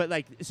 but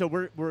like, so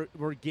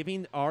we're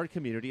giving our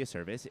community a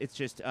service. It's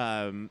just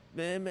a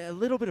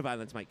little bit of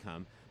violence might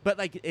come, but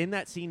like in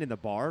that scene in the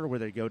bar where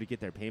they go to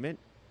get their payment,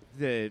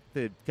 the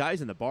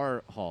guys in the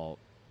bar hall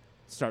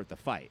start the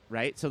fight,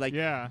 right? So like,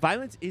 Yeah.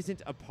 violence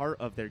isn't a part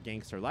of their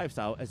gangster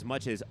lifestyle as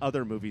much as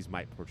other movies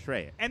might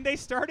portray it. And they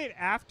started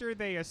after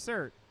they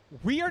assert,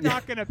 we are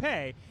not going to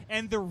pay.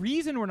 And the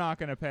reason we're not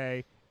going to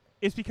pay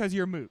is because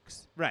you're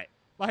mooks. Right.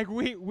 Like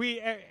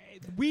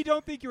we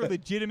don't think you're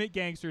legitimate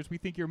gangsters. We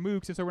think you're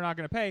mooks, and so we're not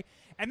going to pay.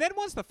 And then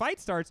once the fight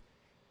starts,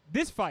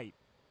 this fight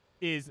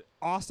is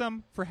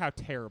awesome for how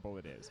terrible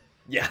it is.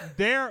 Yeah.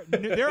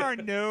 There are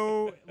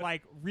no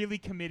like really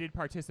committed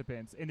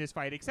participants in this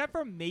fight, except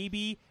for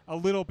maybe a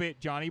little bit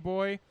Johnny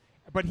Boy,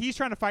 but he's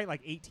trying to fight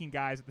like 18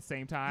 guys at the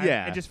same time,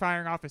 Yeah. and just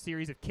firing off a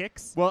series of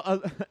kicks.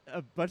 Well,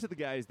 a bunch of the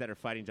guys that are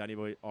fighting Johnny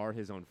Boy are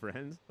his own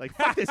friends. Like,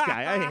 fuck this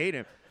guy. I hate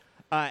him.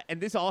 And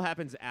this all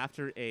happens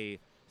after a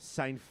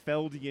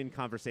Seinfeldian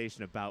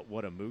conversation about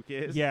what a mook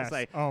is. Yes. It's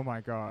like, Oh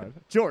my God.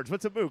 George,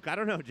 what's a mook? I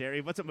don't know,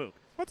 Jerry. What's a mook?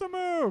 What's a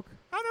mook?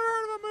 I've never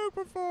heard of a mook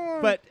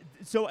before. But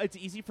so it's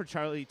easy for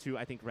Charlie to,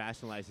 I think,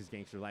 rationalize his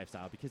gangster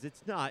lifestyle because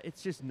it's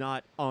just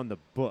not on the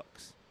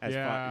books. As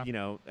Yeah.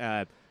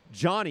 far,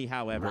 Johnny,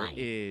 however, Right.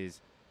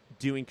 is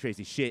doing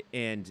crazy shit,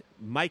 and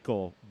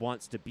Michael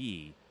wants to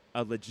be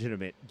a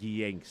legitimate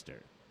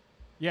gangster.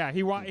 yeah,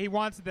 he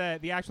wants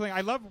the actual thing.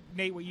 I love,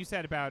 Nate, what you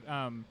said about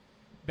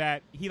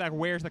that he like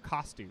wears the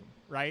costume,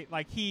 right?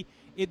 Like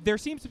there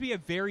seems to be a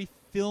very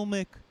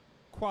filmic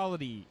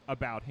quality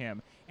about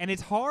him, and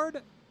it's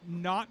hard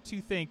not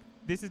to think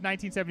this is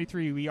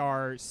 1973. We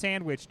are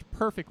sandwiched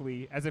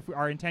perfectly, as if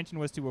our intention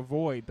was to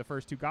avoid the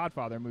first two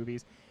Godfather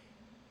movies.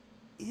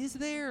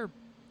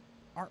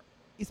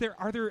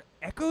 Are there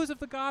echoes of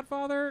the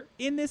Godfather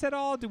in this at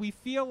all? Do we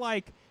feel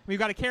like we've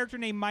got a character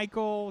named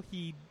Michael?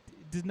 He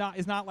is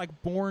not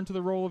like born to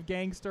the role of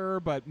gangster,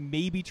 but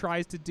maybe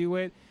tries to do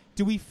it.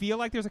 Do we feel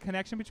like there's a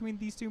connection between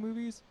these two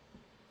movies?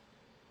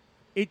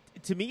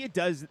 To me, it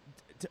does.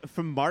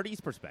 From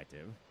Marty's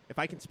perspective, if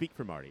I can speak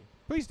for Marty,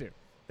 Please do.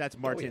 that's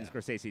Martin yeah.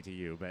 Scorsese to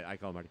you, but I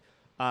call him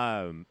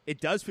Marty.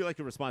 It does feel like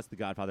a response to The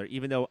Godfather,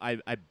 even though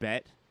I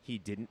bet he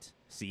didn't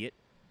see it.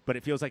 But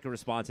it feels like a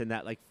response in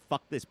that, like,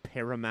 fuck this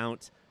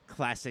Paramount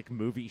classic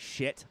movie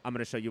shit. I'm going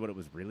to show you what it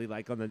was really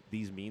like on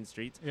these mean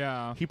streets.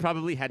 Yeah. He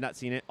probably had not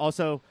seen it.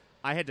 Also,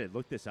 I had to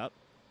look this up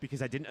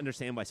because I didn't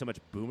understand why so much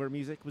boomer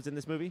music was in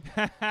this movie.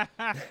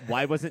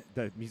 Why wasn't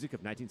the music of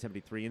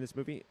 1973 in this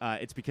movie?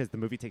 It's because the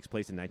movie takes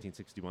place in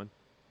 1961.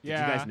 Did you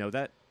guys know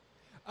that?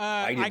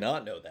 I did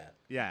not know that.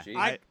 Yeah. Jeez.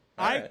 I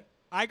All right.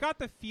 I got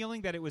the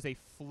feeling that it was a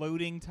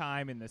floating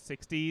time in the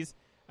 60s.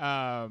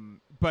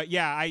 But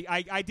yeah,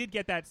 I did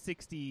get that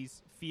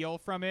 60s feel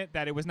from it,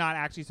 that it was not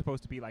actually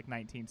supposed to be like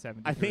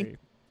 1973. I think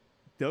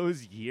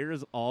those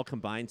years all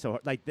combined so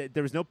hard. Like,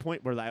 there was no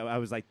point where I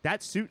was like,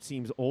 that suit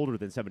seems older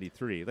than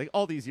 73. Like,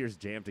 all these years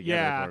jammed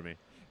together for me.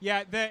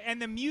 Yeah,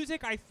 the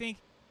music, I think,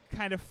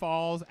 kind of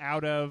falls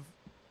out of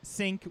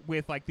sync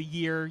with like the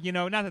year,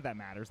 not that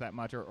matters that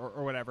much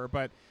or whatever,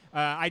 but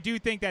I do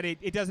think that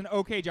it does an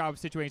okay job of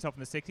situating itself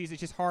in the 60s.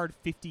 It's just hard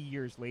 50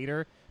 years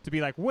later to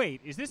be like,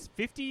 wait, is this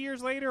 50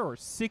 years later or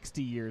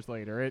 60 years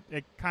later?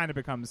 It kind of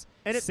becomes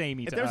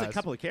samey to us. There's a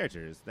couple of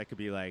characters that could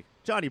be like,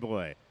 Johnny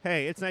Boy,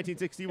 hey, it's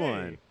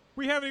 1961. Hey,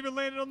 we haven't even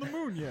landed on the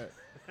moon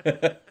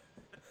yet.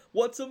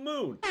 What's a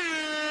moon?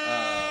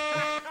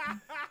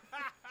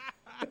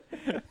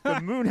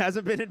 The moon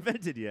hasn't been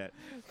invented yet.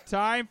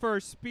 Time for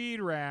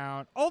speed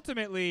round.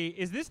 Ultimately,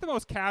 is this the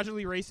most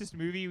casually racist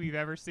movie we've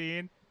ever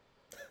seen?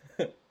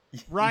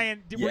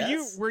 Ryan,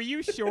 Yes. were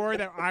you sure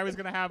that I was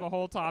going to have a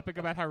whole topic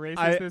about how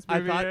racist this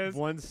movie I thought is?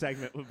 one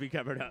segment would be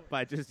covered up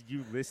by just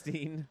you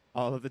listing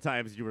all of the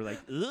times you were like,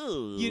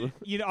 ooh.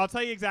 I'll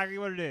tell you exactly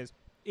what it is.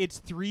 It's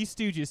Three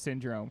Stooges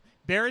syndrome.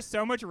 There is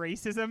so much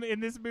racism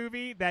in this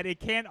movie that it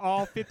can't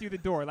all fit through the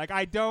door. Like,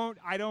 I don't.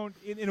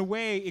 In a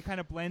way, it kind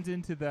of blends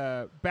into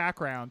the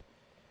background.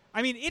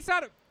 I mean, it's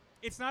not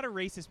a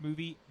racist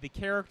movie. The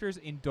characters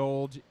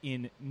indulge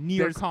in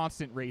near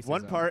constant racism.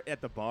 One part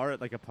at the bar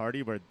at like a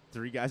party where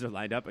three guys are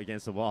lined up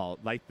against the wall,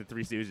 like the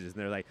Three Stooges, and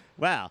they're like,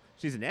 well,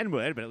 she's an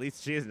N-word, but at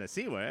least she isn't a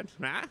C-word.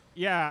 Huh?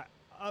 Yeah,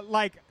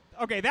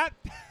 okay, that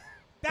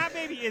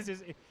maybe is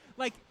just,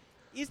 like,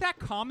 is that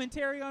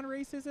commentary on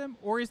racism,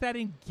 or is that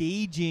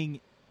engaging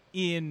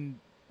in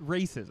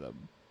racism?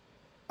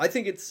 I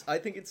think it's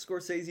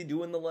Scorsese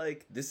doing the,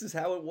 like, this is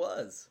how it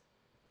was.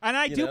 And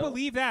I do know?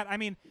 believe that. I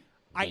mean,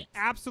 I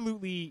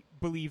absolutely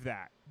believe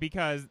that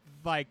because,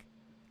 like,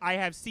 I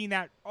have seen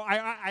that.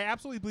 I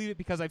absolutely believe it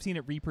because I've seen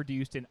it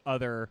reproduced in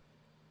other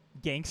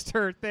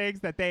gangster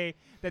things that they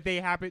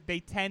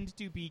tend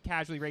to be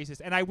casually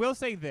racist. And I will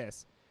say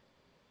this.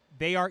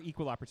 They are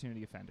equal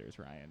opportunity offenders,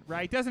 Ryan.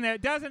 Right? Doesn't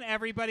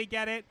everybody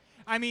get it?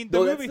 I mean, the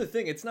movie. That's the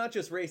thing. It's not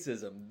just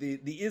racism.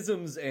 The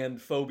isms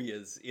and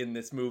phobias in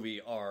this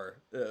movie are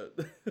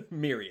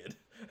myriad.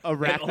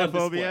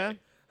 Arachnophobia.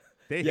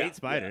 They Yeah, hate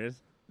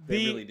spiders. Yeah.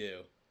 They really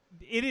do.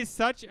 It is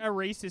such a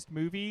racist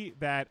movie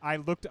that I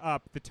looked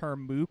up the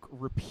term mook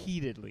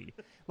repeatedly.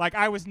 Like,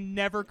 I was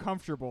never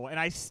comfortable, and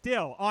I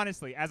still,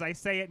 honestly, as I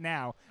say it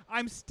now,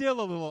 I'm still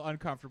a little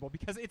uncomfortable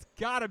because it's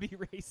gotta be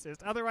racist.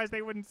 Otherwise,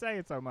 they wouldn't say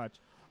it so much.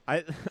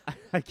 I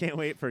can't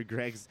wait for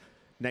Greg's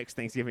next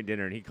Thanksgiving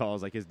dinner, and he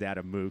calls like his dad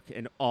a mook,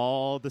 and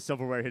all the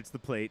silverware hits the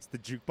plates, the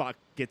jukebox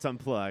gets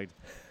unplugged.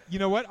 You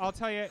know what? I'll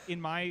tell you,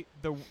 in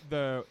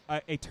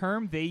a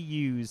term they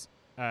use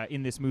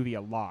in this movie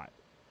a lot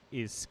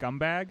is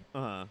scumbag.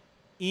 Uh-huh.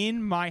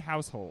 In my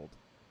household,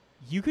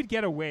 you could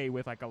get away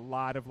with like a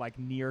lot of like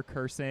near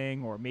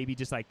cursing or maybe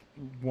just like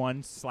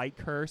one slight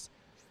curse,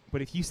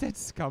 but if you said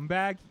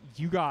scumbag,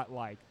 you got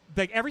like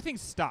everything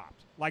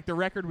stopped. Like the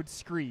record would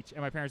screech,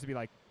 and my parents would be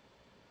like,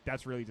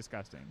 "That's really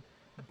disgusting.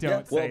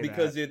 Don't say that." Well,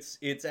 because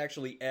it's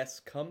actually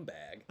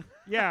scumbag.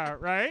 Yeah,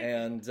 right.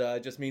 And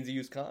it just means you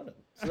use condom.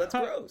 So that's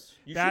gross.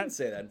 You shouldn't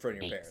say that in front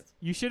of your parents.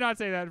 You should not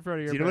say that in front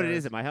of your Do you know parents. what it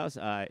is at my house?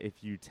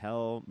 If you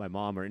tell my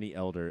mom or any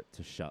elder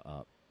to shut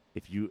up,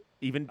 if you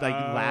even like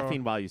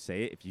laughing while you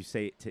say it, if you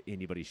say it to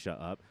anybody, shut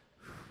up.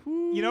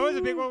 You know, it was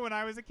a big one when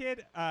I was a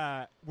kid.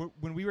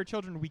 When we were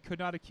children, we could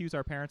not accuse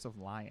our parents of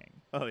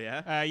lying. Oh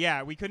yeah.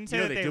 Yeah, we couldn't say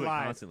that they do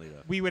lied. it constantly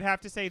though. We would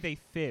have to say they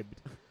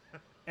fibbed.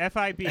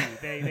 F-I-B.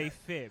 They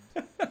fibbed.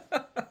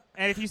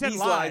 And if you said These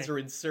lie, lies are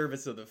in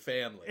service of the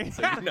family,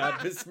 so do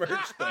not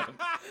besmirch them.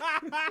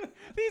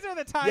 these are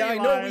the tiny Yeah, I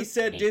know lies. we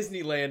said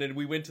Disneyland and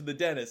we went to the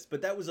dentist,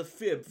 but that was a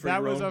fib for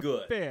that your was own a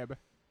good. fib,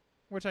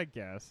 which I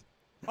guess.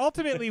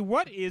 Ultimately,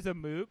 what is a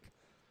mook?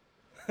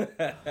 It's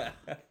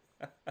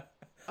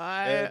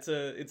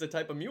a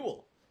type of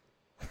mule.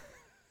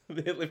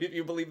 If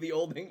you believe the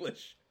Old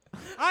English.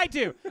 I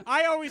do.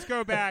 I always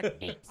go back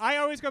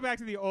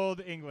to the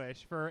Old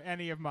English for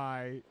any of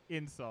my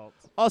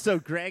insults. Also,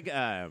 Greg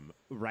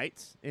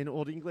writes in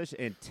Old English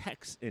and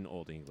texts in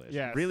Old English.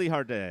 Yes. Really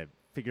hard to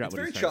figure out It's what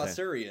very he's trying to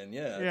say. Chaucerian,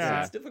 yeah.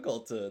 Yeah. It's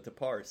difficult to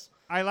parse.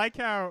 I like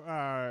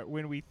how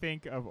when we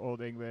think of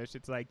Old English,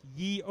 it's like,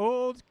 ye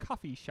old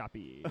coffee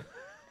shoppy.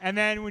 And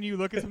then when you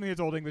look at something that's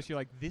Old English, you're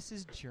like, this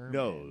is German.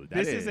 No, that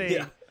this is. a...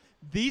 Yeah.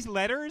 These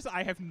letters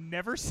I have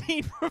never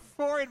seen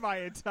before in my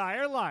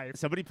entire life.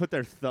 Somebody put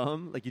their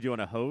thumb, like you do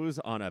on a hose,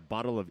 on a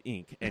bottle of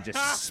ink and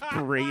just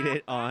sprayed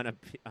it on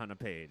a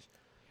page.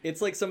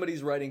 It's like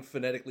somebody's writing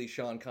phonetically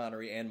Sean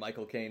Connery and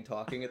Michael Caine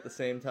talking at the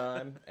same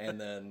time and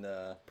then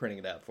printing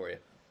it out for you.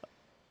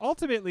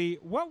 Ultimately,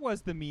 what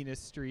was the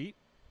meanest street?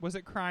 Was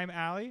it Crime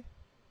Alley?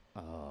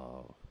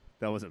 Oh,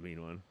 that was a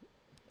mean one.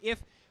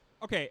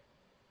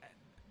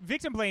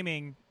 Victim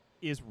blaming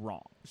is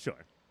wrong.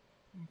 Sure.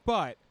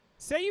 But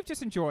say you've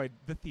just enjoyed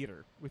the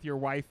theater with your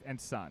wife and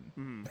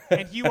son,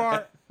 and you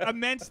are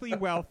immensely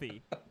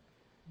wealthy.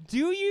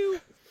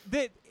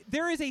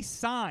 There is a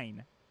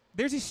sign.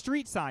 There's a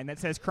street sign that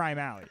says Crime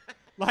Alley.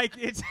 Like,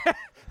 it's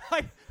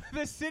like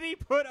the city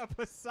put up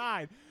a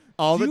sign.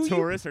 All Do the you-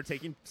 tourists are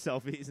taking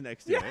selfies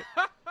next to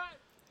it.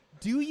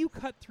 Do you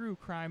cut through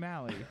Crime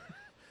Alley?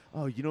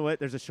 Oh, you know what?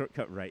 There's a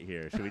shortcut right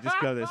here. Should we just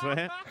go this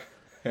way?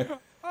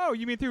 Oh,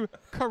 you mean through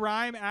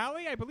Crime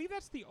Alley? I believe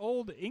that's the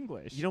Old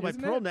English. You know, my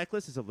isn't pearl it?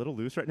 necklace is a little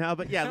loose right now,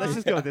 but yeah, let's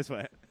just go this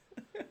way.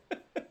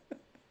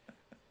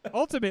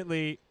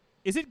 Ultimately,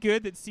 is it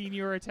good that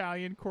senior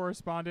Italian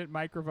correspondent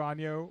Mike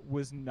Gravano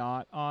was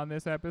not on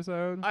this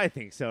episode? I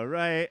think so,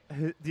 right?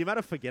 The amount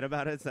of forget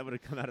about it that would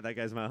have come out of that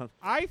guy's mouth.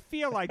 I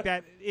feel like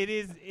that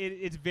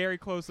it's very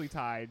closely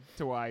tied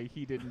to why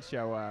he didn't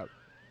show up.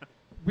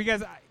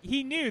 Because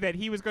he knew that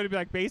he was going to be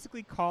like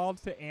basically called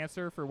to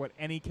answer for what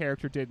any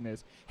character did in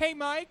this. Hey,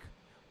 Mike,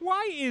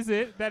 why is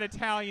it that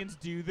Italians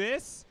do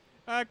this?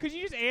 Could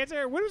you just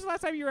answer? When was the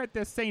last time you were at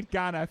the St.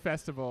 Gana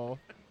festival?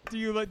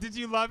 Did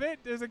you love it?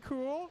 Is it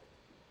cool?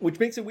 Which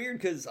makes it weird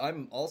because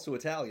I'm also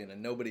Italian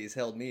and nobody's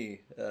held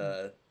me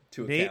to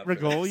Nate account for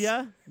this.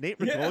 Regolia? Nate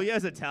Regolia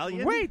is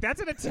Italian? Wait,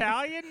 that's an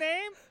Italian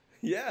name?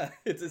 Yeah,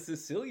 it's a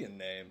Sicilian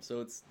name,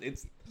 so it's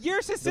You're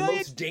the Sicilian,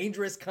 most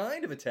dangerous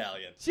kind of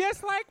Italian.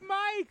 just like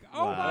Mike.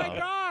 Oh my Wow.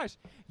 gosh!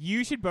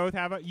 You should both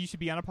you should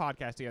be on a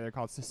podcast together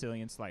called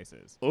Sicilian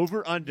Slices.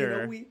 Over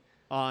under You know,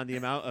 on the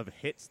amount of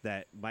hits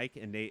that Mike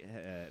and Nate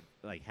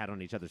had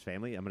on each other's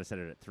family. I'm going to set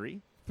it at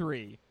 3.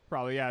 3,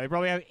 probably. Yeah, they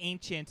probably have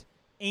ancient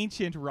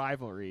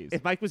rivalries.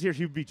 If Mike was here,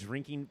 he would be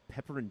drinking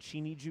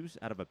pepperoncini juice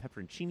out of a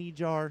pepperoncini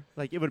jar.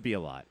 Like, it would be a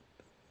lot.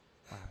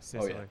 Wow,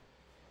 Sicily. Oh, yeah.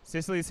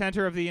 Sicily,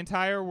 center of the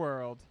entire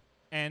world,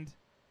 and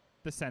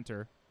the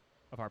center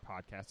of our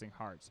podcasting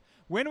hearts.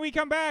 When we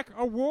come back,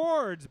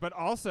 awards, but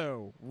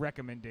also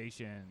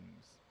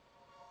recommendations.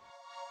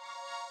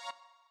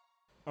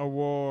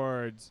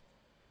 Awards.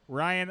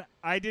 Ryan,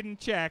 I didn't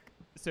check,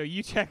 so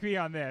you check me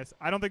on this.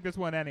 I don't think this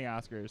won any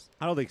Oscars.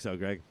 I don't think so,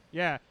 Greg.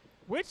 Yeah.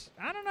 Which,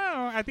 I don't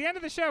know. At the end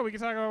of the show, we can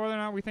talk about whether or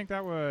not we think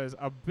that was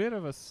a bit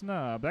of a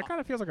snub. That kind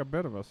of feels like a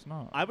bit of a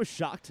snub. I was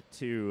shocked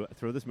to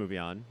throw this movie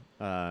on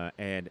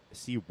and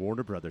see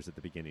Warner Brothers at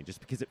the beginning, just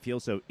because it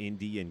feels so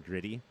indie and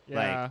gritty.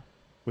 Yeah. Like,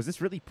 was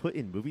this really put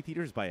in movie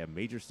theaters by a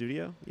major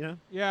studio? You know?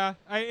 Yeah.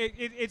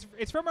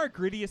 It's from our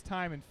grittiest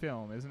time in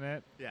film, isn't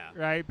it? Yeah.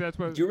 Right? That's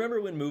what. Do you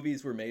remember when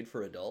movies were made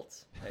for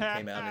adults and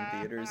came out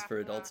in theaters for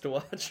adults to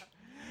watch?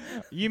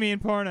 You mean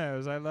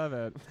pornos? I love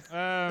it.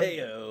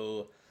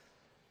 Heyo.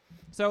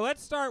 So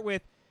let's start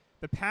with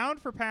the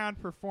pound for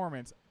pound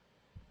performance.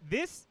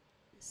 This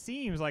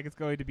seems like it's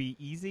going to be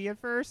easy at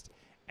first,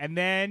 and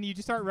then you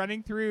just start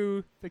running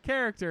through the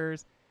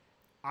characters.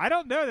 I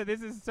don't know that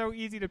this is so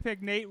easy to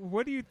pick. Nate,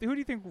 who do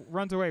you think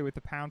runs away with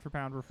the pound for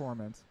pound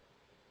performance?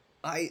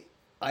 I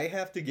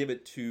have to give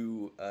it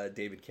to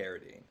David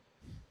Carradine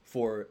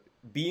for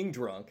being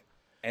drunk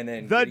and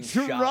then The getting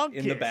shot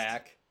in the drunkest.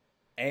 back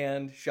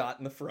and shot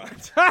in the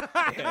front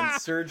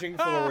and surging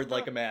forward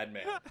like a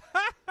madman.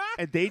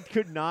 And they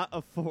could not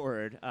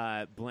afford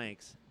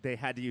blanks. They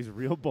had to use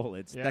real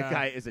bullets. Yeah. That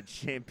guy is a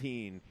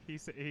champion. He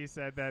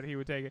said that he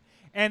would take it.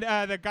 And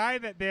the guy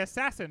the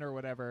assassin or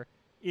whatever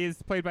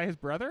is played by his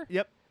brother.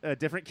 Yep, a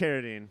different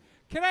Carradine.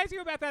 Can I ask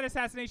you about that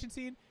assassination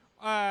scene?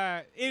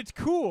 It's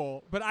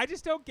cool, but I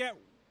just don't get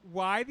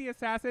why the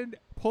assassin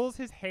pulls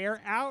his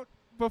hair out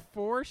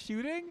before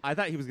shooting. I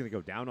thought he was going to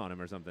go down on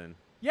him or something.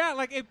 Yeah,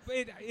 like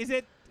is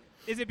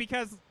it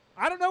because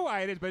I don't know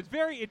why it is, but it's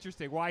very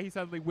interesting why he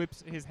suddenly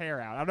whips his hair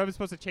out. I don't know if it's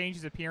supposed to change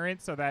his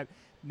appearance so that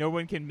no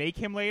one can make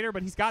him later,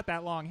 but he's got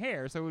that long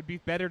hair, so it would be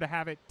better to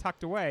have it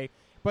tucked away.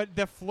 But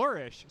the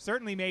flourish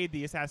certainly made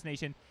the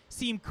assassination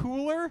seem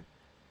cooler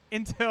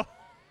until.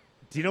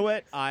 Do you know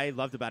what I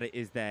loved about it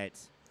is that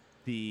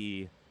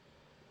the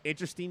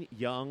interesting,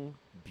 young,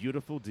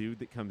 beautiful dude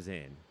that comes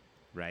in,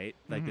 right?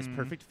 Like this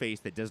perfect face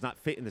that does not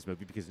fit in this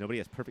movie because nobody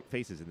has perfect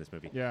faces in this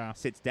movie. Yeah.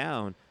 Sits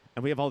down,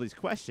 and we have all these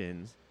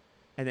questions,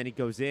 and then he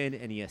goes in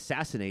and he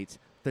assassinates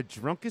the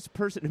drunkest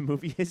person in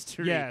movie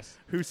history. Yes.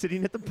 Who's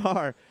sitting at the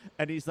bar,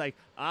 and he's like,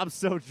 I'm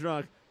so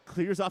drunk.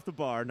 Clears off the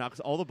bar, knocks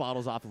all the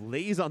bottles off,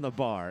 lays on the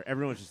bar.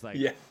 Everyone's just like,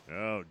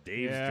 oh,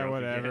 Dave's drunk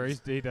whatever. again.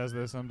 He does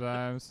this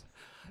sometimes.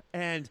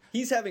 And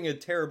he's having a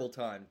terrible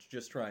time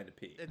just trying to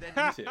pee.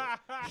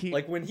 Too.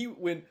 Like when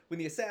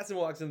the assassin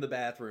walks into the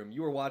bathroom,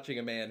 you are watching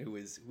a man who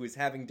is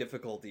having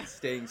difficulties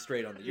staying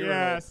straight on the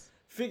urinal,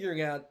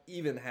 figuring out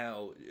even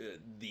how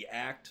the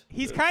act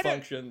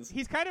functions.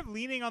 He's kind of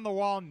leaning on the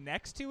wall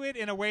next to it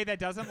in a way that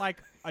doesn't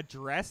like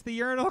address the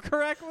urinal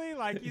correctly.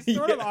 Like he's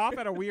sort of off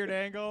at a weird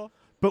angle.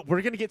 But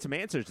we're going to get some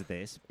answers to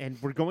this, and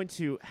we're going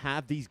to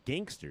have these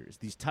gangsters,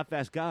 these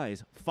tough-ass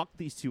guys, fuck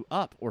these two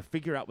up or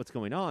figure out what's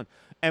going on.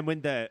 And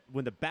when the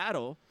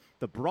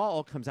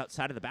brawl comes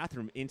outside of the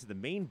bathroom into the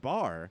main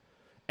bar,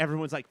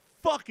 everyone's like,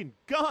 fucking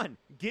gun,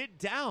 get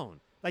down.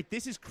 Like,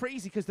 this is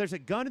crazy because there's a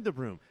gun in the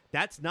room.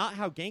 That's not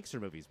how gangster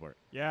movies work.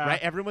 Yeah.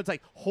 Right? Everyone's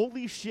like,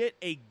 holy shit,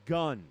 a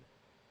gun.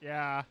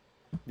 Yeah.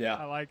 Yeah.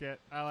 I like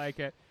it.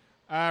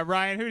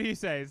 Ryan, who do you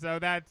say? So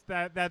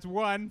that's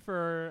one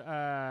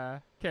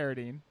for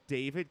Carradine.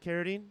 David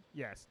Carradine?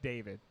 Yes,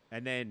 David.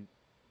 And then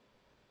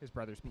his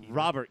brother's Peter.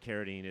 Robert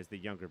Carradine is the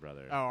younger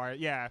brother. Oh, all right.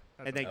 Yeah.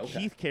 And then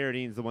Keith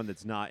Carradine is the one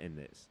that's not in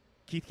this.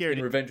 Keith Carradine.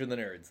 In Revenge of the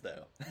Nerds,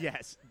 though.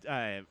 Yes.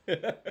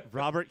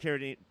 Robert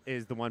Carradine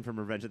is the one from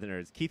Revenge of the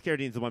Nerds. Keith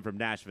Carradine is the one from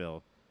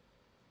Nashville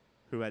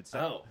who had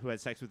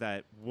sex with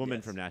that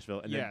woman from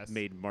Nashville and then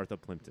made Martha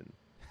Plimpton.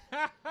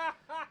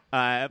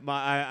 I'm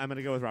going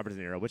to go with Robert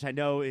De Niro, which I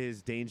know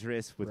is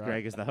dangerous with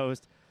Greg as the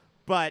host,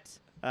 but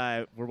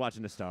we're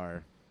watching a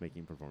star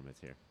making performance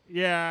here.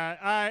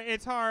 Yeah,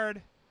 it's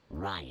hard.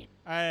 Ryan.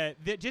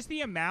 Just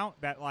the amount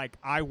that like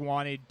I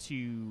wanted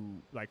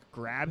to like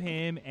grab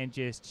him and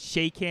just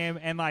shake him,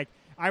 and like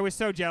I was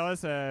so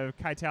jealous of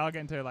Keitel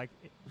getting to like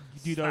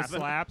do those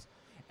slaps,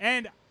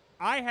 and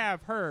I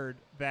have heard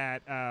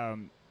that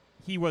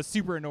he was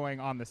super annoying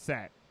on the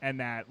set, and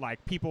that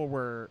like people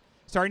were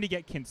starting to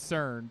get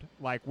concerned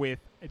like with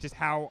just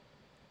how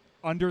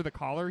under the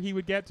collar he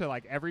would get to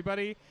like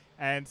everybody,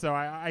 and so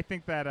I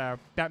think that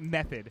that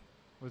method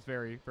was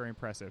very, very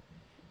impressive.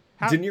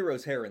 De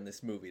Niro's hair in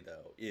this movie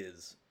though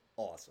is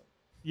awesome.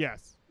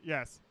 Yes,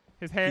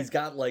 his hair. He's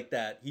got like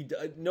that.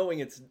 Knowing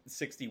it's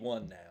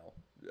 61 now,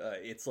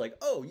 it's like,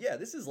 oh yeah,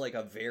 this is like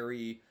a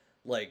very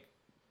like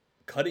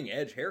cutting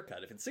edge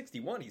haircut. If it's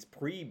 61, he's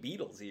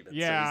pre-Beatles even.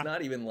 Yeah. So he's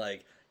not even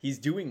like he's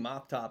doing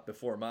Mop Top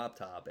before Mop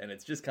Top, and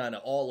it's just kind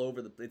of all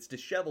over it's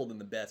disheveled in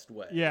the best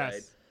way. Yes.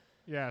 Right?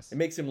 Yes. It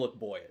makes him look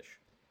boyish.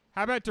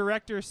 How about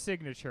director's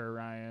signature,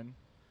 Ryan?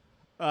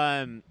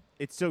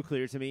 It's so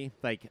clear to me.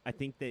 Like, I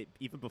think that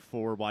even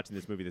before watching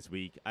this movie this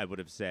week, I would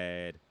have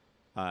said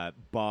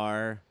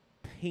bar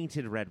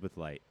painted red with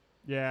light.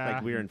 Yeah.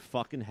 Like, we're in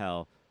fucking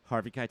hell.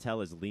 Harvey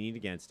Keitel is leaning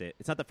against it.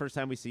 It's not the first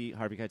time we see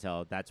Harvey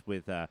Keitel. That's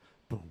with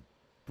boom,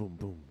 boom,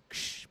 boom,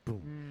 ksh,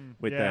 boom,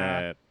 with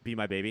Be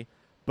My Baby.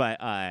 But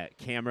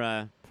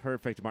camera,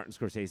 perfect Martin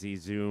Scorsese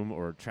zoom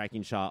or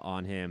tracking shot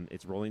on him.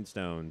 It's Rolling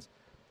Stones.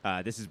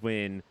 This is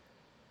when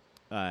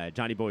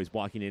Johnny Boy's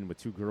walking in with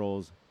two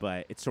girls,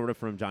 but it's sort of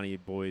from Johnny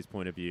Boy's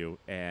point of view.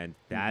 And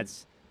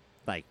that's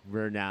like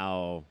we're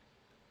now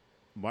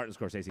Martin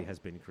Scorsese has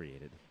been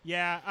created.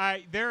 Yeah,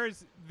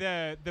 there's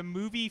the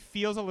movie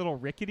feels a little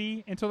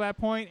rickety until that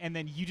point, and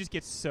then you just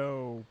get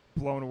so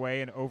blown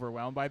away and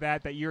overwhelmed by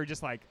that you're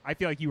just like, I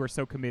feel like you are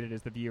so committed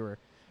as the viewer.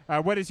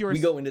 What is yours? We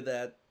go into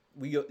that.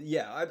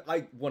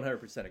 I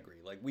 100% agree.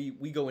 Like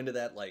we go into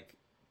that like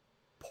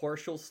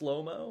partial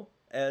slow-mo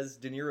as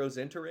De Niro's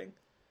entering.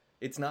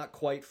 It's not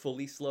quite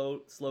fully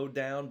slowed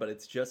down, but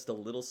it's just a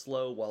little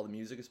slow while the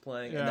music is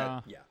playing.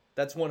 Yeah. And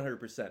that's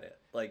 100% it.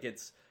 Like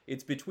it's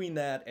between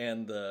that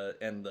and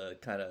the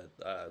kind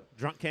of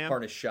drunk cam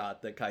harness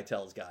shot that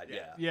Keitel's got.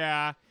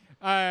 Yeah.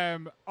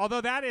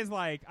 Although that is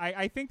like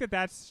I think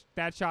that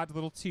shot's a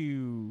little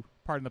too,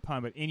 pardon the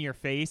pun, but in your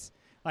face.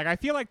 Like I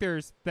feel like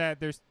there's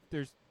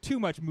too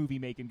much movie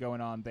making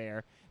going on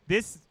there.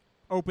 This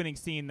opening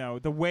scene though,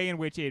 the way in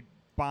which it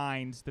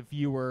binds the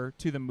viewer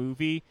to the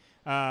movie,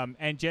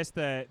 and just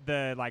the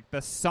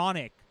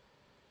sonic,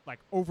 like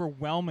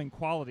overwhelming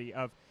quality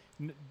of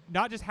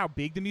not just how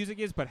big the music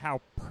is, but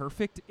how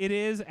perfect it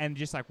is, and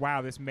just like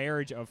wow, this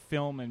marriage of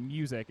film and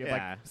music,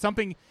 like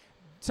something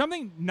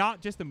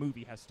not just the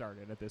movie has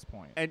started at this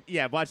point. And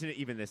watching it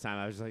even this time,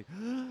 I was like,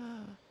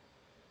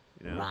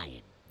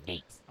 Ryan,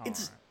 Nate.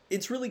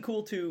 It's really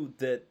cool too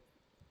that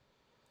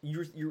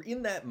you're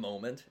in that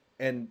moment,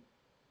 and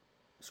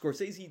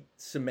Scorsese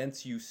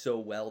cements you so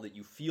well that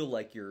you feel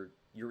like you're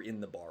in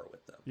the bar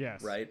with them.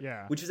 Yes. Right?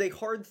 Yeah. Which is a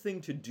hard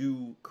thing to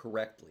do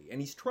correctly. And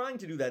he's trying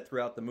to do that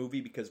throughout the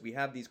movie because we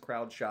have these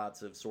crowd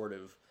shots of sort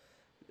of,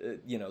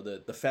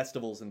 the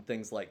festivals and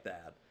things like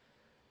that.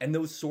 And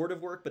those sort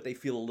of work, but they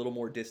feel a little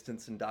more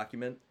distant and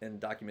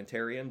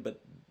documentarian.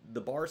 But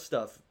the bar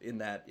stuff in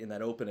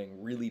that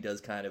opening really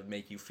does kind of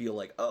make you feel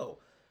like, oh,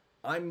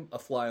 I'm a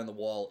fly on the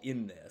wall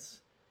in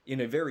this in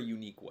a very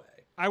unique way.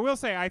 I will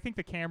say I think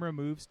the camera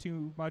moves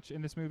too much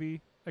in this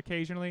movie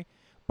occasionally.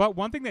 But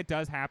one thing that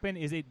does happen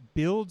is it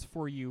builds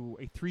for you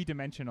a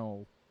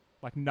three-dimensional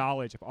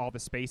knowledge of all the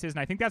spaces. And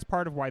I think that's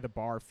part of why the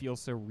bar feels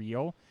so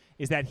real,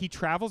 is that he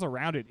travels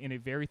around it in a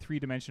very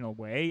three-dimensional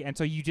way. And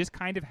so you just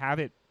kind of have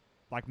it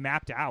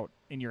mapped out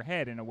in your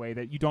head in a way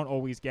that you don't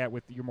always get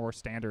with your more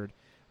standard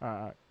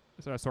sort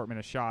of assortment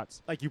of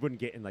shots. Like you wouldn't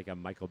get in a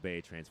Michael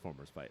Bay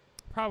Transformers fight.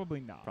 Probably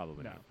not.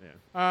 Probably no. not.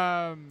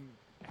 Yeah.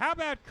 How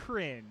about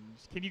cringe?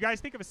 Can you guys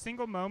think of a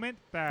single moment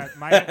that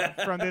might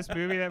from this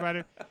movie that might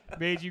have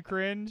made you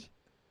cringe?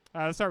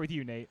 Let's start with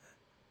you, Nate.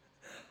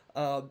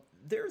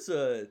 There's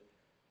a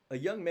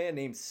young man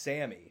named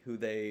Sammy who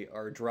they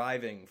are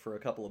driving for a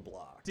couple of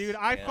blocks. Dude,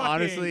 I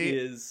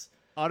fucking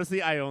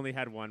Honestly, I only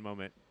had one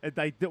moment.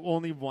 The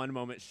only one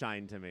moment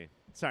shined to me.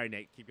 Sorry,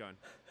 Nate. Keep going.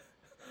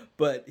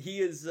 But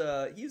he's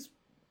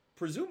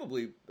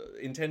presumably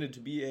intended to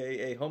be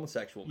a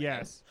homosexual man.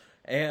 Yes.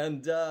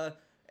 And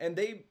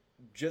they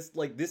just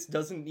this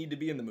doesn't need to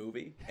be in the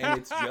movie, and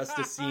it's just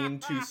a scene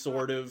to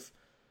sort of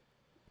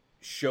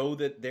show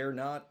that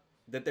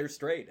they're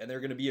straight, and they're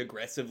going to be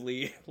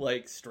aggressively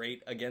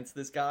straight against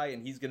this guy,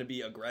 and he's going to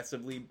be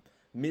aggressively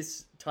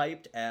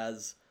mistyped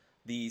as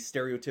the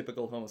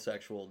stereotypical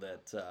homosexual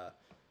that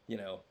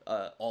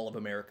all of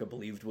America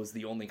believed was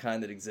the only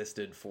kind that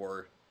existed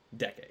for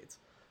decades.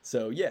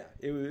 So yeah,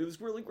 it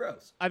was really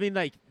gross. I mean,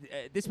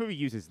 this movie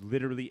uses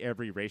literally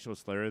every racial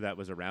slur that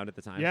was around at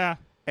the time. Yeah.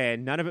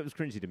 And none of it was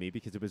cringy to me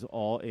because it was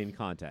all in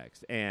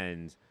context.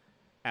 And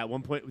at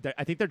one point,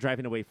 I think they're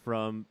driving away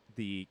from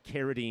the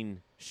Carradine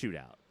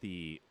shootout,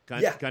 the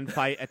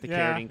gunfight at the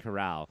Carradine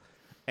Corral.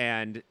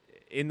 And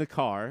in the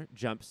car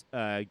jumps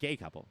a gay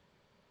couple.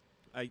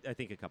 I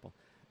think a couple.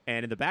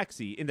 And in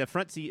the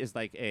front seat is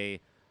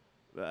a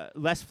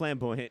less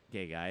flamboyant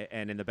gay guy.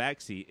 And in the back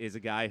seat is a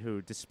guy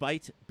who,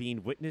 despite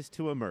being witness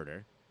to a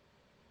murder,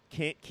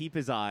 can't keep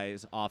his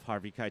eyes off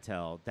Harvey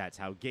Keitel. That's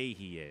how gay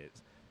he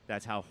is.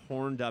 That's how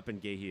horned up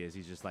and gay he is.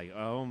 He's just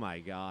oh my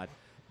God.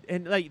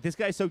 And this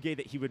guy's so gay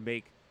that he would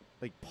make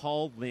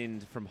Paul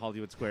Lynde from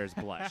Hollywood Squares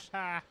blush.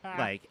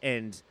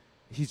 And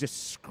he's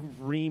just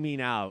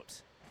screaming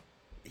out.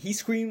 He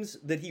screams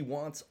that he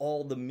wants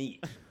all the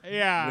meat.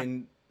 Yeah.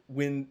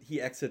 When he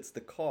exits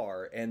the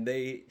car and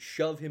they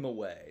shove him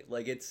away.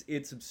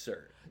 It's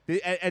absurd.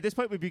 At this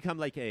point, we've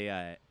become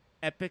a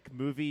epic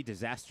movie,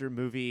 disaster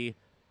movie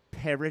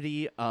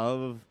parody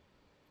of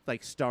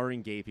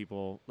starring gay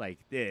people.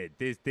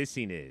 This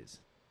scene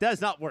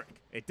does not work.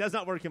 It does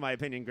not work in my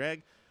opinion,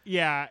 Greg.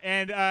 Yeah,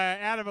 and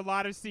out of a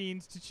lot of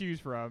scenes to choose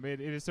from,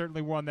 it is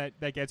certainly one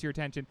that gets your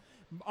attention.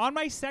 On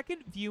my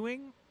second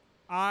viewing,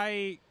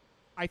 I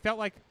felt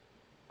like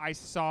I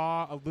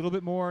saw a little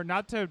bit more,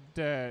 not to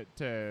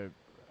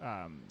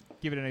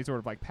give it any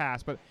sort of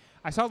pass, but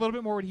I saw a little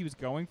bit more what he was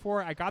going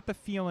for. I got the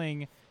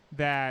feeling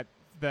that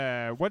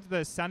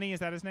the Sonny, is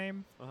that his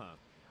name? Uh-huh.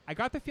 I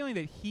got the feeling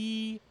that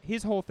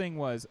his whole thing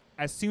was,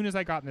 as soon as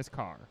I got in this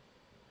car,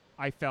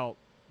 I felt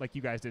like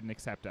you guys didn't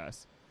accept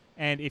us.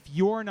 And if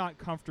you're not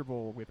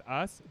comfortable with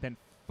us, then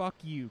fuck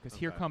you, because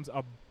here comes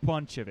a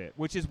bunch of it,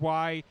 which is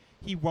why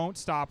he won't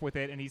stop with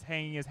it, and he's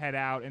hanging his head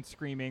out and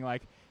screaming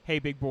hey,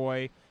 big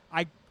boy.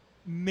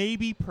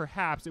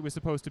 Perhaps it was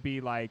supposed to be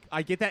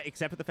I get that,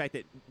 except for the fact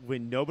that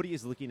when nobody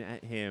is looking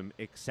at him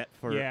except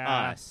for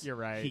us, you're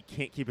right. He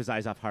can't keep his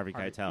eyes off Harvey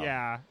Keitel.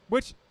 Yeah,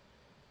 which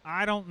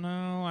I don't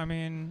know. I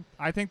mean,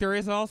 I think there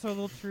is also a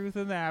little truth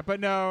in that, but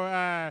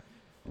no,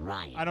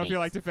 Ryan I don't feel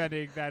like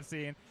defending that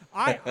scene.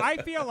 I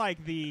feel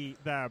like the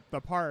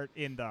part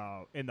in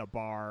the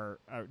bar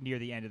near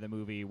the end of the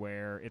movie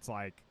where it's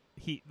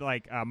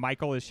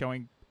Michael is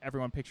showing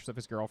everyone pictures of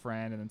his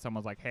girlfriend, and then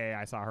someone's like, "Hey,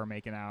 I saw her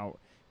making out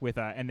with,"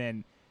 and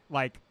then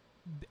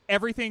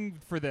everything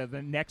for the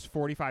next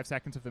 45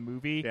 seconds of the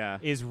movie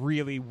is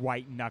really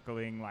white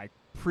knuckling,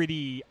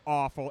 pretty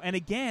awful. And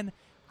again,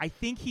 I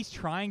think he's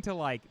trying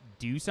to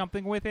do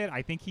something with it.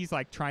 I think he's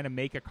trying to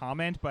make a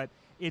comment, but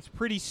it's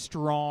pretty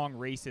strong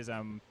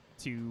racism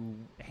to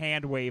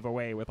hand wave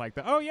away with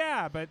oh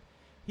yeah, but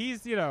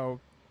he's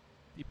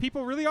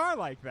people really are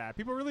like that.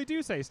 People really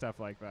do say stuff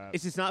like that.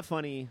 It's just not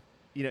funny.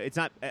 It's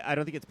not. I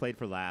don't think it's played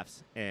for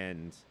laughs,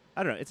 and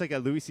I don't know. It's like a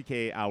Louis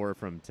C.K. hour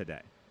from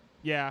today.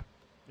 Yeah.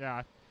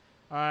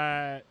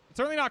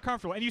 Certainly not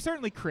comfortable, and you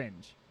certainly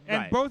cringe.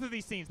 And Right. both of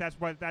these scenes, that's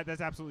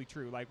absolutely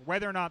true.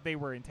 Whether or not they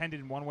were intended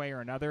in one way or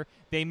another,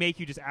 they make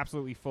you just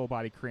absolutely full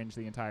body cringe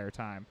the entire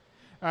time.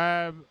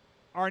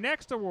 Our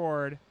next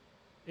award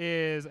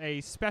is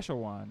a special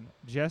one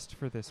just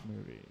for this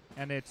movie,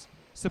 and it's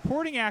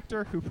supporting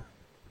actor who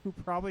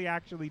probably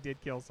actually did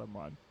kill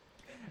someone.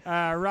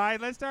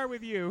 Ryan, let's start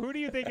with you. Who do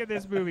you think of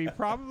this movie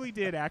probably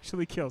did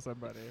actually kill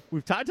somebody?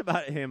 We've talked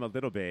about him a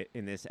little bit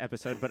in this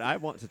episode, but I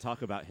want to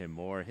talk about him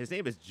more. His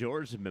name is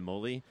George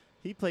Mimoli.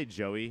 He played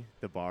Joey,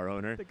 the bar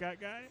owner. The gut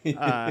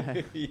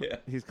guy? Yeah.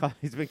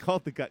 He's been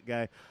called the gut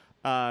guy.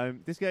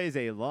 This guy is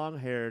a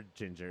long-haired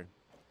ginger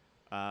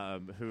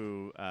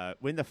who,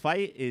 when the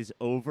fight is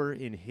over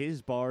in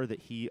his bar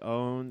that he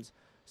owns,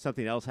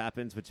 something else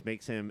happens which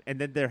makes him. And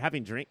then they're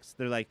having drinks.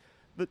 They're like,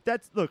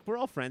 look, we're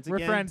all friends again.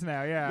 We're friends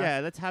now, yeah. Yeah,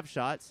 let's have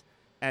shots.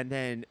 And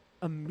then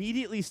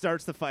immediately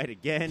starts the fight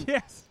again.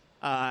 Yes.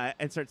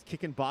 And starts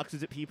kicking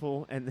boxes at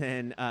people. And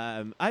then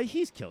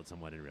he's killed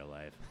someone in real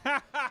life.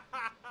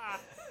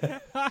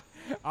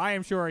 I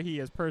am sure he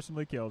has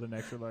personally killed an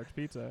extra large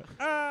pizza.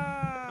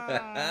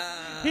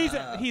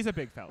 He's a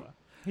big fella.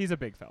 He's a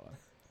big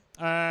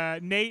fella.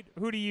 Nate,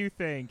 who do you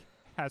think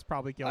has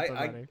probably killed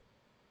somebody?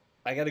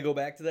 I got to go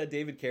back to that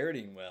David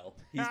Carradine well.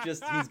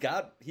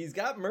 He's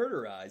got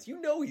murder eyes. You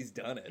know he's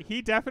done it.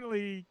 He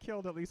definitely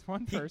killed at least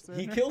one person.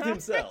 He killed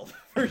himself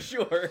for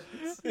sure,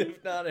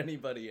 if not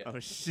anybody else. Oh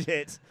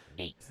shit!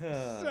 Nate.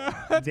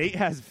 Nate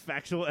has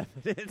factual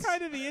evidence.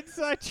 Kind of the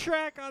inside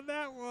track on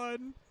that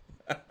one.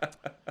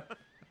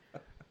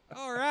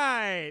 All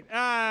right.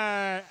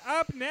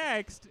 Up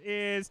next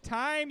is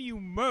time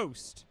you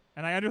most,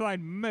 and I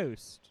underline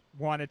most,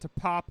 wanted to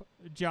pop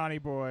Johnny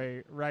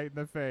Boy right in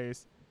the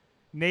face.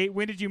 Nate,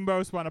 when did you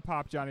most want to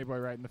pop Johnny Boy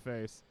right in the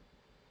face?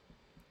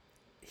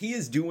 He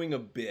is doing a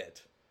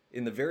bit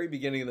in the very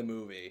beginning of the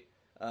movie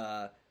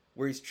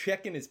where he's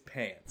checking his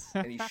pants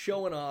and he's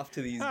showing off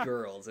to these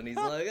girls and he's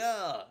like,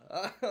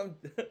 I'm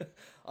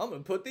going to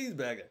put these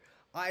back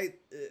there.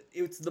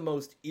 It's the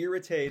most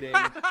irritating,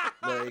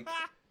 like...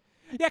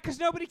 Yeah, because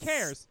nobody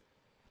cares.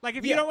 Like,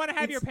 if you don't want to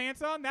have your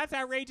pants on, that's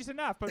outrageous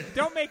enough. But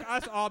don't make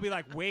us all be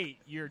like, wait,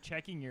 you're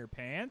checking your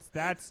pants?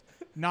 That's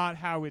not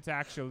how it's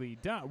actually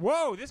done.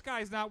 Whoa, this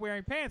guy's not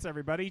wearing pants,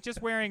 everybody. He's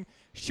just wearing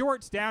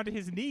shorts down to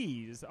his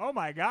knees. Oh,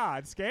 my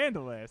God,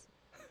 scandalous.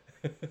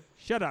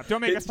 Shut up. Don't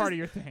make us part of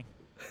your thing.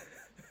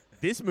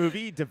 This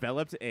movie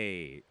developed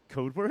a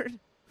code word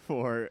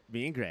for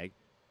me and Greg.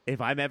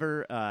 If I'm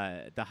ever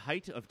the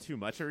height of too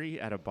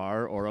muchery at a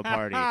bar or a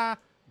party,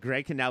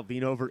 Greg can now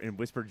lean over and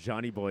whisper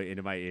Johnny Boy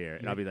into my ear.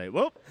 And I'll be like,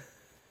 whoop,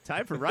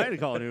 time for Ryan to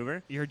call an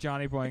Uber. You're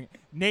Johnny Boy.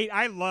 Nate,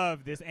 I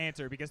love this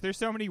answer because there's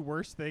so many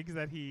worse things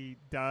that he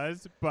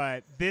does.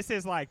 But this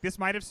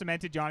might have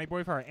cemented Johnny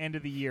Boy for our end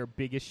of the year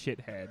biggest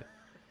shithead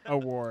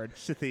award.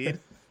 Shathid.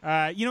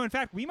 In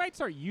fact, we might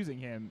start using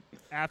him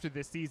after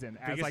this season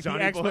as Biggest like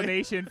Johnny the Boy?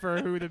 explanation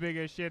for who the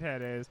biggest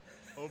shithead is.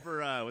 Over,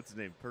 what's his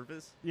name,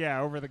 Purpose?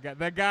 Yeah, over the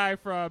guy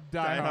from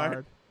Die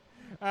Hard.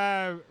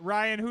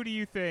 Ryan, who do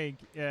you think,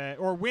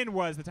 or when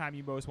was the time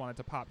you most wanted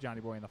to pop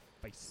Johnny Boy in the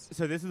face?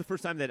 So this is the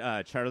first time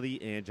that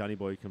Charlie and Johnny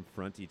Boy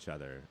confront each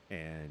other.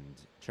 And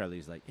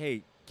Charlie's like,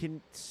 hey, can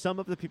some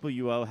of the people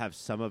you owe have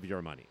some of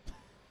your money?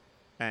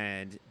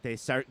 And they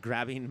start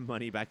grabbing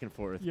money back and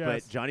forth. Yes.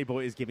 But Johnny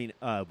Boy is giving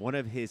one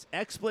of his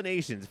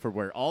explanations for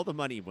where all the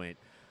money went.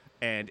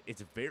 And it's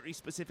a very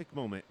specific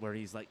moment where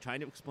he's like trying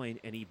to explain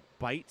and he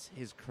bites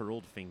his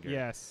curled finger.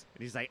 Yes.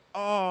 And he's like,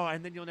 oh,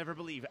 and then you'll never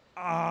believe,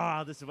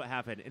 this is what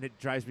happened. And it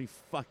drives me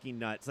fucking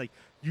nuts. Like,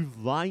 you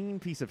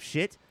lying piece of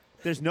shit.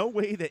 There's no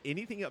way that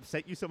anything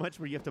upset you so much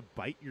where you have to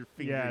bite your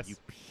finger, Yes. you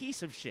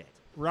piece of shit.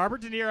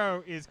 Robert De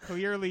Niro is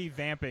clearly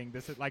vamping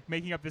this, like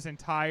making up this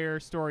entire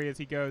story as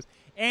he goes,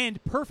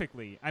 and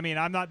perfectly. I mean,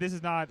 I'm not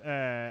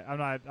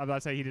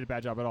saying he did a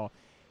bad job at all.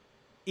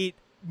 It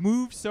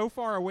moves so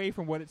far away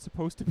from what it's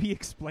supposed to be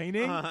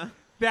explaining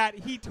that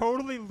he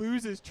totally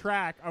loses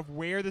track of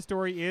where the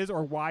story is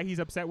or why he's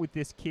upset with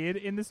this kid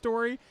in the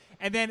story.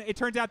 And then it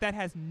turns out that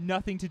has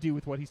nothing to do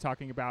with what he's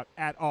talking about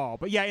at all.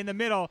 But yeah, in the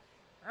middle,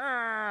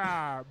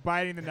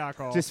 biting the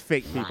knuckle. Just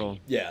fake people.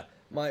 Yeah.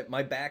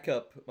 My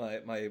backup,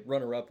 my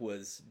runner-up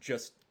was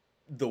just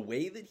the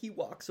way that he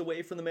walks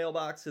away from the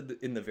mailbox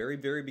in the very,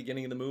 very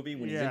beginning of the movie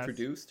when he's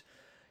introduced.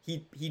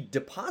 He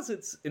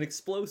deposits an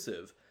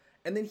explosive,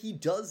 and then he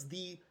does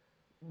the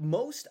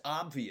most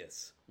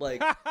obvious,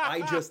 like,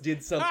 I just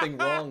did something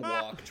wrong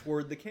walk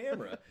toward the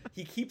camera.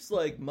 He keeps,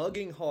 like,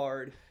 mugging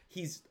hard.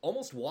 He's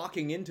almost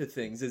walking into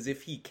things as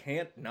if he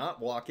can't not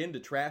walk into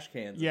trash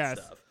cans and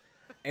stuff.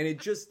 And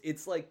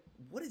it's like,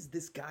 what is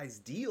this guy's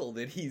deal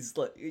that he's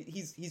like,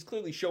 he's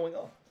clearly showing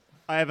off?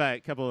 I have a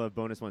couple of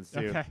bonus ones,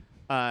 too.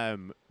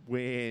 Okay.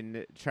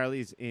 When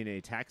Charlie's in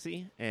a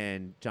taxi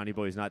and Johnny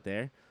Boy's not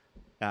there,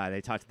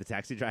 they talk to the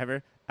taxi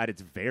driver, and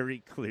it's very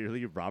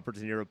clearly Robert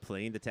De Niro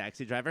playing the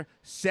taxi driver,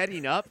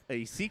 setting up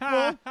a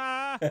sequel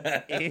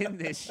in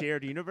this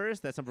shared universe.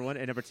 That's number one.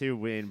 And number two,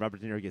 when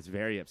Robert De Niro gets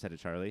very upset at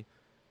Charlie,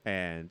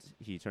 and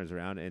he turns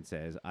around and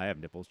says, I have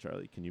nipples,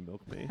 Charlie. Can you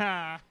milk me?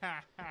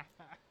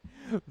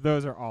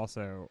 Those are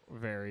also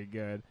very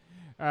good.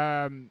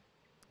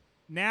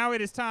 Now it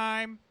is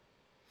time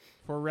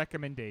for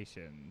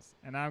recommendations,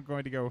 and I'm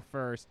going to go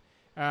first.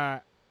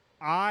 I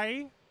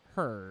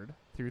heard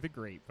through the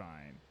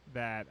grapevine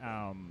that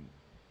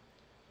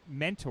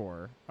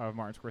mentor of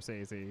Martin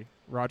Scorsese,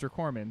 Roger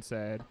Corman,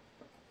 said,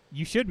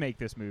 you should make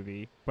this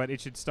movie, but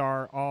it should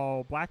star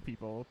all black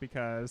people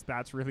because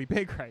that's really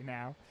big right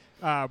now.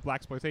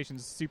 Blaxploitation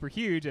is super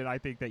huge, and I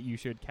think that you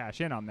should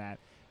cash in on that.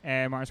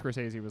 And Martin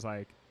Scorsese was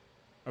like,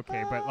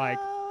 okay, but like,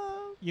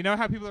 you know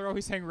how people are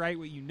always saying write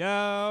what you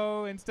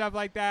know and stuff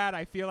like that?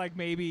 I feel like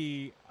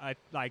maybe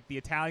like the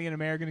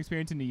Italian-American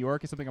experience in New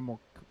York is something I'm more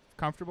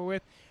comfortable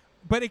with.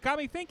 But it got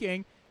me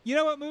thinking, you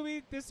know what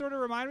movie this sort of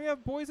reminded me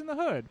of? Boys in the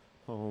Hood.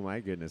 Oh, my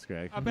goodness,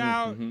 Greg.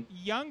 About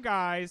young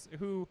guys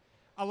who,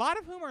 a lot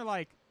of whom are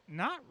like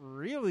not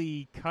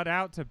really cut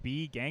out to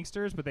be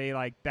gangsters, but they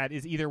like that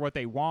is either what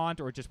they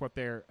want or just what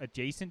they're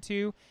adjacent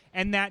to.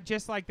 And that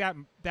just like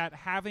that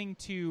having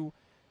to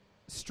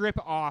strip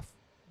off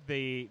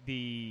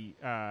the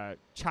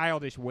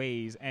childish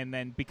ways and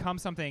then become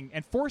something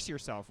and force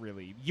yourself,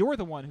 really. You're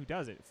the one who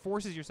does it.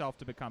 Forces yourself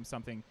to become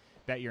something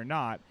that you're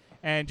not.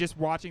 And just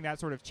watching that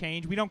sort of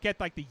change, we don't get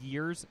like the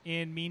years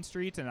in Mean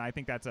Streets, and I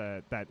think that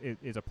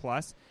is a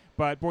plus.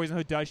 But Boys in the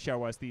Hood does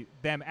show us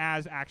them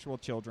as actual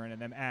children and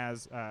them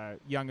as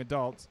young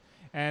adults,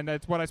 and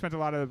that's what I spent a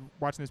lot of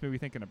watching this movie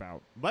thinking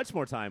about. Much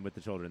more time with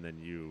the children than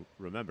you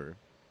remember.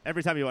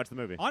 Every time you watch the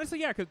movie.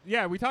 Honestly,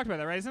 yeah, we talked about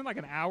that, right? Isn't it like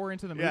an hour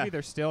into the movie,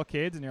 they're still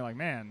kids, and you're like,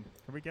 man,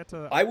 can we get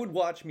to... I would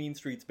watch Mean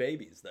Streets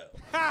Babies, though.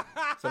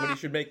 Somebody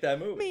should make that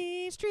movie.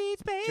 Mean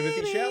Streets Babies.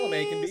 Timothy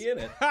Chalamet can be in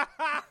it.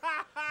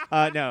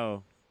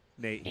 No,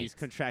 Nate, he's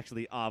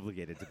contractually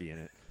obligated to be in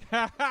it.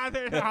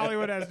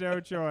 Hollywood has no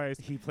choice.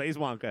 He plays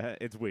Wonka.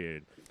 It's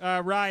weird.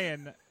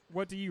 Ryan,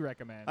 what do you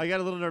recommend? I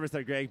got a little nervous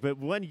there, Greg, but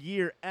 1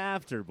 year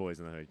after Boys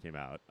in the Hood came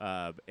out,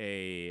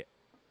 a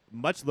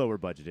much lower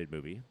budgeted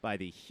movie by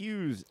the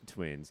Hughes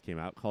twins came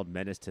out called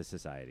Menace to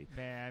Society.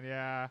 Man,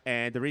 yeah.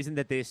 And the reason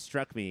that this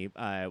struck me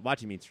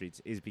watching Mean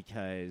Streets is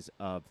because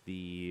of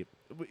we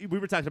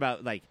were talking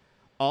about like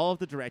all of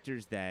the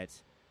directors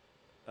that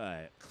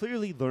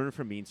clearly learned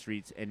from Mean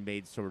Streets and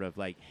made sort of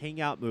like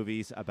hangout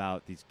movies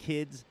about these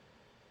kids.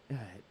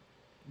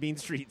 Mean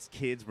Streets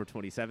kids were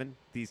 27.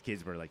 These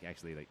kids were like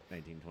actually like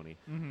 19, 20.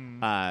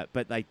 Mm-hmm.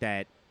 But like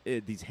that,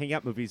 these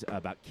hangout movies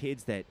about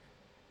kids that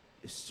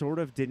sort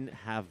of didn't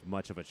have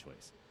much of a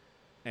choice,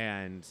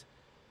 and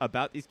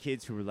about these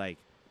kids who were like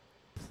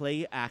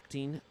play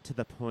acting to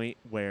the point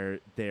where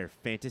their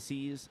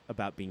fantasies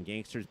about being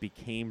gangsters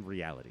became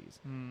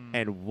realities.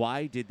 And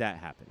why did that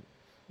happen?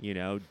 You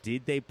know,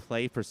 did they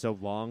play for so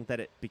long that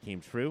it became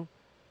true,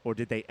 or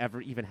did they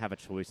ever even have a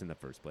choice in the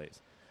first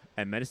place?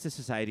 And Menace to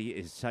Society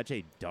is such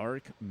a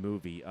dark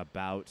movie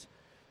about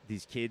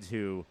these kids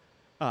who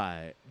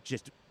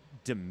just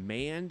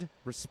demand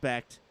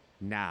respect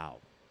now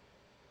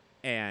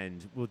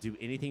and will do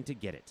anything to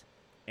get it.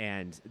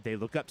 And they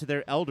look up to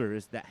their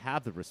elders that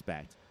have the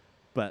respect,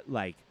 but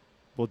like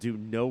will do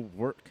no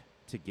work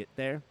to get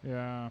there.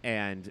 Yeah.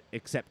 And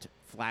accept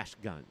flash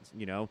guns,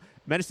 you know?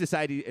 Menace to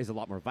Society is a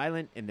lot more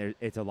violent, and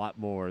it's a lot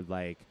more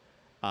like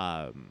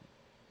I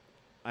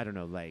don't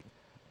know, like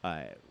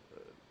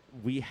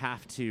we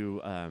have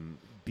to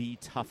be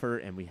tougher,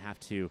 and we have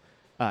to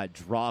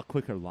draw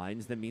quicker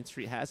lines than Mean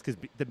Street has, because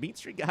the Mean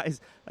Street guys,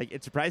 like,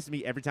 it surprises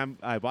me every time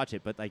I watch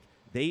it, but like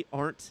they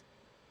aren't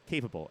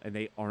capable and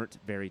they aren't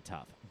very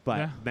tough.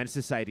 But Menace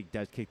to Society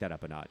does kick that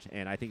up a notch,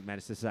 and I think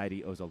Menace to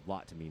Society owes a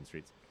lot to Mean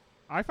Streets.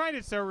 I find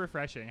it so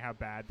refreshing how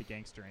bad the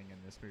gangstering in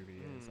this movie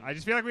is. I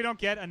just feel like we don't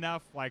get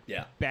enough like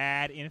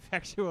bad,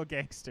 ineffectual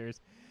gangsters.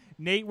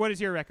 Nate, what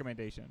is your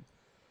recommendation?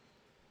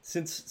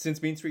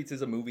 Since Mean Streets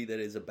is a movie that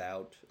is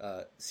about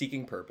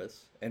seeking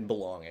purpose and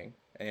belonging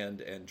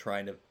and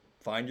trying to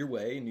find your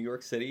way in New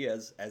York City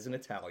as an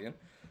Italian,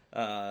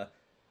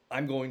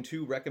 I'm going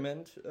to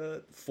recommend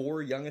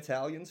 4 young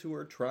Italians who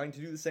are trying to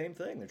do the same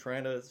thing. They're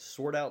trying to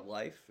sort out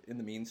life in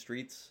the mean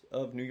streets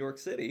of New York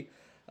City,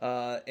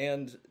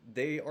 and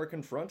they are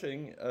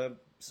confronting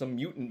some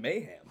mutant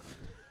mayhem.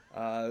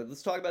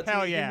 Let's talk about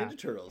Teenage Mutant Ninja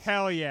Turtles.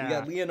 Hell yeah. We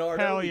got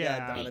Leonardo, we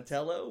got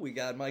Donatello, we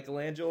got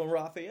Michelangelo and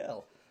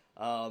Raphael.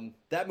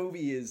 That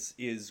movie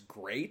is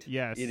great.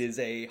 Yes. It is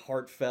a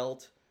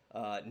heartfelt,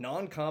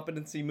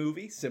 non-competency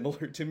movie,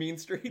 similar to Mean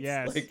Streets.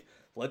 Yes. Like,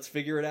 let's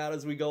figure it out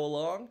as we go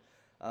along.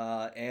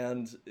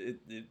 And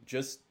it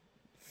just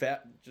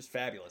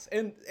fabulous.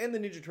 And the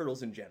Ninja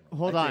Turtles in general.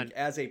 Hold on. Think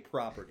as a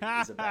property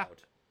is about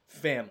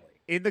family.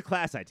 In the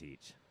class I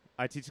teach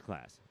a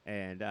class,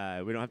 and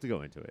we don't have to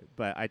go into it,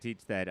 but I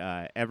teach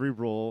that every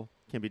role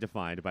can be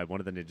defined by one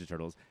of the Ninja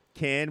Turtles.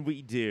 Can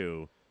we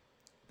do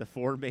the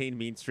 4 main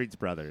Mean Streets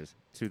brothers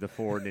to the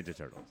 4 Ninja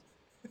Turtles?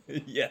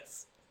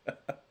 Yes.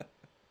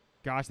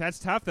 Gosh, that's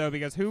tough, though,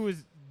 because who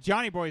was...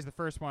 Johnny Boy is the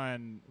first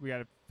one we got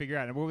to figure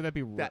out. And what would that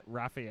be?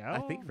 Raphael? I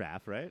think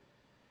Raph, right?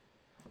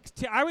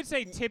 I would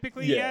say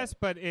typically yes,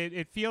 but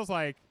it feels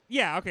like...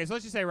 Yeah, okay, so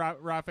let's just say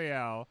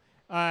Raphael.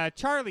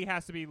 Charlie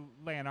has to be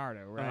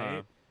Leonardo,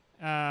 right?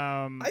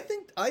 I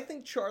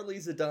think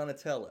Charlie's a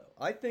Donatello.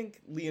 I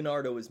think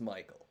Leonardo is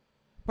Michael.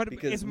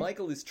 Because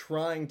Michael is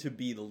trying to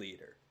be the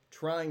leader,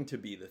 trying to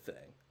be the thing.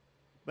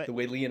 But the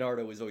way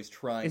Leonardo is always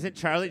trying. Isn't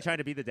Charlie trying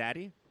to be the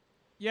daddy?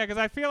 Yeah, because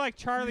I feel like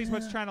Charlie's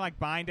what's trying to like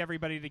bind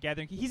everybody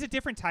together. He's a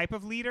different type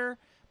of leader,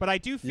 but I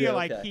do feel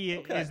like he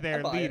is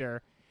their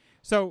leader.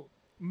 So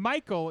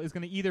Michael is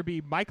going to either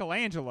be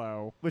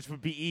Michelangelo, which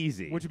would be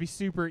easy. which would be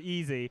super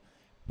easy,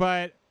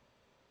 but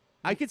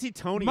I could see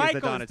Tony Michael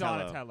as the is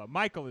Donatello.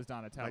 Michael is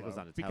Donatello. Michael's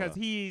Donatello. Because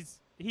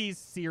he's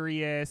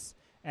serious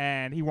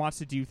and he wants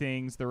to do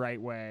things the right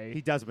way.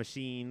 He does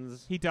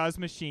machines. He does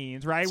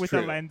machines, right? It's with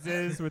true. the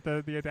lenses, with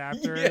the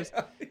adapters.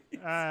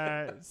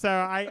 So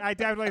I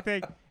definitely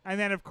think, and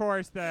then of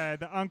course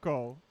the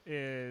uncle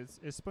is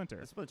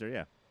Splinter. Splinter,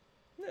 yeah.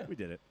 We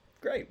did it.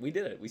 Great, we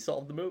did it. We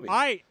solved the movie.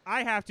 I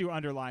have to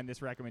underline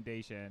this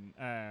recommendation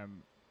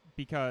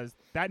because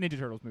that Ninja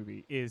Turtles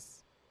movie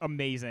is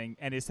amazing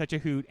and is such a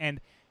hoot. And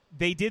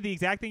they did the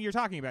exact thing you're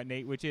talking about,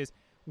 Nate, which is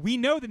we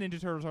know the Ninja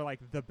Turtles are like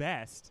the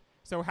best.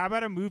 So how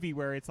about a movie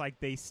where it's like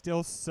they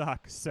still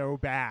suck so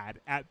bad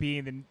at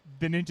being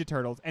the Ninja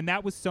Turtles, and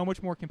that was so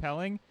much more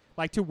compelling.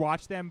 Like to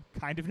watch them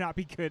kind of not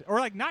be good, or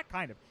like not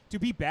kind of to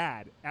be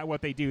bad at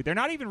what they do. They're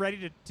not even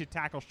ready to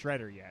tackle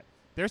Shredder yet.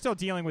 They're still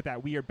dealing with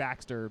that weird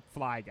Baxter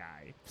fly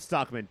guy.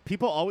 Stockman.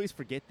 People always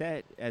forget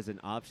that as an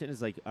option.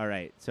 Is like, all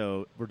right,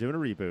 so we're doing a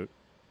reboot.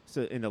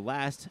 So in the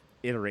last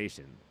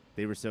iteration,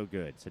 they were so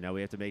good. So now we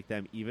have to make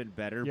them even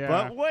better. Yeah.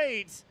 But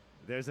wait,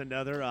 there's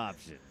another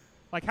option.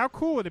 Like, how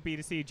cool would it be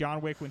to see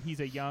John Wick when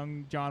he's a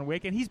young John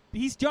Wick? And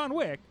he's John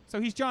Wick,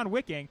 so he's John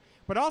Wicking,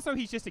 but also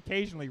he's just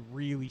occasionally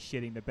really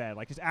shitting the bed.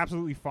 Like, just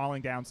absolutely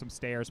falling down some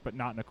stairs, but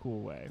not in a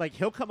cool way. Like,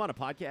 he'll come on a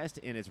podcast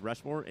and it's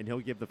Rushmore, and he'll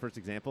give the first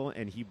example,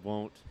 and he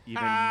won't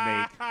even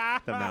make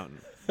the mountain.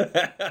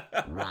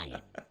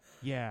 Ryan.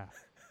 Yeah,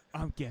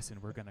 I'm guessing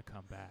we're going to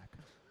come back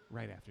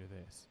right after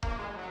this.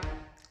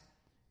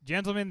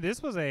 Gentlemen,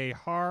 this was a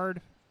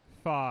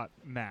hard-fought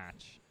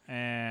match,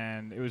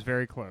 and it was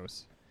very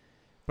close.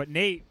 But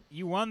Nate,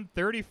 you won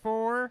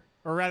 35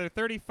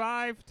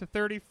 to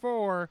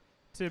 34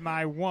 to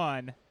my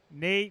 1.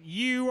 Nate,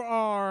 you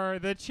are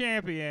the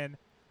champion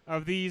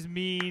of these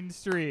mean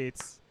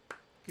streets.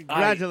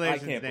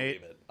 Congratulations, I can't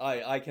Nate. believe it.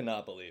 I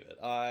cannot believe it.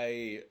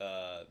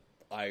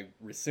 I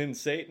rescind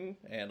Satan,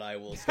 and I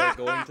will start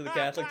going to the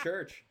Catholic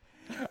Church.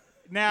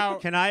 Now,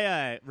 Can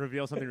I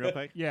reveal something real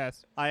quick?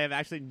 yes, I have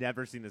actually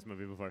never seen this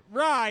movie before.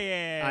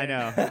 Ryan. I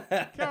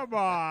know. Come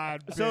on.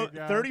 So big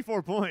guy.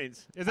 34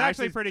 points. Is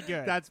actually pretty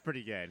good. That's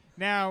pretty good.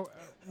 Now,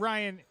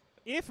 Ryan,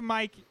 if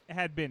Mike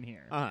had been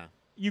here,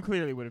 you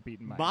clearly would have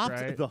beaten Mike, Mopped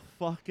right? the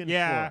fucking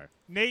Yeah, floor.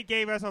 Nate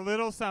gave us a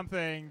little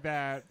something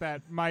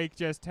that Mike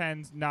just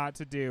tends not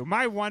to do.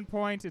 My 1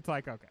 point, it's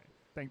like,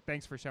 okay,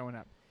 thanks for showing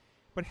up.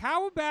 But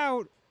how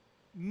about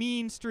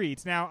Mean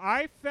Streets? Now,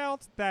 I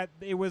felt that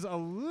it was a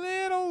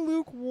little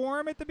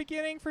lukewarm at the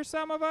beginning for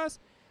some of us.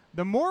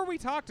 The more we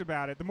talked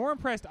about it, the more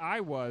impressed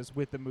I was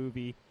with the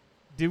movie.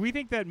 Do we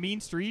think that Mean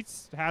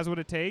Streets has what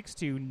it takes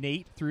to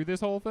Nate through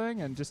this whole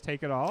thing and just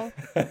take it all?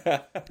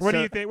 What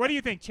do you think? What do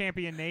you think,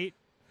 Champion Nate?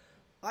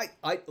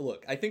 I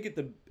look. I think at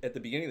the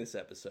beginning of this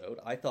episode,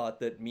 I thought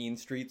that Mean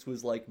Streets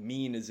was like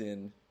mean as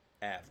in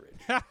average.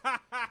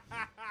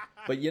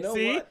 But you know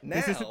See? what? Now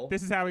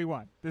This is how we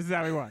won. This is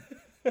how we won.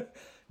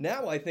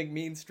 now I think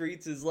Mean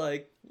Streets is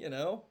like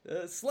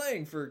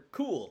slang for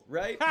cool,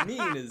 right?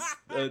 Mean is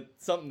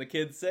something the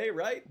kids say,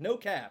 right? No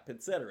cap,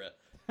 etc.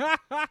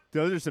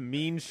 Those are some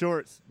mean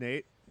shorts,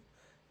 Nate.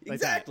 Like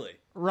Exactly.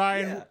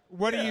 Ryan, Yeah,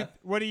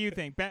 what do you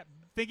think?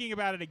 Thinking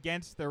about it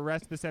against the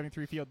rest of the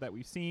 73 field that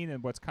we've seen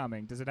and what's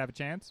coming, does it have a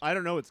chance? I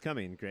don't know what's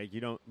coming, Greg.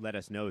 You don't let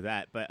us know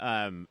that. But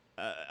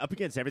up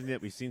against everything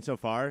that we've seen so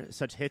far,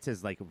 such hits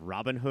as like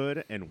Robin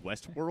Hood and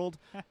Westworld,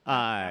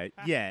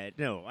 yeah,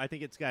 no, I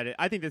think it's got it.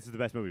 I think this is the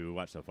best movie we've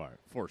watched so far,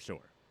 for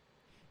sure.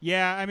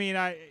 Yeah, I mean,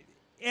 and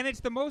it's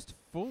the most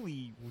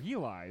fully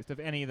realized of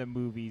any of the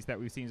movies that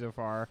we've seen so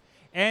far.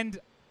 And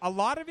a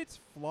lot of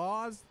its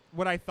flaws,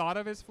 what I thought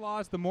of as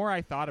flaws, the more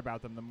I thought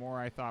about them, the more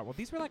I thought, well,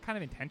 these were like kind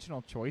of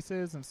intentional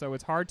choices. And so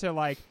it's hard to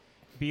like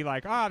be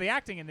like, the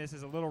acting in this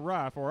is a little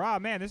rough, or,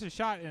 man, this is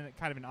shot in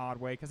kind of an odd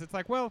way. Because it's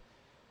like, well,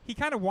 he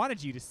kind of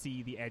wanted you to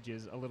see the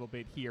edges a little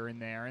bit here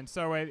and there. And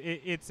so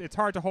it's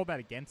hard to hold that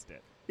against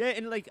it. Yeah,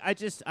 and like I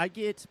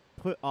get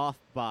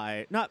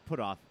not put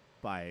off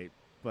by,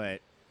 but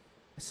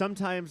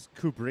sometimes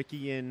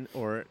Kubrickian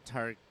or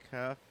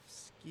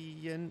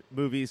Tarkovskian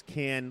movies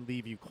can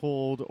leave you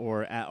cold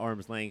or at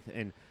arm's length,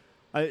 and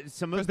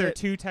some of Because they're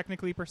too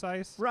technically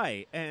precise.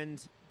 right,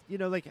 and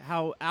like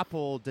how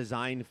Apple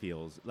design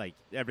feels like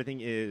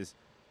everything is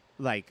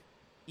like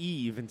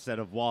Eve instead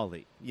of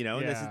Wall-E.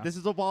 And this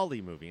is a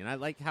Wall-E movie, and I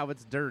like how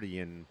it's dirty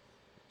and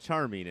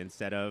charming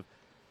instead of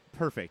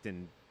perfect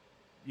and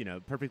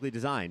perfectly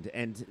designed.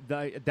 And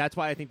that's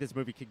why I think this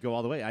movie could go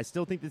all the way. I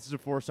still think this is a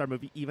 4-star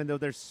movie, even though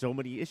there's so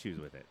many issues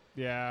with it.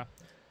 Yeah.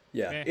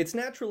 Yeah, it's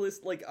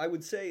naturalist. Like I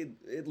would say,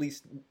 at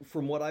least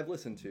from what I've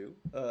listened to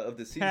of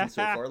the season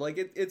so far, like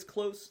it's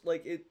close.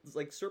 Like it's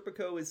like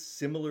Serpico is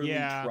similarly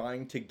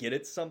trying to get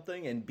at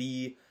something and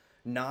be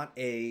not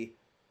an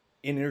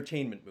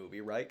entertainment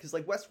movie, right? Because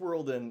like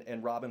Westworld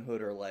and Robin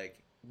Hood are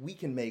like, we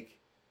can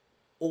make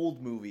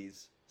old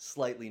movies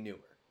slightly newer.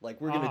 Like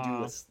we're gonna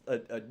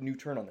do a new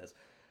turn on this.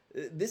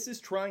 this is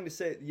trying to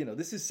say,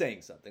 this is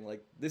saying something.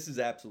 Like, this is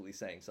absolutely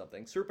saying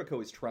something.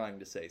 Serpico is trying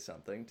to say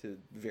something to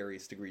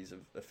various degrees of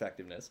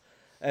effectiveness.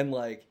 And,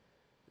 like,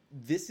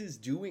 this is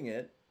doing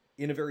it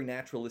in a very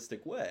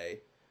naturalistic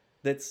way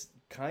that's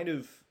kind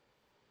of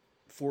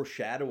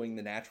foreshadowing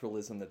the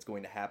naturalism that's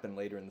going to happen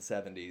later in the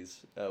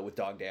 70s with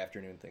Dog Day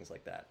Afternoon, things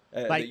like that,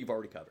 that you've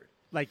already covered.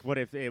 Like, what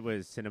if it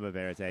was Cinema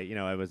Verite?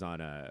 I was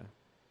on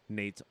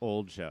Nate's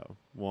old show,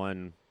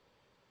 One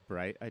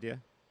Bright Idea.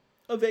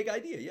 A vague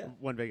idea, yeah.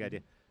 One vague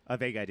idea. A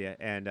vague idea.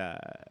 And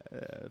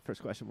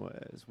first question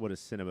was, what does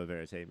Cinema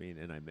Verite mean?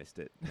 And I missed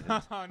it.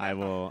 Oh, no. I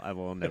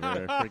will never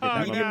forget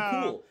that Medium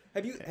moment. cool.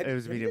 Have you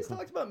guys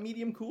talked about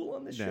medium cool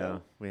on this show?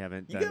 No, we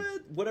haven't. You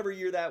gotta, whatever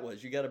year that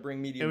was, you got to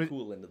bring medium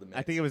cool into the mix.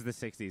 I think it was the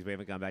 60s. We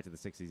haven't gone back to the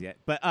 60s yet.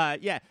 But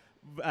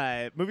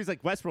movies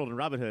like Westworld and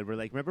Robin Hood were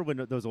like, remember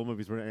when those old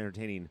movies were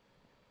entertaining?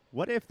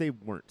 What if they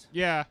weren't?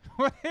 Yeah.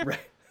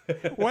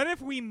 What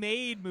if we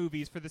made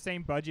movies for the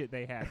same budget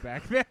they had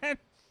back then?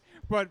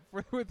 But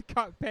with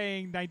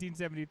paying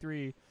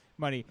 1973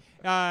 money.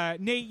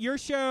 Nate, your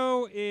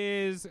show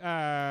is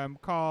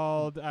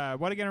called,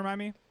 what again, remind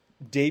me?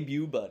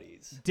 Debut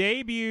Buddies.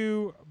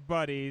 Debut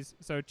Buddies.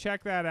 So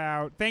check that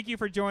out. Thank you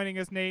for joining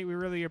us, Nate. We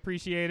really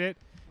appreciate it.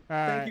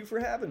 Thank you for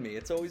having me.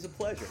 It's always a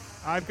pleasure.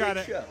 I've got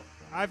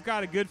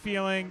a good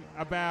feeling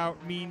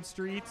about Mean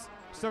Streets.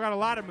 Still got a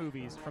lot of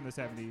movies from the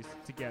 70s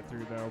to get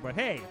through, though. But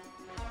hey,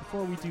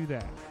 before we do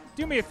that,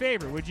 do me a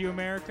favor, would you,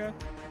 America?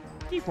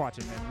 Keep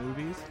watching them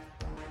movies.